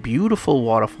very beautiful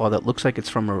waterfall that looks like it's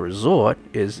from a resort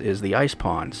is the ice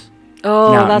ponds.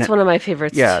 Oh, that's one of my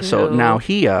favorites too. Yeah, so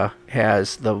Nauhia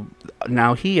has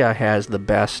the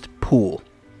best pool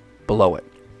below it.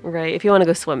 Right, if you want to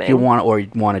go swimming. If you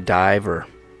want to dive or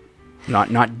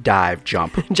Not dive,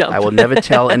 jump. Jump. I will never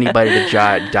tell anybody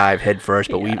to dive head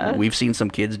first, but we've seen some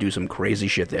kids do some crazy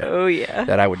shit there. Oh yeah.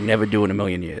 That I would never do in a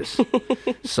million years.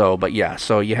 So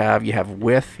you have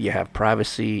width, you have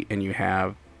privacy, and you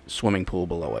have swimming pool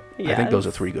below it. Yes. I think those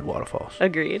are 3 good waterfalls.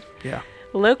 Agreed. Yeah.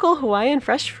 Local Hawaiian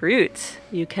fresh fruit.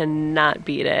 You cannot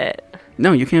beat it.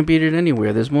 No, you can't beat it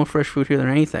anywhere. There's more fresh fruit here than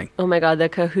anything. Oh my God, the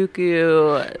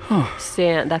Kahuku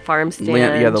stand, that farm stand.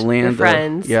 The land. Your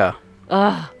friends. Yeah.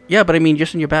 Ugh. Yeah, but I mean,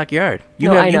 just in your backyard.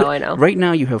 I know. Right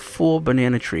now, you have 4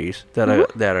 banana trees that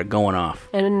are going off,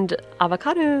 and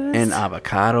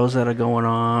avocados that are going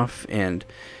off, and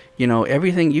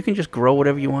everything. You can just grow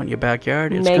whatever you want in your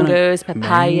backyard. It's mangoes,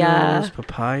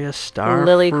 papaya, star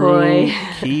lilikoi,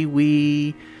 fruit,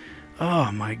 kiwi.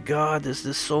 Oh my God,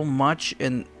 there's so much,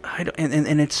 and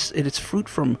it's fruit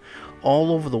from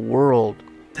all over the world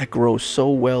that grows so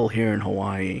well here in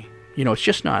Hawaii. It's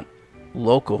just not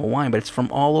local Hawaiian, but it's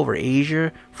from all over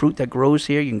Asia. Fruit that grows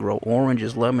here. You can grow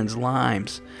oranges, lemons,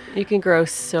 limes. You can grow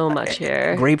so much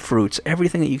here. Grapefruits,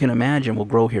 everything that you can imagine will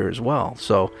grow here as well.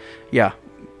 So, yeah,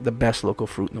 the best local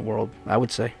fruit in the world, I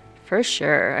would say. For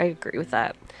sure, I agree with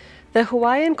that. The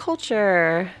Hawaiian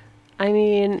culture. I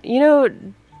mean,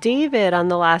 David on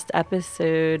the last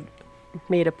episode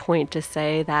made a point to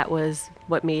say that was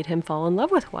what made him fall in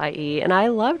love with Hawaii, and I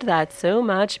loved that so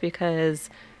much because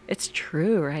it's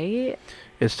true, right?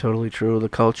 It's totally true. The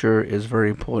culture is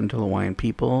very important to the Hawaiian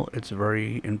people. It's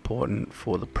very important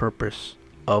for the purpose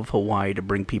of Hawaii to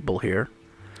bring people here.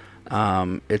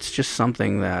 It's just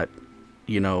something that,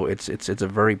 it's a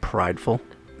very prideful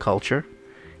culture.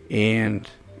 And,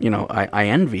 I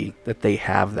envy that they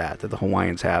have that the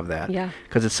Hawaiians have that. Yeah.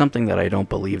 Because it's something that I don't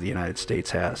believe the United States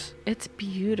has. It's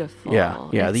beautiful. Yeah.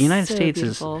 It's the United so States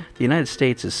beautiful. The United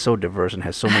States is so diverse and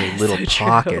has so many little So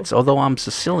pockets. true. Although I'm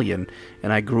Sicilian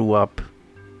and I grew up,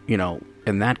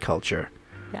 in that culture.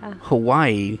 Yeah.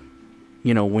 Hawaii,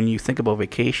 when you think about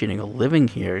vacationing or living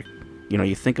here,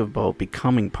 you think about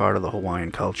becoming part of the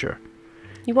Hawaiian culture.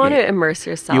 You want to immerse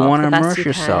yourself. You want to the best immerse you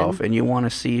yourself, can. and you want to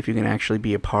see if you can actually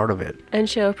be a part of it. And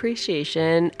show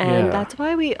appreciation. And Yeah. that's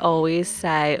why we always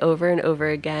say over and over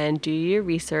again, do your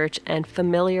research and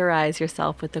familiarize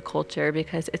yourself with the culture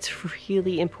because it's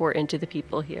really important to the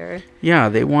people here. Yeah,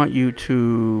 they want you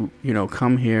to,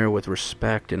 come here with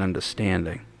respect and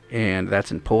understanding. And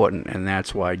that's important, and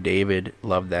that's why David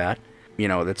loved that.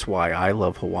 That's why I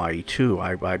love Hawaii, too.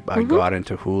 I got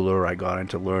into hula, I got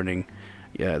into learning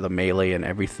the Malay and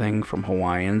everything from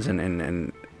Hawaiians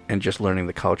and just learning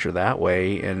the culture that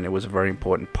way, and it was a very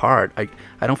important part. I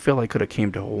don't feel I could have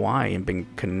came to Hawaii and been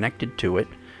connected to it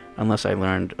unless I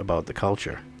learned about the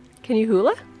culture. Can you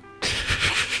hula?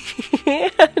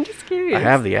 I'm just curious. I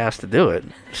have the ass to do it.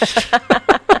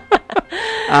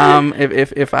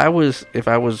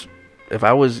 If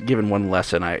I was given one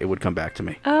lesson, it would come back to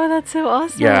me. Oh, that's so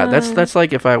awesome. Yeah, that's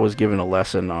like if I was given a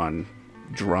lesson on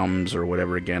drums or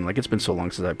whatever again. Like, it's been so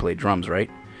long since I played drums, right?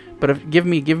 But give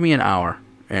me an hour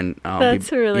and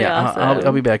that's really awesome.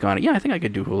 I'll be back on it. Yeah, I think I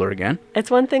could do hula again. It's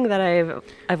one thing that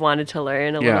I've wanted to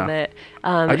learn a little bit.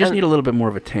 I just need a little bit more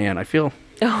of a tan. I feel.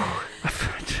 Oh.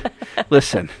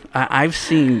 Listen, I've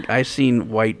seen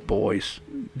white boys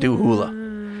do hula.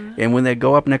 And when they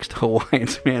go up next to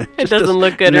Hawaiians, man, it doesn't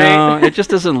look good, right? No, it just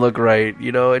doesn't look right.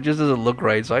 It just doesn't look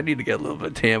right. So I need to get a little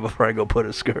bit tan before I go put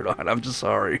a skirt on. I'm just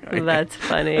sorry. That's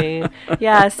funny.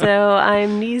 Yeah, so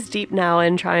I'm knees deep now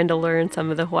in trying to learn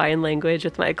some of the Hawaiian language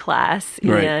with my class.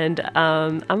 Right. And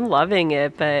I'm loving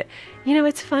it. But,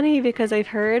 it's funny because I've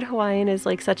heard Hawaiian is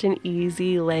like such an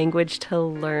easy language to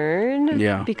learn.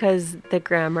 Yeah. Because the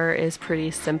grammar is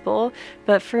pretty simple.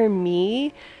 But for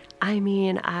me, I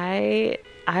mean, I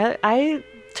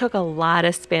took a lot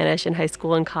of Spanish in high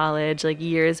school and college, like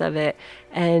years of it,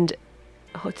 and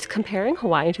comparing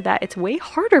Hawaiian to that, it's way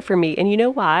harder for me. And you know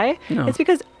why? No. It's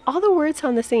because all the words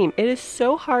sound the same. It is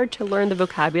so hard to learn the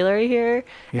vocabulary here.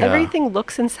 Yeah. Everything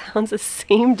looks and sounds the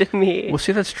same to me. Well,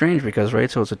 see, that's strange because, right,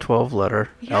 so it's a 12-letter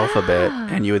alphabet,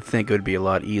 and you would think it would be a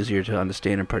lot easier to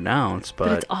understand and pronounce,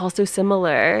 but it's also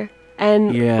similar.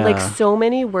 And like so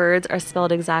many words are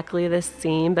spelled exactly the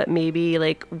same, but maybe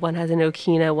like one has an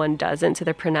okina, one doesn't, so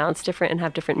they're pronounced different and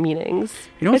have different meanings.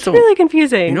 It's really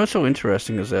confusing. What's so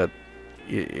interesting is that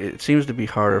it seems to be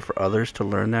harder for others to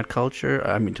learn that culture.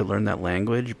 I mean, to learn that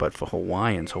language, but for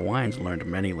Hawaiians learned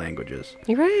many languages.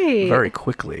 You're right. Very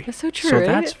quickly. That's so true. So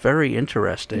that's very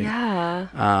interesting. Yeah.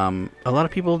 A lot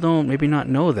of people maybe not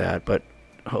know that, but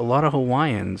a lot of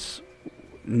Hawaiians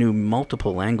knew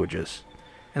multiple languages.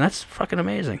 And that's fucking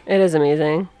amazing. It is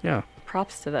amazing. Yeah.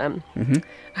 Props to them.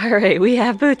 Mm-hmm. All right, we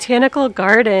have botanical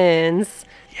gardens.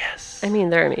 Yes. I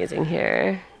mean, they're amazing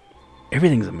here.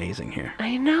 Everything's amazing here.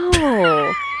 I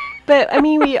know. But, I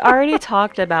mean, we already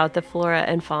talked about the flora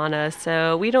and fauna,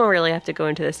 so we don't really have to go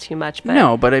into this too much. But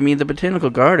No, but I mean, the botanical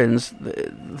gardens,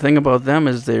 the thing about them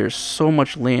is there's so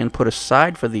much land put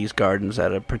aside for these gardens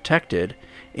that are protected,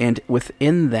 and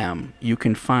within them, you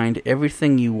can find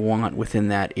everything you want within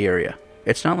that area.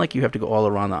 It's not like you have to go all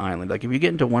around the island. Like, if you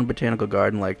get into one botanical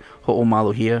garden, like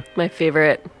Ho'omaluhia. My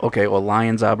favorite. Okay, or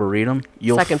Lyons Arboretum.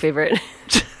 Second favorite.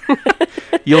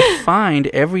 You'll find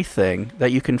everything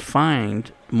that you can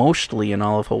find mostly in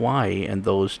all of Hawaii in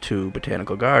those two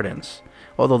botanical gardens.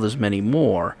 Although there's many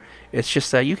more. It's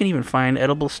just that you can even find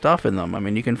edible stuff in them. I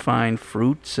mean, you can find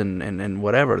fruits and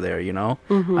whatever there, you know.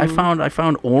 Mm-hmm. I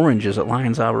found oranges at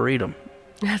Lyons Arboretum.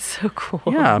 That's so cool.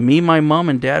 Yeah, me, my mom,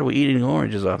 and dad were eating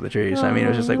oranges off the trees. I mean, it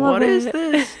was just like, what is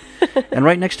this? And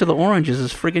right next to the oranges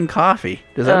is friggin' coffee.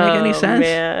 Does that make any sense?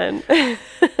 Man.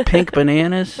 Pink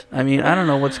bananas. I mean, I don't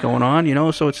know what's going on, you know.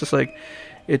 So it's just like,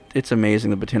 it's amazing,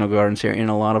 the botanical gardens here. And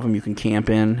a lot of them you can camp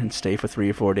in and stay for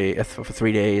 3 or 4 days, for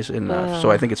 3 days. And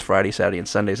so I think it's Friday, Saturday, and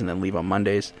Sundays, and then leave on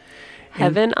Mondays.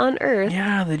 Heaven on earth.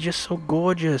 Yeah, they're just so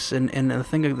gorgeous. And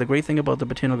the great thing about the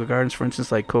botanical gardens, for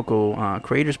instance, like Coco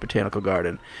Crater's Botanical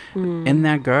Garden, in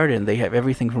that garden they have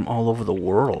everything from all over the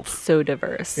world. So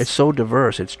diverse. It's so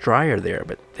diverse. It's drier there,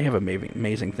 but they have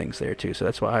amazing things there too. So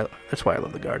that's why I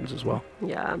love the gardens as well.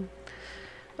 Yeah.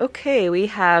 Okay, we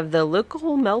have the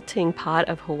local melting pot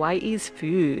of Hawaii's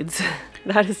foods.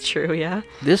 That is true, yeah.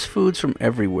 There's foods from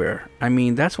everywhere. I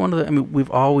mean, that's one of the... I mean,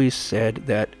 we've always said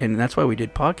that, and that's why we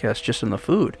did podcasts just on the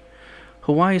food.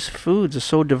 Hawaii's foods are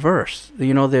so diverse.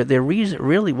 You know, they're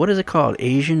really... What is it called?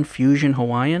 Asian Fusion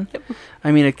Hawaiian? Yep.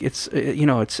 I mean,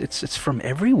 it's from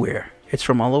everywhere. It's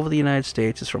from all over the United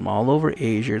States. It's from all over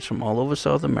Asia. It's from all over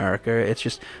South America. It's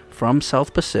just from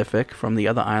South Pacific, from the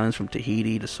other islands, from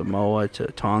Tahiti to Samoa to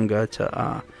Tonga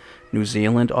to New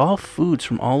Zealand. All foods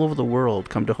from all over the world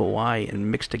come to Hawaii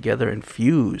and mix together and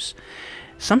fuse.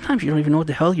 Sometimes you don't even know what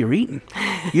the hell you're eating.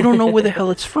 You don't know where the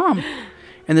hell it's from.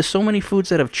 And there's so many foods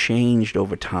that have changed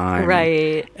over time.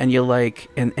 Right. And you're like...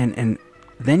 And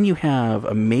then you have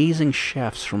amazing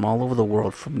chefs from all over the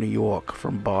world, from New York,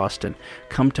 from Boston,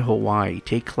 come to Hawaii,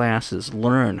 take classes,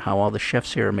 learn how all the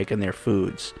chefs here are making their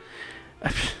foods.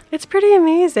 It's pretty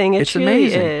amazing. It's really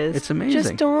amazing. Is. It's amazing.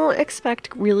 Just don't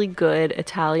expect really good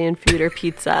Italian food or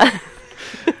pizza.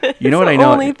 You know what I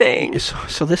know? Only thing.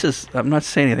 So this is... I'm not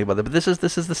saying anything about that, but this is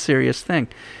the serious thing.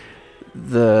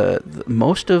 The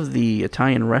most of the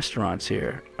Italian restaurants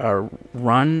here are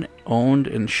run, owned,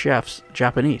 and chefs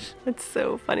Japanese. That's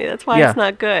so funny. That's why it's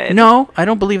not good. No, I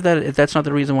don't believe that. That's not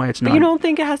the reason why it's not. But you don't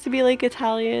think it has to be like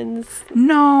Italians?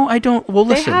 No, I don't. Well,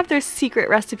 listen. They have their secret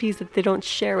recipes that they don't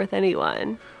share with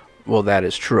anyone. Well, that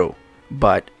is true.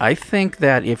 But I think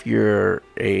that if you're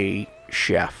a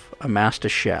chef, a master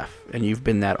chef, and you've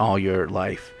been that all your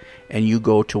life, and you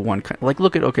go to one... Like,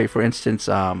 look at, okay, for instance...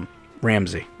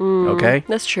 Ramsay, okay?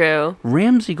 That's true.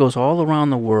 Ramsay goes all around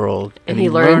the world, and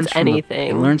he learns anything.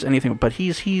 He learns anything, but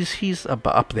he's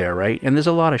up there, right? And there's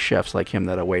a lot of chefs like him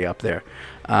that are way up there.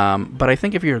 But I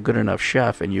think if you're a good enough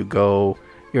chef and you go,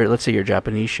 let's say you're a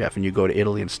Japanese chef and you go to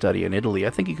Italy and study in Italy,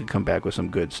 I think you could come back with some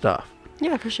good stuff.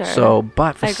 Yeah, for sure. So,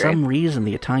 but for some reason,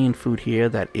 the Italian food here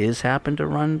that is happened to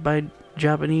run by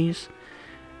Japanese...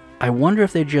 I wonder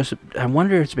if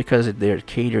it's because they're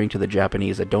catering to the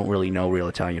Japanese that don't really know real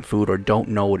Italian food or don't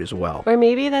know it as well. Or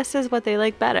maybe this is what they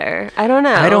like better. I don't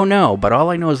know. I don't know, but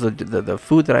all I know is the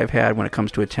food that I've had when it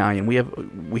comes to Italian, we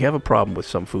have a problem with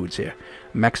some foods here.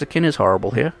 Mexican is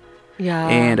horrible here. Yeah.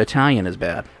 And Italian is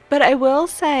bad. But I will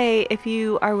say, if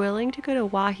you are willing to go to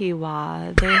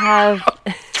Wahiwa, they have...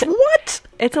 What?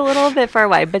 It's a little bit far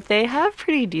away, but they have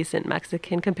pretty decent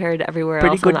Mexican compared to everywhere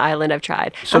else on the island I've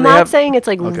tried. So I'm not saying it's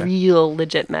like real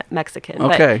legit Mexican,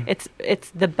 but it's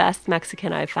the best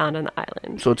Mexican I've found on the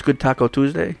island. So it's good Taco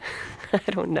Tuesday? I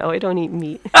don't know. I don't eat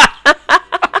meat.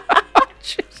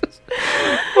 Jesus.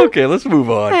 Okay, let's move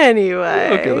on.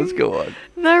 Anyway. Okay, let's go on.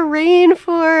 The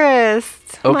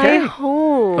rainforest. Okay. My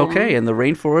home. Okay, and the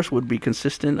rainforest would be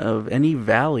consistent of any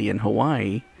valley in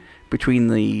Hawaii between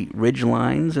the ridge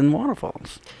lines and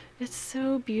waterfalls. It's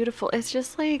so beautiful. It's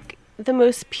just like the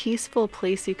most peaceful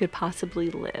place you could possibly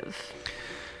live.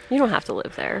 You don't have to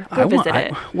live there. Go visit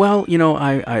it. Well, you know,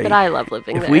 But I love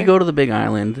living there. If we go to the Big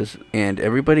Island and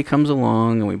everybody comes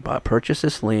along and we purchase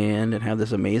this land and have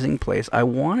this amazing place, I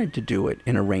wanted to do it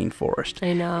in a rainforest.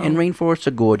 I know. And rainforests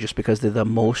are gorgeous because they're the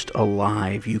most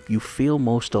alive. You feel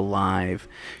most alive.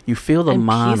 You feel the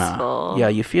mana. Peaceful. Yeah,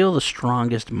 you feel the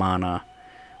strongest mana.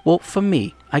 Well, for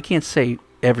me, I can't say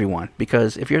everyone,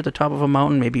 because if you're at the top of a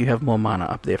mountain, maybe you have more mana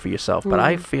up there for yourself. But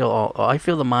I feel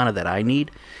the mana that I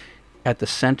need at the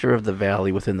center of the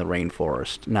valley within the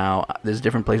rainforest. Now, there's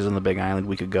different places on the Big Island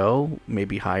we could go,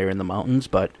 maybe higher in the mountains,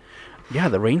 but yeah,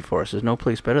 the rainforest, there's no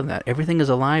place better than that. Everything is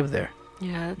alive there.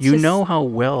 Yeah, you know how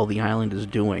well the island is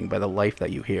doing by the life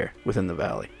that you hear within the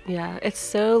valley. Yeah, it's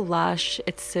so lush,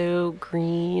 it's so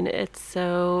green, it's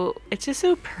just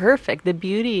so perfect. The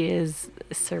beauty is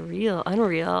surreal,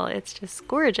 unreal. It's just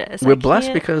gorgeous. We're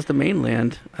blessed because the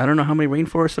mainland, I don't know how many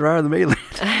rainforests there are on the mainland.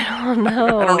 I don't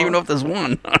know. I don't even know if there's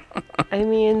one. I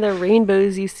mean, the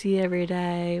rainbows you see every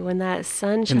day when that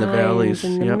sun shines in the valleys,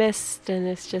 and the mist, and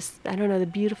it's just, I don't know, the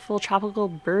beautiful tropical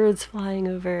birds flying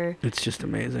over. It's just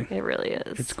amazing. It really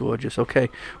is. It's gorgeous. Okay,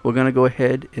 we're going to go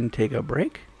ahead and take a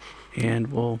break,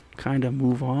 and we'll kind of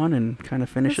move on and kind of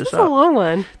finish this up. This is a long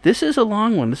one. This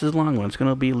is a long one. It's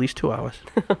going to be at least 2 hours.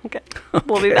 Okay.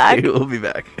 We'll be back. We'll be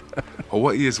back.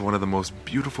 Hawaii is one of the most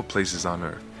beautiful places on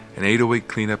Earth, and 808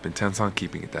 Cleanup intends on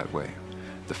keeping it that way.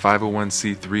 The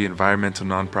 501c3 environmental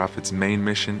nonprofit's main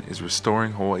mission is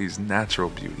restoring Hawaii's natural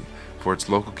beauty for its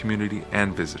local community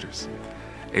and visitors.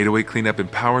 808 Cleanup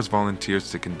empowers volunteers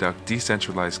to conduct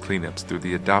decentralized cleanups through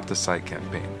the Adopt a Site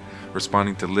campaign,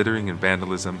 responding to littering and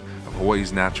vandalism of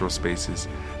Hawaii's natural spaces,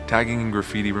 tagging and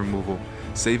graffiti removal,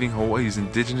 saving Hawaii's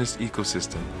indigenous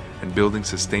ecosystem, and building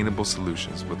sustainable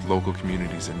solutions with local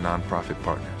communities and nonprofit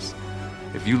partners.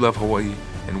 If you love Hawaii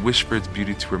and wish for its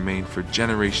beauty to remain for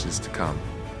generations to come,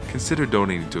 consider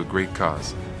donating to a great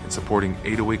cause and supporting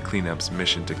 808 Cleanup's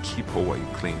mission to keep Hawaii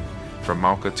clean, from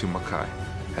Mauka to Makai,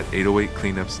 at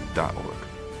 808cleanups.org.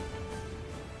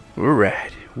 All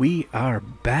right, we are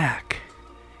back,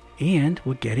 and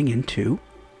we're getting into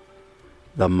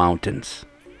the mountains.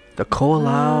 The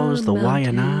Ko'olaus, the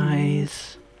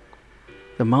Waianaes,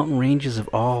 the mountain ranges of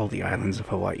all the islands of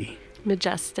Hawaii.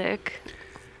 Majestic.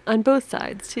 On both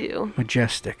sides, too.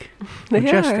 Majestic. They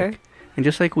Majestic. are. And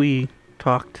just like we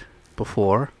talked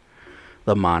before,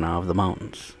 the mana of the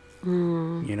mountains.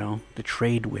 Mm. You know, the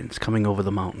trade winds coming over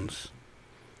the mountains,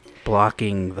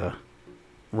 blocking the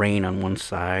rain on one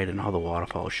side and all the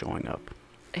waterfalls showing up.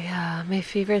 Yeah, my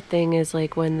favorite thing is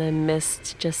like when the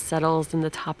mist just settles in the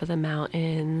top of the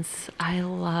mountains.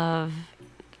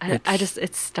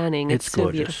 It's stunning. It's so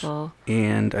gorgeous. Beautiful.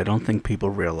 And I don't think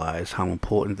people realize how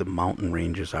important the mountain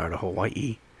ranges are to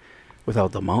Hawaii.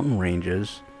 Without the mountain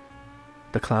ranges,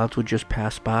 the clouds would just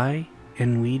pass by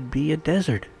and we'd be a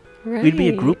desert. Right. We'd be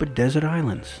a group of desert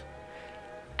islands.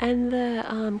 And the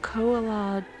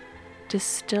Ko'olau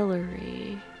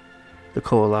distillery. The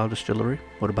Ko'olau distillery?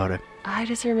 What about it? I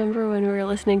just remember when we were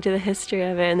listening to the history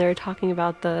of it and they were talking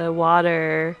about the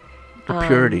water. The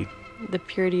purity. The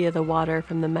purity of the water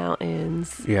from the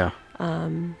mountains. Yeah.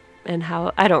 And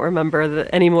how, I don't remember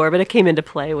anymore, but it came into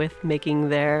play with making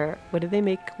their, what did they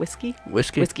make? Whiskey?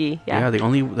 Whiskey, yeah.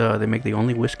 Yeah, they make the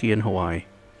only whiskey in Hawaii.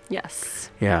 Yes.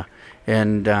 Yeah.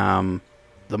 And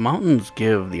the mountains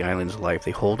give the islands life.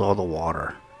 They hold all the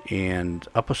water. And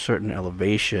up a certain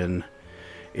elevation,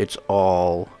 it's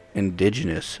all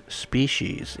indigenous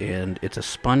species. And it's a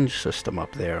sponge system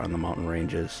up there on the mountain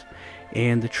ranges.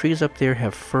 And the trees up there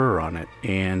have fur on it.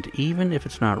 And even if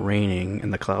it's not raining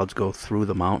and the clouds go through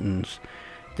the mountains,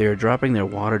 they're dropping their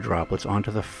water droplets onto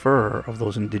the fur of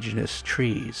those indigenous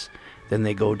trees. Then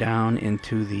they go down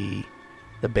into the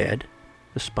bed,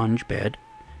 the sponge bed.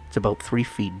 It's about 3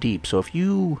 feet deep. So if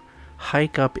you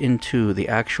hike up into the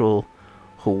actual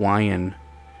Hawaiian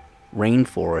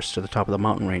rainforest to the top of the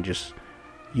mountain ranges,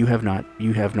 you have not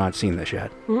seen this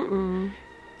yet. Mm-mm.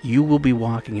 You will be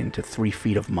walking into 3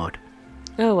 feet of mud.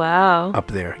 Oh, wow. Up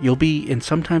there. You'll be, and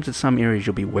sometimes in some areas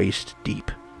you'll be waist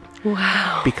deep.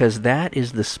 Wow. Because that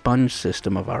is the sponge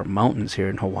system of our mountains here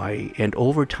in Hawaii. And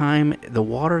over time, the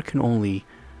water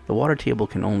table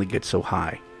can only get so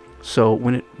high. So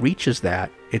when it reaches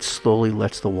that, it slowly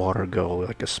lets the water go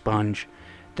like a sponge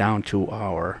down to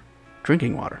our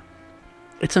drinking water.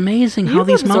 It's amazing how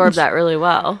these mountains... You absorb that really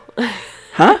well.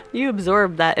 Huh? You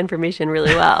absorb that information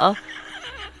really well.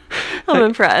 I'm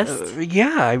impressed.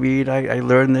 Yeah, I mean, I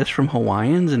learned this from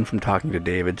Hawaiians and from talking to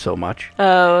David so much.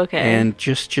 Oh, okay. And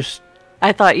just...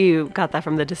 I thought you got that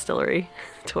from the distillery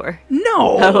tour.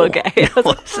 No. Oh, okay. No,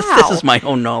 this is my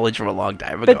own knowledge from a long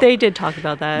time ago. But they did talk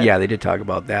about that. Yeah, they did talk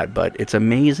about that. But it's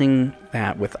amazing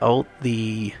that without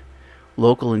the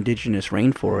local indigenous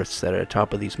rainforests that are at the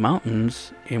top of these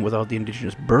mountains and without the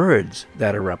indigenous birds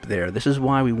that are up there, this is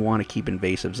why we want to keep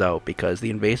invasives out, because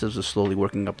the invasives are slowly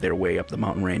working up their way up the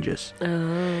mountain ranges. Oh.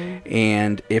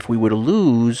 And if we were to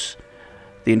lose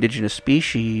the indigenous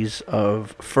species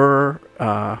of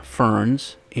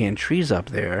ferns and trees up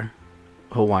there,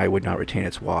 Hawaii would not retain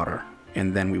its water,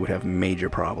 and then we would have major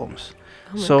problems.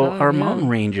 Oh so God, our yeah. mountain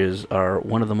ranges are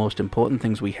one of the most important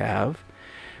things we have.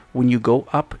 when you go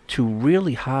up to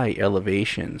really high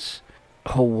elevations,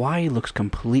 Hawaii looks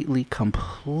completely,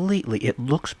 it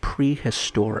looks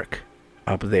prehistoric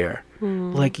up there.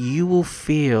 Like you will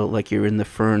feel like you're in the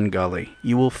Fern Gully.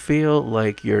 You will feel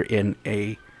like you're in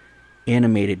a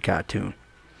animated cartoon.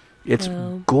 It's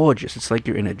gorgeous. It's like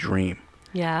you're in a dream.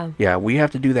 Yeah. Yeah, we have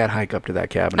to do that hike up to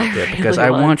that cabin up there because I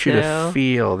want you to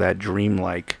feel that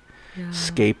dreamlike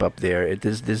scape up there.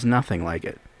 There's nothing like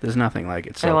it. There's nothing like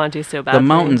it. So I want to so badly. The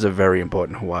mountains are very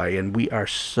important in Hawaii, and we are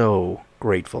so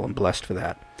grateful and blessed for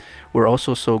that. We're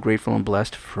also so grateful and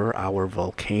blessed for our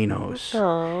volcanoes.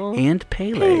 And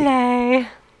Pele. Pele.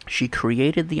 She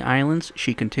created the islands.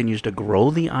 She continues to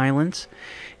grow the islands.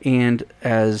 And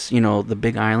as, you know, the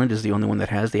Big Island is the only one that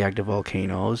has the active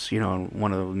volcanoes. You know,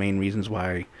 one of the main reasons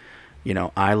why, you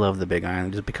know, I love the Big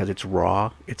Island is because it's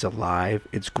raw, it's alive,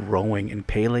 it's growing, and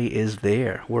Pele is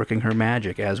there working her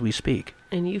magic as we speak.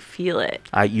 And you feel it.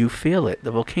 You feel it.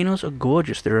 The volcanoes are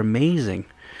gorgeous. They're amazing.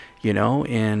 You know,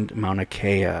 and Mauna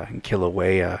Kea and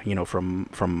Kilauea, you know, from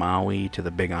Maui to the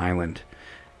Big Island.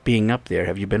 Being up there,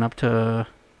 have you been up to...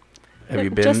 Have you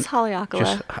been... Just Haleakala.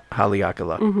 Just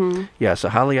Haleakala. Mm-hmm. Yeah, so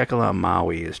Haleakala on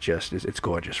Maui is just... It's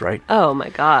gorgeous, right? Oh, my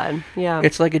God. Yeah.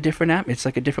 It's like a different it's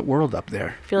like a different world up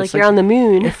there. I feel like you're on the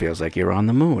moon. It feels like you're on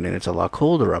the moon, and it's a lot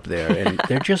colder up there. And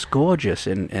they're just gorgeous.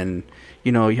 And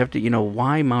you know, you have to... You know,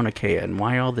 why Mauna Kea and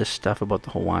why all this stuff about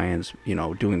the Hawaiians, you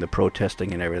know, doing the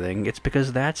protesting and everything? It's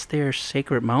because that's their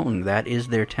sacred mountain. That is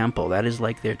their temple. That is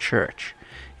like their church.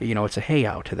 You know, it's a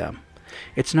heiau to them.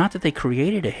 It's not that they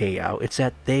created a heiau. It's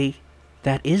that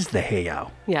that is the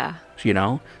heiau. Yeah. You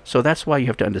know? So that's why you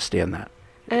have to understand that.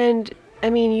 And,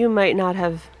 I mean, you might not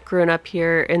have grown up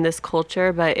here in this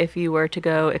culture, but if you were to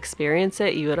go experience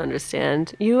it, you would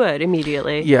understand. You would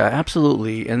immediately. Yeah,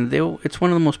 absolutely. And it's one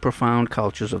of the most profound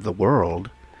cultures of the world.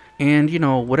 And, you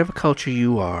know, whatever culture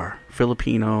you are,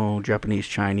 Filipino, Japanese,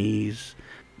 Chinese,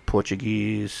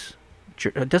 Portuguese,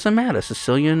 it doesn't matter,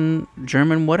 Sicilian,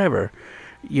 German, whatever,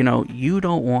 you know, you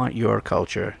don't want your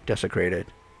culture desecrated.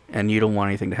 And you don't want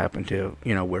anything to happen to,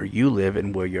 you know, where you live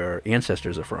and where your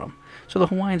ancestors are from. So the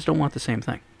Hawaiians don't want the same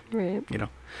thing. Right. You know,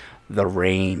 the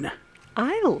rain.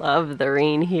 I love the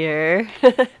rain here. Who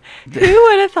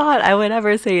would have thought I would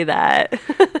ever say that?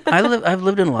 I've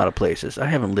lived in a lot of places. I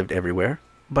haven't lived everywhere.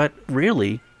 But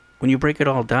really, when you break it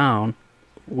all down,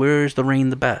 where's the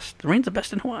rain the best? The rain's the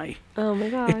best in Hawaii. Oh, my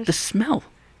gosh. The smell.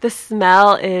 The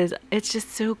smell it's just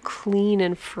so clean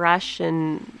and fresh,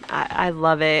 and I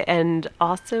love it. And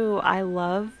also, I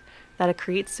love that it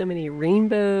creates so many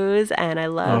rainbows, and I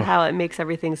love how it makes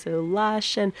everything so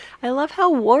lush, and I love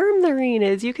how warm the rain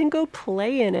is. You can go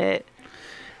play in it.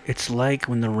 It's like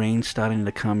when the rain's starting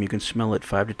to come, you can smell it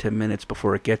 5 to 10 minutes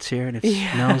before it gets here, and it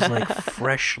smells like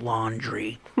fresh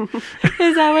laundry.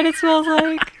 Is that what it smells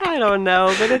like? I don't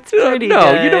know, but it's pretty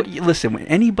good. You don't. Listen, when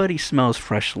anybody smells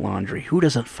fresh laundry, who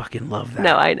doesn't fucking love that?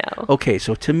 No, I know. Okay,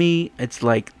 so to me, it's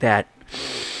like that.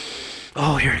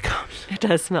 Oh, here it comes. It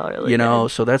does smell really good. You know,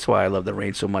 so that's why I love the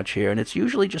rain so much here. And it's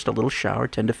usually just a little shower,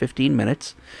 10 to 15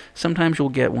 minutes. Sometimes you'll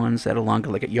get ones that are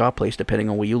longer, like at your place, depending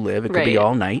on where you live. It could be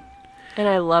all night. And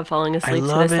I love falling asleep to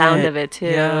the sound of it, too.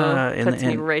 Yeah. It puts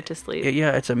me right to sleep.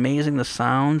 Yeah, it's amazing, the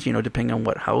sounds, you know, depending on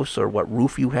what house or what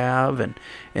roof you have and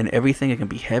everything. It can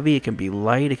be heavy, it can be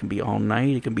light, it can be all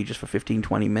night, it can be just for 15,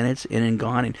 20 minutes, in and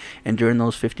gone. And during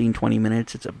those 15, 20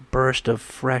 minutes, it's a burst of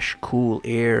fresh, cool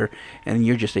air, and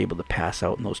you're just able to pass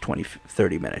out in those 20,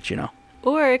 30 minutes, you know.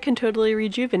 Or it can totally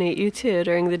rejuvenate you, too,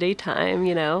 during the daytime,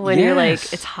 you know, when you're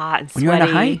like, it's hot and sweaty. When you're on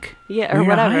a hike. Yeah, or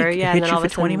whatever. Yeah, it and hits then all you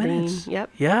of for a sudden 20 minutes. Yep.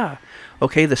 Yeah.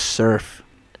 Okay, the surf.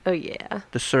 Oh, yeah.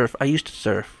 The surf. I used to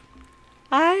surf.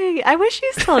 I wish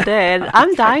you still did.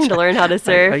 I'm dying to learn how to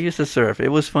surf. I used to surf. It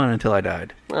was fun until I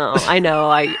died. Oh, I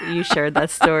know. You shared that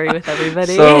story with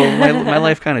everybody. So my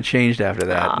life kind of changed after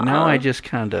that. Aww. Now I just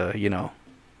kind of, you know,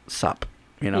 sup,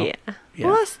 you know. Yeah.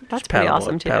 Well, that's pretty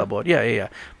awesome, too. Paddleboard. Yeah.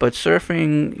 But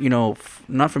surfing, you know,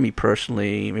 not for me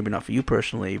personally, maybe not for you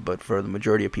personally, but for the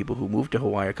majority of people who move to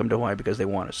Hawaii or come to Hawaii because they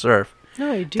want to surf. No,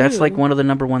 I do. That's like one of the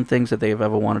number one things that they've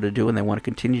ever wanted to do and they want to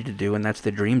continue to do, and that's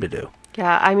their dream to do.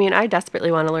 Yeah, I mean, I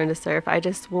desperately want to learn to surf. I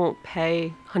just won't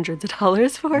pay hundreds of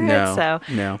dollars for it. So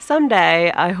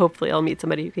someday, hopefully I'll meet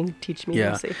somebody who can teach me.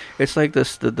 Yeah, it's like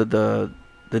this the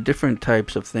different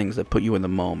types of things that put you in the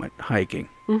moment: hiking,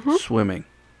 swimming,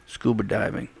 scuba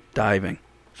diving,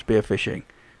 spearfishing,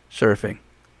 surfing,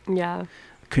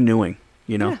 canoeing.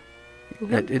 You know,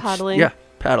 paddling. Yeah,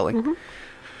 paddling.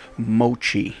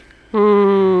 Mochi.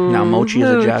 Now, mochi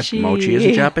is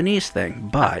a Japanese thing,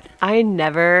 but I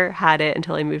never had it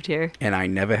until I moved here. And I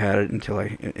never had it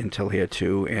until here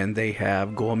too. And they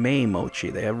have gourmet mochi.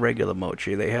 They have regular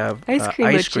mochi. They have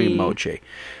ice cream mochi.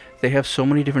 They have so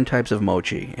many different types of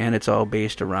mochi, and it's all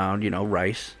based around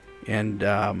rice, and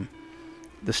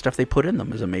the stuff they put in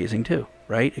them is amazing too.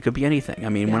 Right? It could be anything. I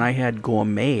mean, when I had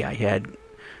gourmet, I had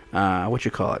what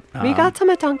you call it? We got some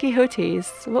at Don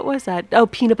Quixote's. What was that? Oh,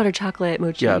 peanut butter chocolate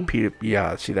mochi.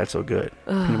 Yeah, see, that's so good.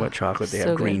 Peanut butter chocolate. They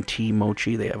have green tea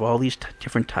mochi. They have all these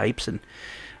different types, and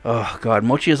oh god,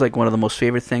 mochi is like one of the most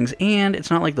favorite things, and it's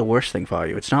not like the worst thing for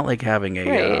you. It's not like having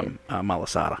a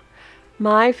malasada.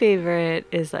 My favorite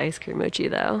is the ice cream mochi,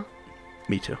 though.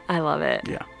 Me too. I love it.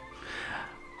 Yeah.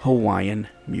 Hawaiian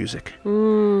music.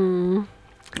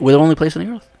 We're the only place on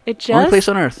the earth. It just only place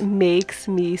on earth. Makes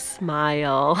me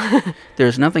smile.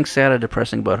 There's nothing sad or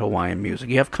depressing about Hawaiian music.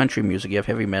 You have country music, you have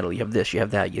heavy metal, you have this, you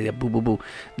have that, you have boo boo boo.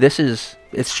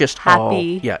 It's just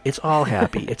happy. It's all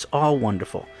happy. It's all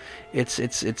wonderful. It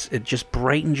just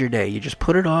brightens your day. You just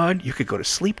put it on. You could go to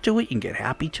sleep to it. You can get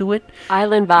happy to it.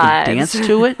 Island vibes. Dance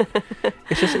to it.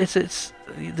 It's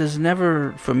there's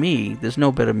never, for me, there's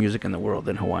no better music in the world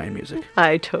than Hawaiian music.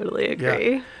 I totally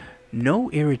agree. Yeah.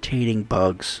 No irritating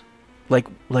bugs.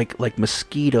 Like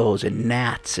mosquitoes and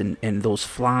gnats and those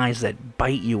flies that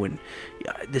bite you and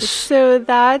So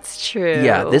that's true.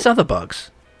 Yeah, there's other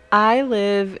bugs. I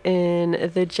live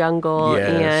in the jungle,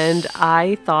 and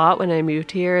I thought when I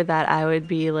moved here that I would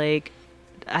be like,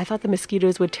 I thought the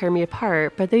mosquitoes would tear me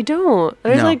apart, but they don't.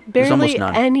 There's barely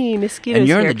any mosquitoes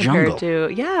here compared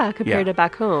jungle. to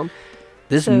back home.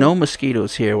 There's no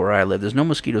mosquitoes here where I live. There's no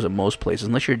mosquitoes in most places,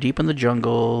 unless you're deep in the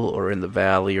jungle or in the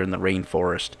valley or in the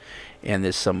rainforest, and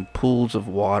there's some pools of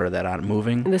water that aren't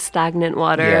moving. The stagnant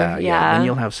water. Yeah. Then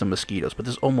you'll have some mosquitoes, but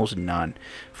there's almost none.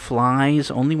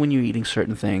 Flies, only when you're eating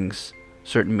certain things,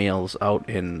 certain meals out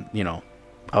and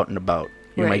about.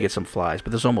 You might get some flies,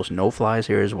 but there's almost no flies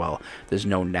here as well. There's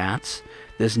no gnats.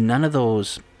 There's none of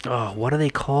those, what are they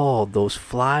called? Those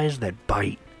flies that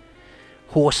bite.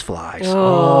 Horse flies.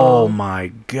 Oh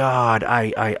my God.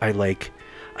 I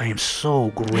am so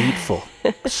grateful.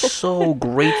 So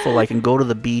grateful I can go to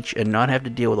the beach and not have to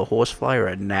deal with a horsefly or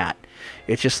a gnat.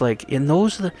 It's just like, and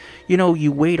those,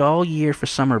 you wait all year for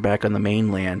summer back on the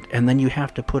mainland, and then you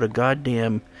have to put a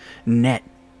goddamn net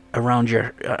around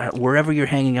your, wherever you're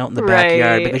hanging out in the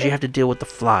backyard, because you have to deal with the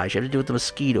flies, you have to deal with the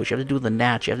mosquitoes, you have to deal with the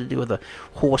gnats, you have to deal with the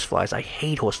horseflies. I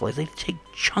hate horseflies. They take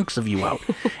chunks of you out.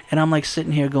 And I'm like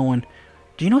sitting here going,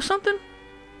 do you know something?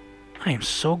 I am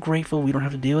so grateful we don't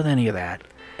have to deal with any of that.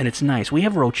 And it's nice. We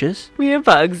have roaches. We have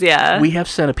bugs, yeah. We have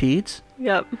centipedes.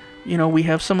 Yep. We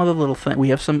have some other little thing. We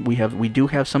do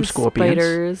have some scorpions.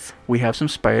 Spiders. We have some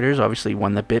spiders. Obviously,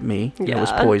 one that bit me. Yeah. It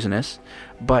was poisonous.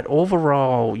 But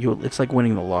overall, it's like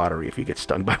winning the lottery if you get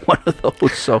stung by one of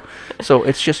those. So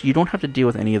it's just, you don't have to deal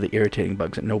with any of the irritating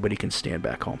bugs that nobody can stand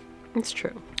back home. It's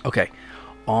true. Okay.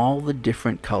 All the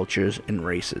different cultures and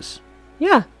races.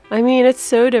 Yeah. I mean, it's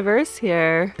so diverse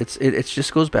here. It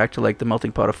just goes back to like the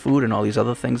melting pot of food and all these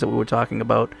other things that we were talking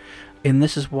about. And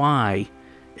this is why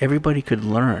everybody could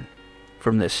learn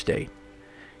from this state.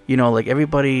 Like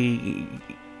everybody,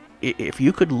 if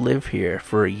you could live here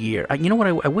for a year, I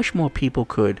wish more people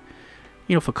could,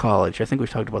 for college. I think we've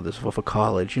talked about this before. For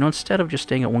college, instead of just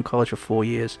staying at one college for 4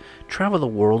 years, travel the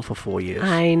world for 4 years.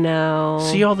 I know.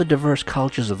 See all the diverse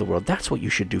cultures of the world. That's what you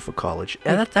should do for college.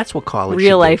 That's what college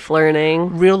Real should life do.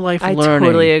 learning. Real life learning. I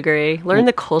totally agree. Learn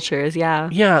the cultures, yeah.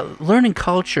 Yeah, learning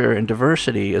culture and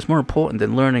diversity is more important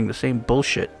than learning the same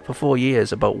bullshit for 4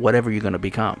 years about whatever you're going to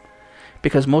become.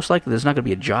 Because most likely there's not going to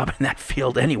be a job in that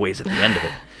field anyways at the end of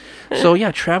it. So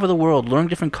yeah, travel the world, learn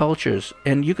different cultures,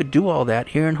 and you could do all that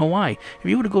here in Hawaii. If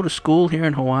you were to go to school here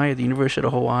in Hawaii, at the University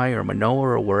of Hawaii or Manoa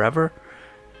or wherever,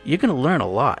 you're going to learn a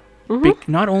lot.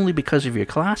 Mm-hmm. Not only because of your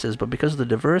classes, but because of the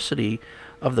diversity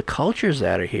of the cultures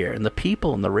that are here and the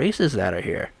people and the races that are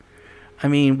here. I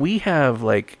mean, we have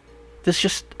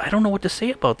this I don't know what to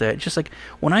say about that. It's just like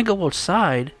when I go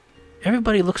outside,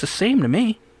 everybody looks the same to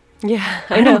me. Yeah,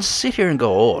 I don't sit here and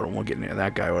go, I don't want to get near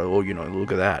that guy, or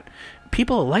look at that.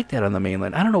 People are like that on the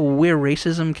mainland. I don't know where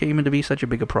racism came in to be such a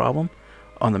big a problem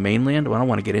on the mainland. Well, I don't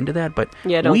want to get into that, but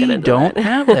we don't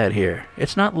have that here.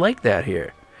 It's not like that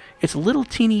here. It's little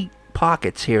teeny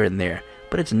pockets here and there,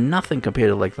 but it's nothing compared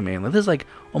to like the mainland. There's like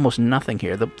almost nothing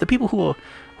here. The people who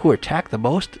are attacked the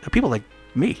most are people like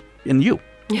me and you,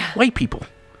 white people,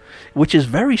 which is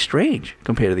very strange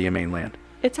compared to the mainland.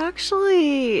 It's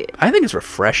actually, I think it's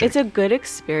refreshing. It's a good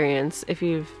experience if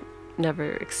you've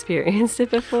never experienced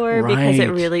it before, because it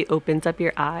really opens up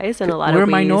your eyes in a lot of ways. We're a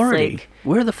minority.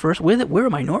 We're a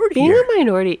minority. Being here. a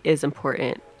minority is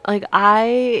important. Like,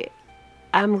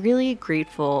 I'm really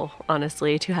grateful,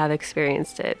 honestly, to have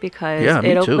experienced it because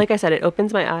like I said, it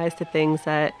opens my eyes to things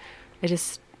that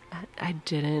I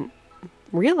didn't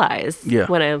realize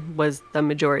when I was the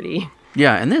majority.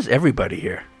 Yeah, and there's everybody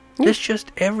here. There's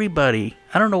just everybody.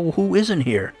 I don't know who isn't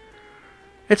here.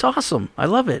 It's awesome. I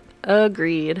love it.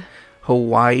 Agreed.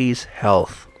 Hawaii's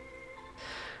health.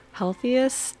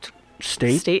 Healthiest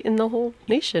state in the whole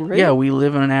nation, right? Yeah, we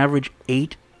live on an average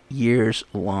 8 years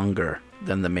longer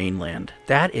than the mainland.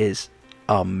 That is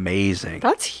amazing.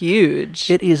 That's huge.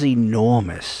 It is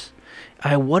enormous.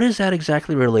 What is that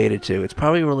exactly related to? It's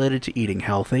probably related to eating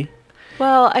healthy.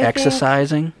 Well,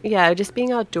 exercising. Just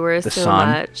being outdoors so sun,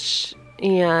 much.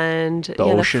 And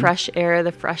the fresh air,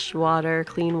 the fresh water,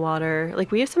 clean water. Like,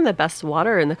 we have some of the best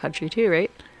water in the country too, right?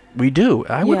 We do.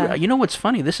 You know what's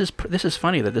funny? This is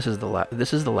funny that this is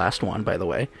the last one, by the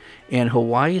way. And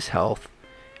Hawaii's health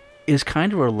is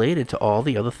kind of related to all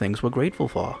the other things we're grateful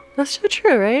for. That's so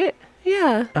true, right?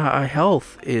 Yeah. Our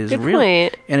health is good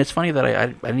point. And it's funny that I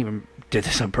didn't even did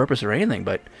this on purpose or anything,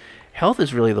 but health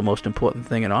is really the most important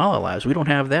thing in all our lives. We don't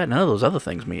have that. None of those other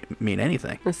things mean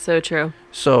anything. That's so true.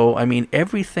 So, I mean,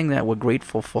 everything that we're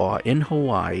grateful for in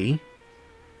Hawaii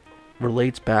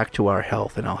relates back to our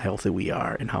health and how healthy we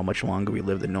are and how much longer we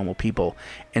live than normal people.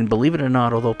 And believe it or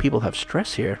not, although people have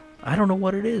stress here, I don't know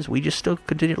what it is. We just still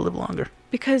continue to live longer.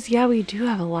 Because, we do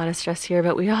have a lot of stress here,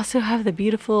 but we also have the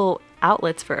beautiful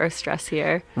outlets for our stress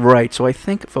here. Right. So I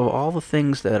think for all the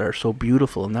things that are so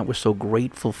beautiful and that we're so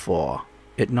grateful for,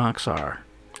 it knocks our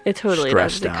It totally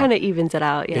stress does. down. It kind of evens it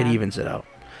out, yeah. It evens it out.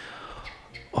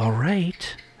 All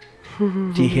right.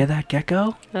 Do you hear that,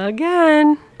 Gecko?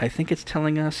 Again. I think it's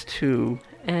telling us to...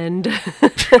 End.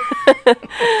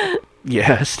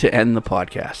 Yes, to end the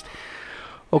podcast.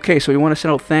 Okay, so we want to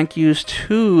send out thank yous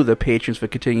to the patrons for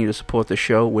continuing to support the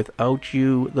show. Without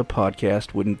you, the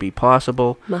podcast wouldn't be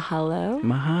possible. Mahalo.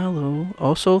 Mahalo.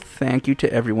 Also, thank you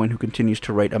to everyone who continues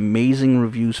to write amazing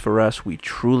reviews for us. We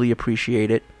truly appreciate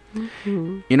it.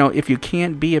 Mm-hmm. You know, if you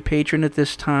can't be a patron at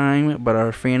this time, but are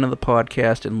a fan of the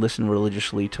podcast and listen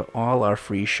religiously to all our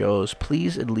free shows,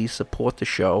 please at least support the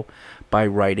show by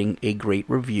writing a great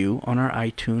review on our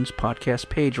iTunes podcast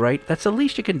page, right? That's the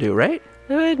least you can do, right?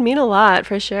 It would mean a lot,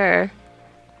 for sure.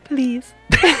 Please.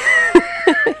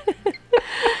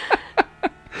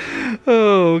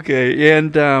 Oh, okay.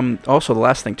 And also, the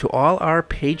last thing, to all our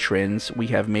patrons, we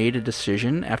have made a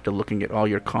decision after looking at all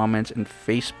your comments and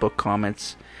Facebook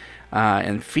comments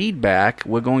and feedback.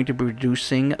 We're going to be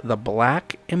producing the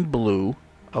black and blue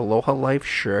Aloha Life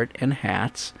shirt and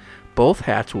hats. Both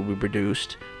hats will be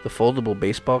produced, the foldable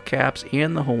baseball caps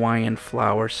and the Hawaiian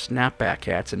flower snapback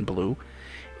hats in blue,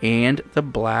 and the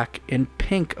black and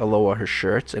pink Aloha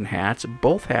shirts and hats.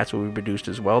 Both hats will be produced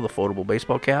as well, the foldable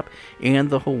baseball cap and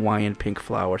the Hawaiian pink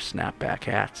flower snapback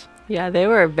hats. Yeah, they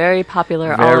were very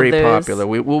popular. Very popular.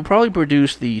 We'll probably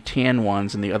produce the tan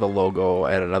ones and the other logo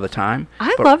at another time.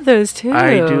 I love those too.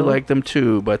 I do like them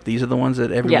too, but these are the ones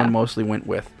that everyone mostly went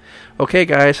with. Okay,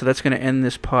 guys, so that's going to end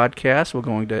this podcast. We're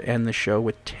going to end the show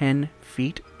with 10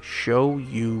 feet show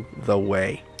you the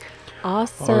way.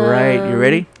 Awesome. All right, you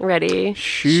ready? Ready.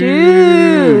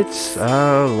 Shoots.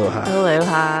 Aloha.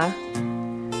 Aloha.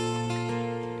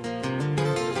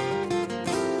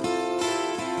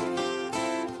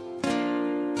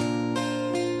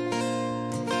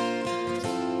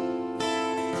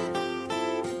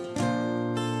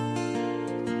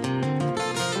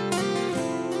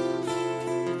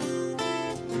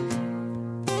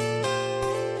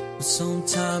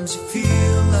 Sometimes you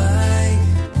feel like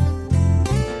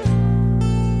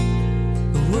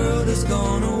the world has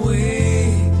gone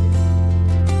away,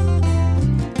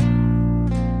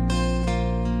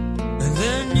 and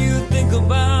then you think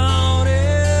about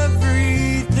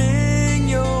everything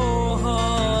your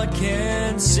heart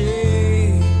can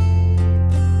say.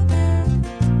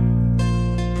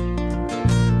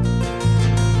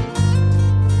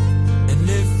 And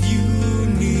if you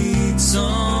need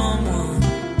someone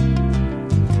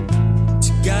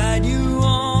guide you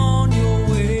on your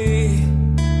way,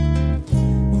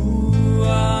 ooh,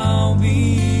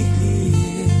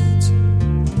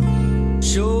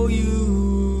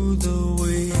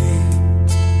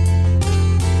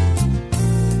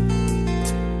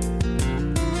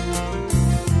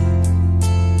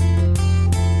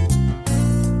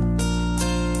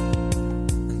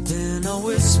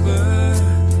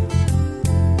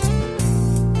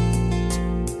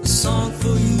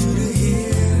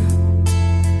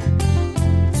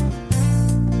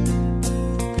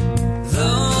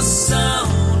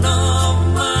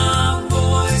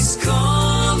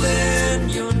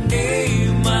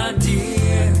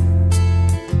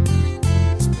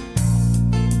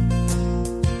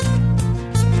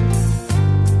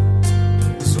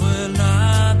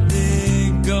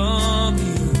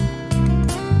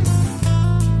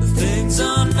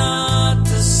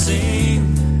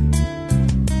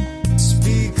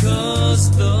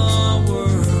 'cause the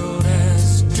world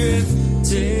has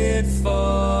drifted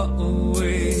far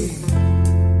away.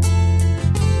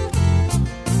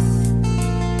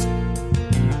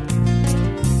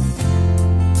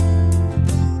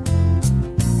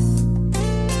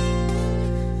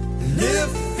 And it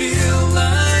feels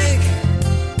like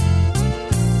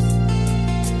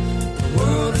the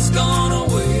world has gone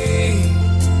away.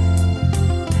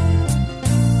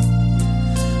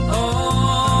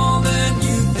 Oh, then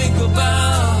you think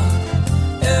about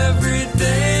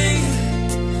everything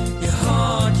your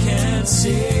heart can't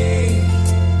say.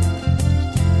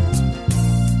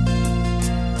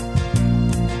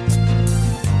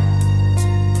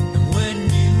 And when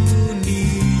you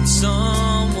need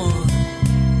someone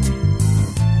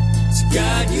to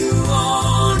guide you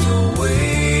on your way,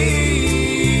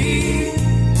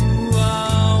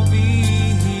 I'll be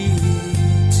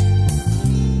here too.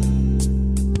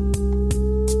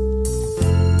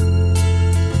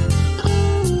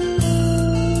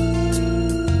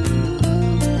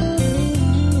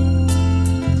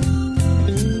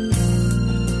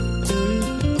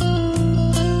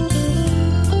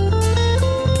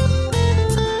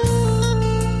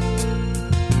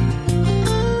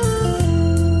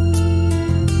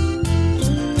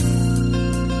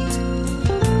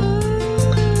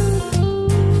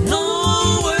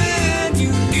 Know when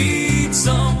you need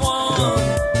someone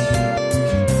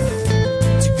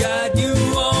to guide you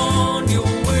on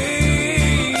your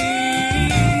way,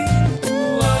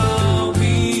 I'll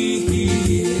be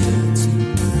here to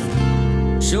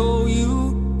show you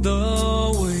the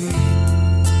way.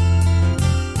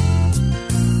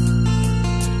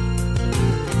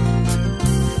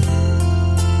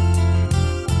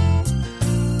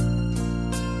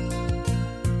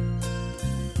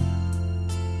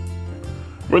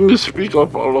 When you speak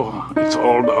of aloha, it's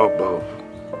all the above,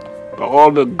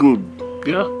 all the good,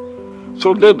 yeah?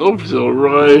 So that of the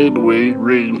right way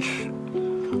range,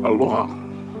 aloha.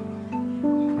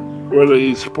 Whether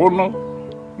it's pono,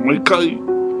 maikai,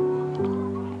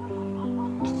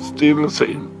 it's still the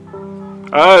same.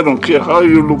 I don't care how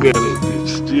you look at it,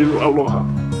 it's still aloha.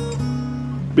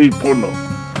 Be pono,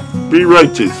 be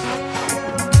righteous.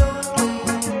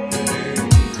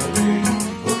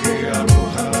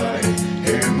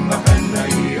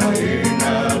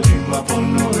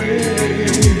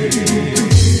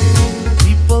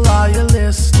 People, are you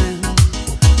listening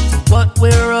to what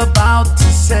we're about to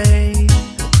say?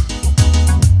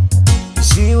 You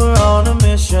see, we're on a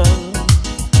mission,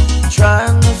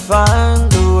 trying to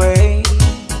find a way.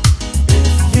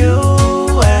 If you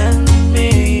and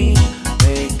me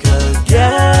make a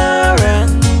guarantee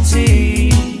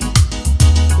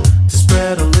to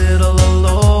spread a little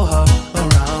aloha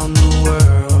around the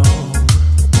world,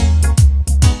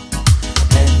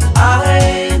 and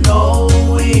I know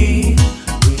we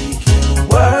can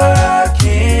work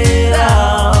it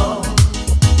out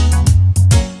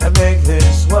and make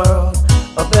this world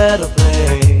a better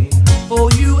place for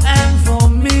you and for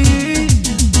me.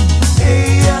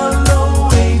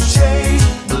 A-L-O-H-A,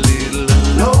 a little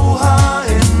aloha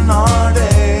in our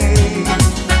day.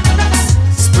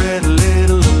 Spread a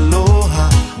little aloha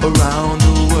around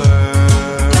the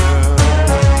world.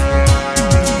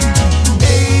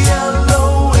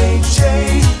 A-L-O-H-A,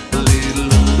 a little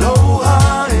aloha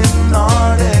in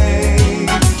our day.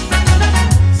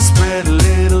 Spread a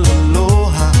little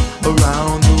aloha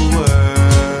around the world.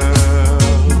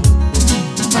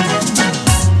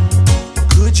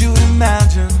 Could you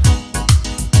imagine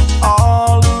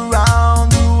all around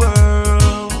the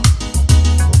world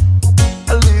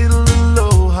a little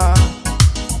aloha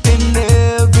in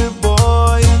every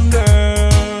boy and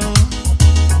girl?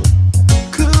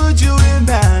 Could you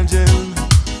imagine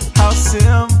how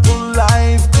simple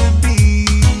life could be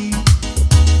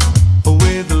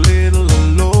with a little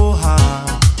aloha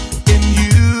in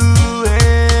you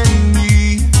and me?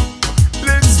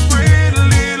 Let's spread a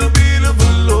little bit of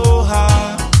aloha,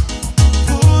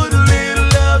 put a little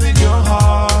love in your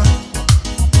heart,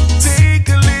 take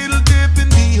a little dip in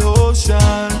the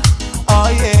ocean. Oh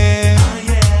yeah,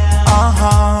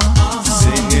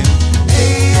 singing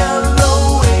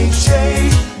A-L-O-H-A,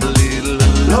 a little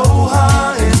aloha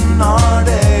in our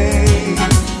day.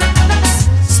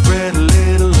 Spread a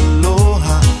little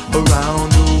aloha around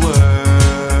the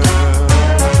world.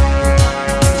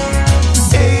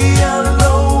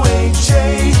 A-L-O-H-A,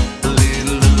 a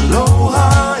little aloha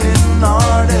in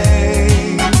our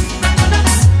day.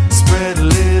 Spread a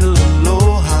little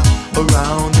aloha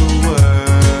around the world.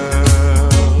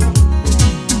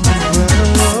 Well,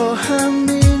 aloha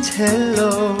means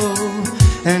hello,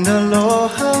 and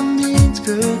aloha means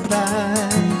goodbye,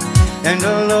 and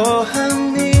aloha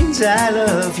means 'cause I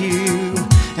love you,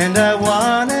 and I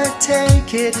wanna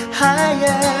take it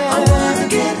higher. I wanna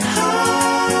get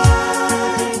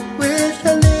high with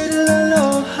a little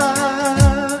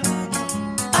aloha.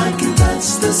 I can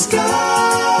touch the sky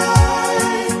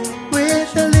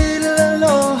with a little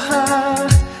aloha,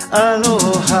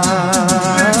 aloha.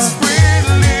 Let's spread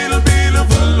a little bit of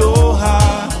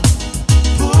aloha.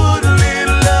 Put a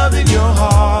little love in your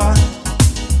heart.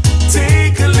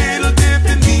 Take a little dip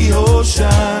in the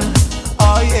ocean.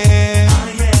 Oh yeah,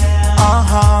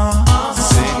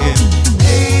 singing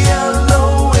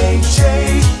A-L-O-H-A,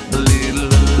 a little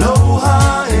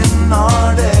aloha in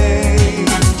our day.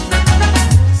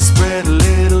 Spread a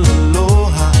little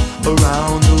aloha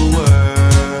around the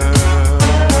world.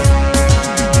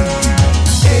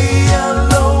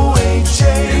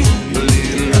 A-L-O-H-A, a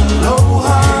little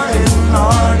aloha in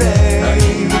our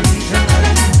day.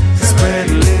 Spread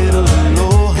a little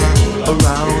aloha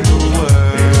around the world.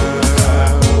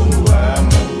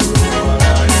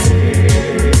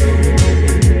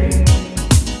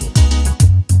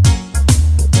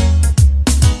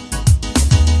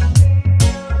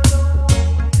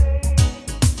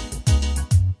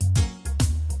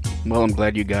 Well, I'm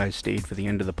glad you guys stayed for the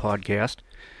end of the podcast.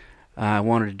 I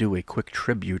wanted to do a quick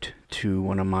tribute to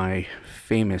one of my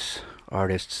famous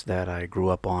artists that I grew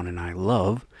up on and I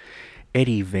love,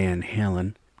 Eddie Van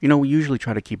Halen. You know, we usually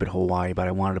try to keep it Hawaii, but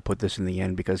I wanted to put this in the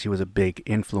end because he was a big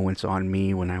influence on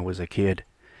me when I was a kid.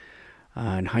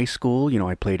 In high school, you know,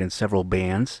 I played in several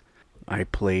bands. I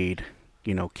played,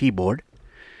 you know, keyboard,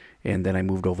 and then I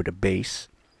moved over to bass.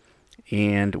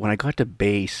 And when I got to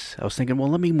bass, I was thinking, well,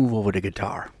 let me move over to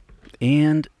guitar.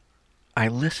 And I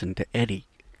listened to Eddie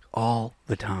all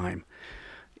the time.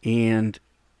 And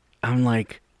I'm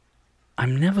like,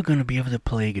 I'm never going to be able to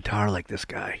play guitar like this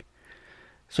guy.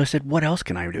 So I said, what else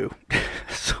can I do?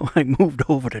 So I moved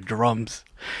over to drums.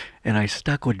 And I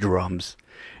stuck with drums.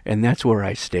 And that's where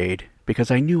I stayed.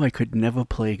 Because I knew I could never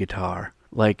play guitar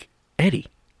like Eddie.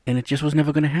 And it just was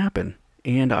never going to happen.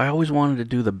 And I always wanted to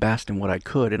do the best in what I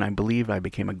could. And I believed I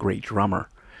became a great drummer.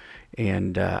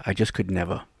 And I just could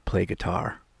never play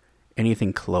guitar,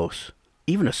 anything close,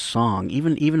 even a song,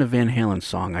 even a Van Halen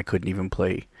song, I couldn't even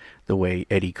play the way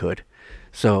Eddie could.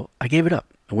 So I gave it up.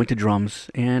 I went to drums,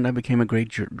 and I became a great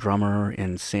drummer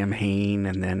in Sam Hain,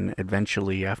 and then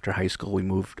eventually after high school I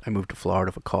moved to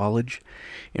Florida for college,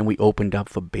 and we opened up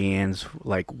for bands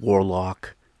like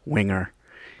Warlock, Winger,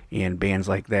 and bands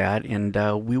like that, and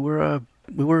we were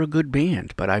a good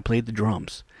band, but I played the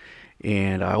drums.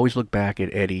 And I always look back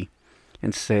at Eddie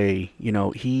and say, you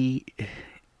know, he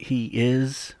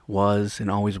was, and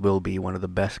always will be one of the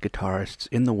best guitarists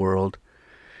in the world.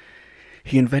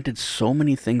 He invented so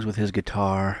many things with his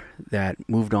guitar that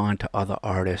moved on to other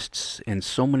artists, and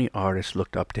so many artists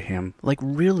looked up to him, like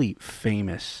really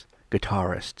famous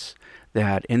guitarists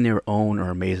that in their own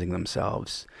are amazing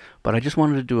themselves. But I just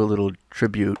wanted to do a little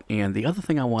tribute, and the other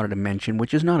thing I wanted to mention,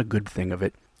 which is not a good thing of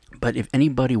it, but if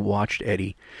anybody watched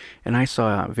Eddie, and I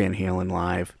saw Van Halen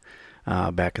live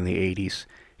back in the 80s,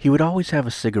 he would always have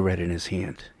a cigarette in his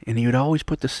hand, and he would always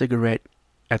put the cigarette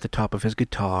at the top of his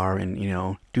guitar and, you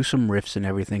know, do some riffs and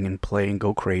everything and play and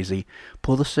go crazy,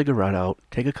 pull the cigarette out,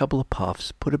 take a couple of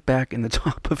puffs, put it back in the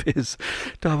top of his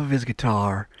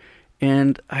guitar.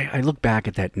 And I look back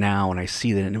at that now and I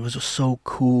see that, and it was so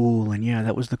cool, and yeah,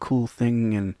 that was the cool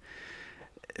thing.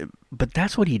 But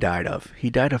that's what he died of. He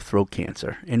died of throat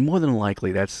cancer, and more than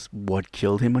likely that's what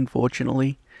killed him,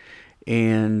 unfortunately.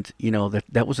 And, you know,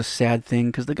 that was a sad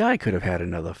thing, because the guy could have had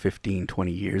another 15,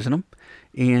 20 years in him,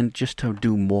 and just to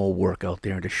do more work out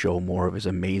there and to show more of his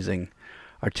amazing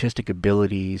artistic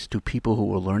abilities to people who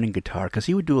were learning guitar, because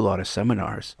he would do a lot of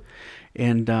seminars.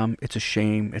 And it's a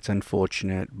shame, it's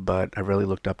unfortunate, but I really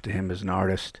looked up to him as an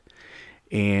artist.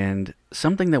 And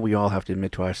something that we all have to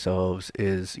admit to ourselves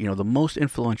is, you know, the most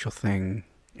influential thing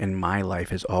in my life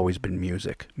has always been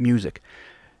music. Music.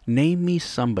 Name me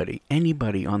somebody,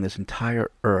 anybody on this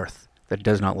entire earth that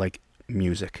does not like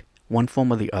music, one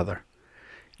form or the other.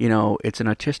 You know, it's an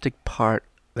artistic part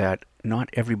that not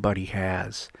everybody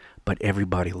has, but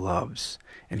everybody loves.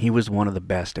 And he was one of the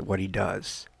best at what he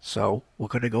does. So we're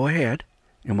going to go ahead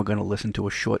and we're going to listen to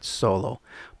a short solo.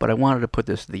 But I wanted to put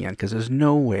this at the end because there's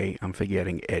no way I'm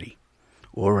forgetting Eddie.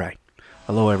 All right.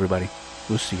 Hello, everybody.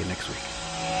 We'll see you next week.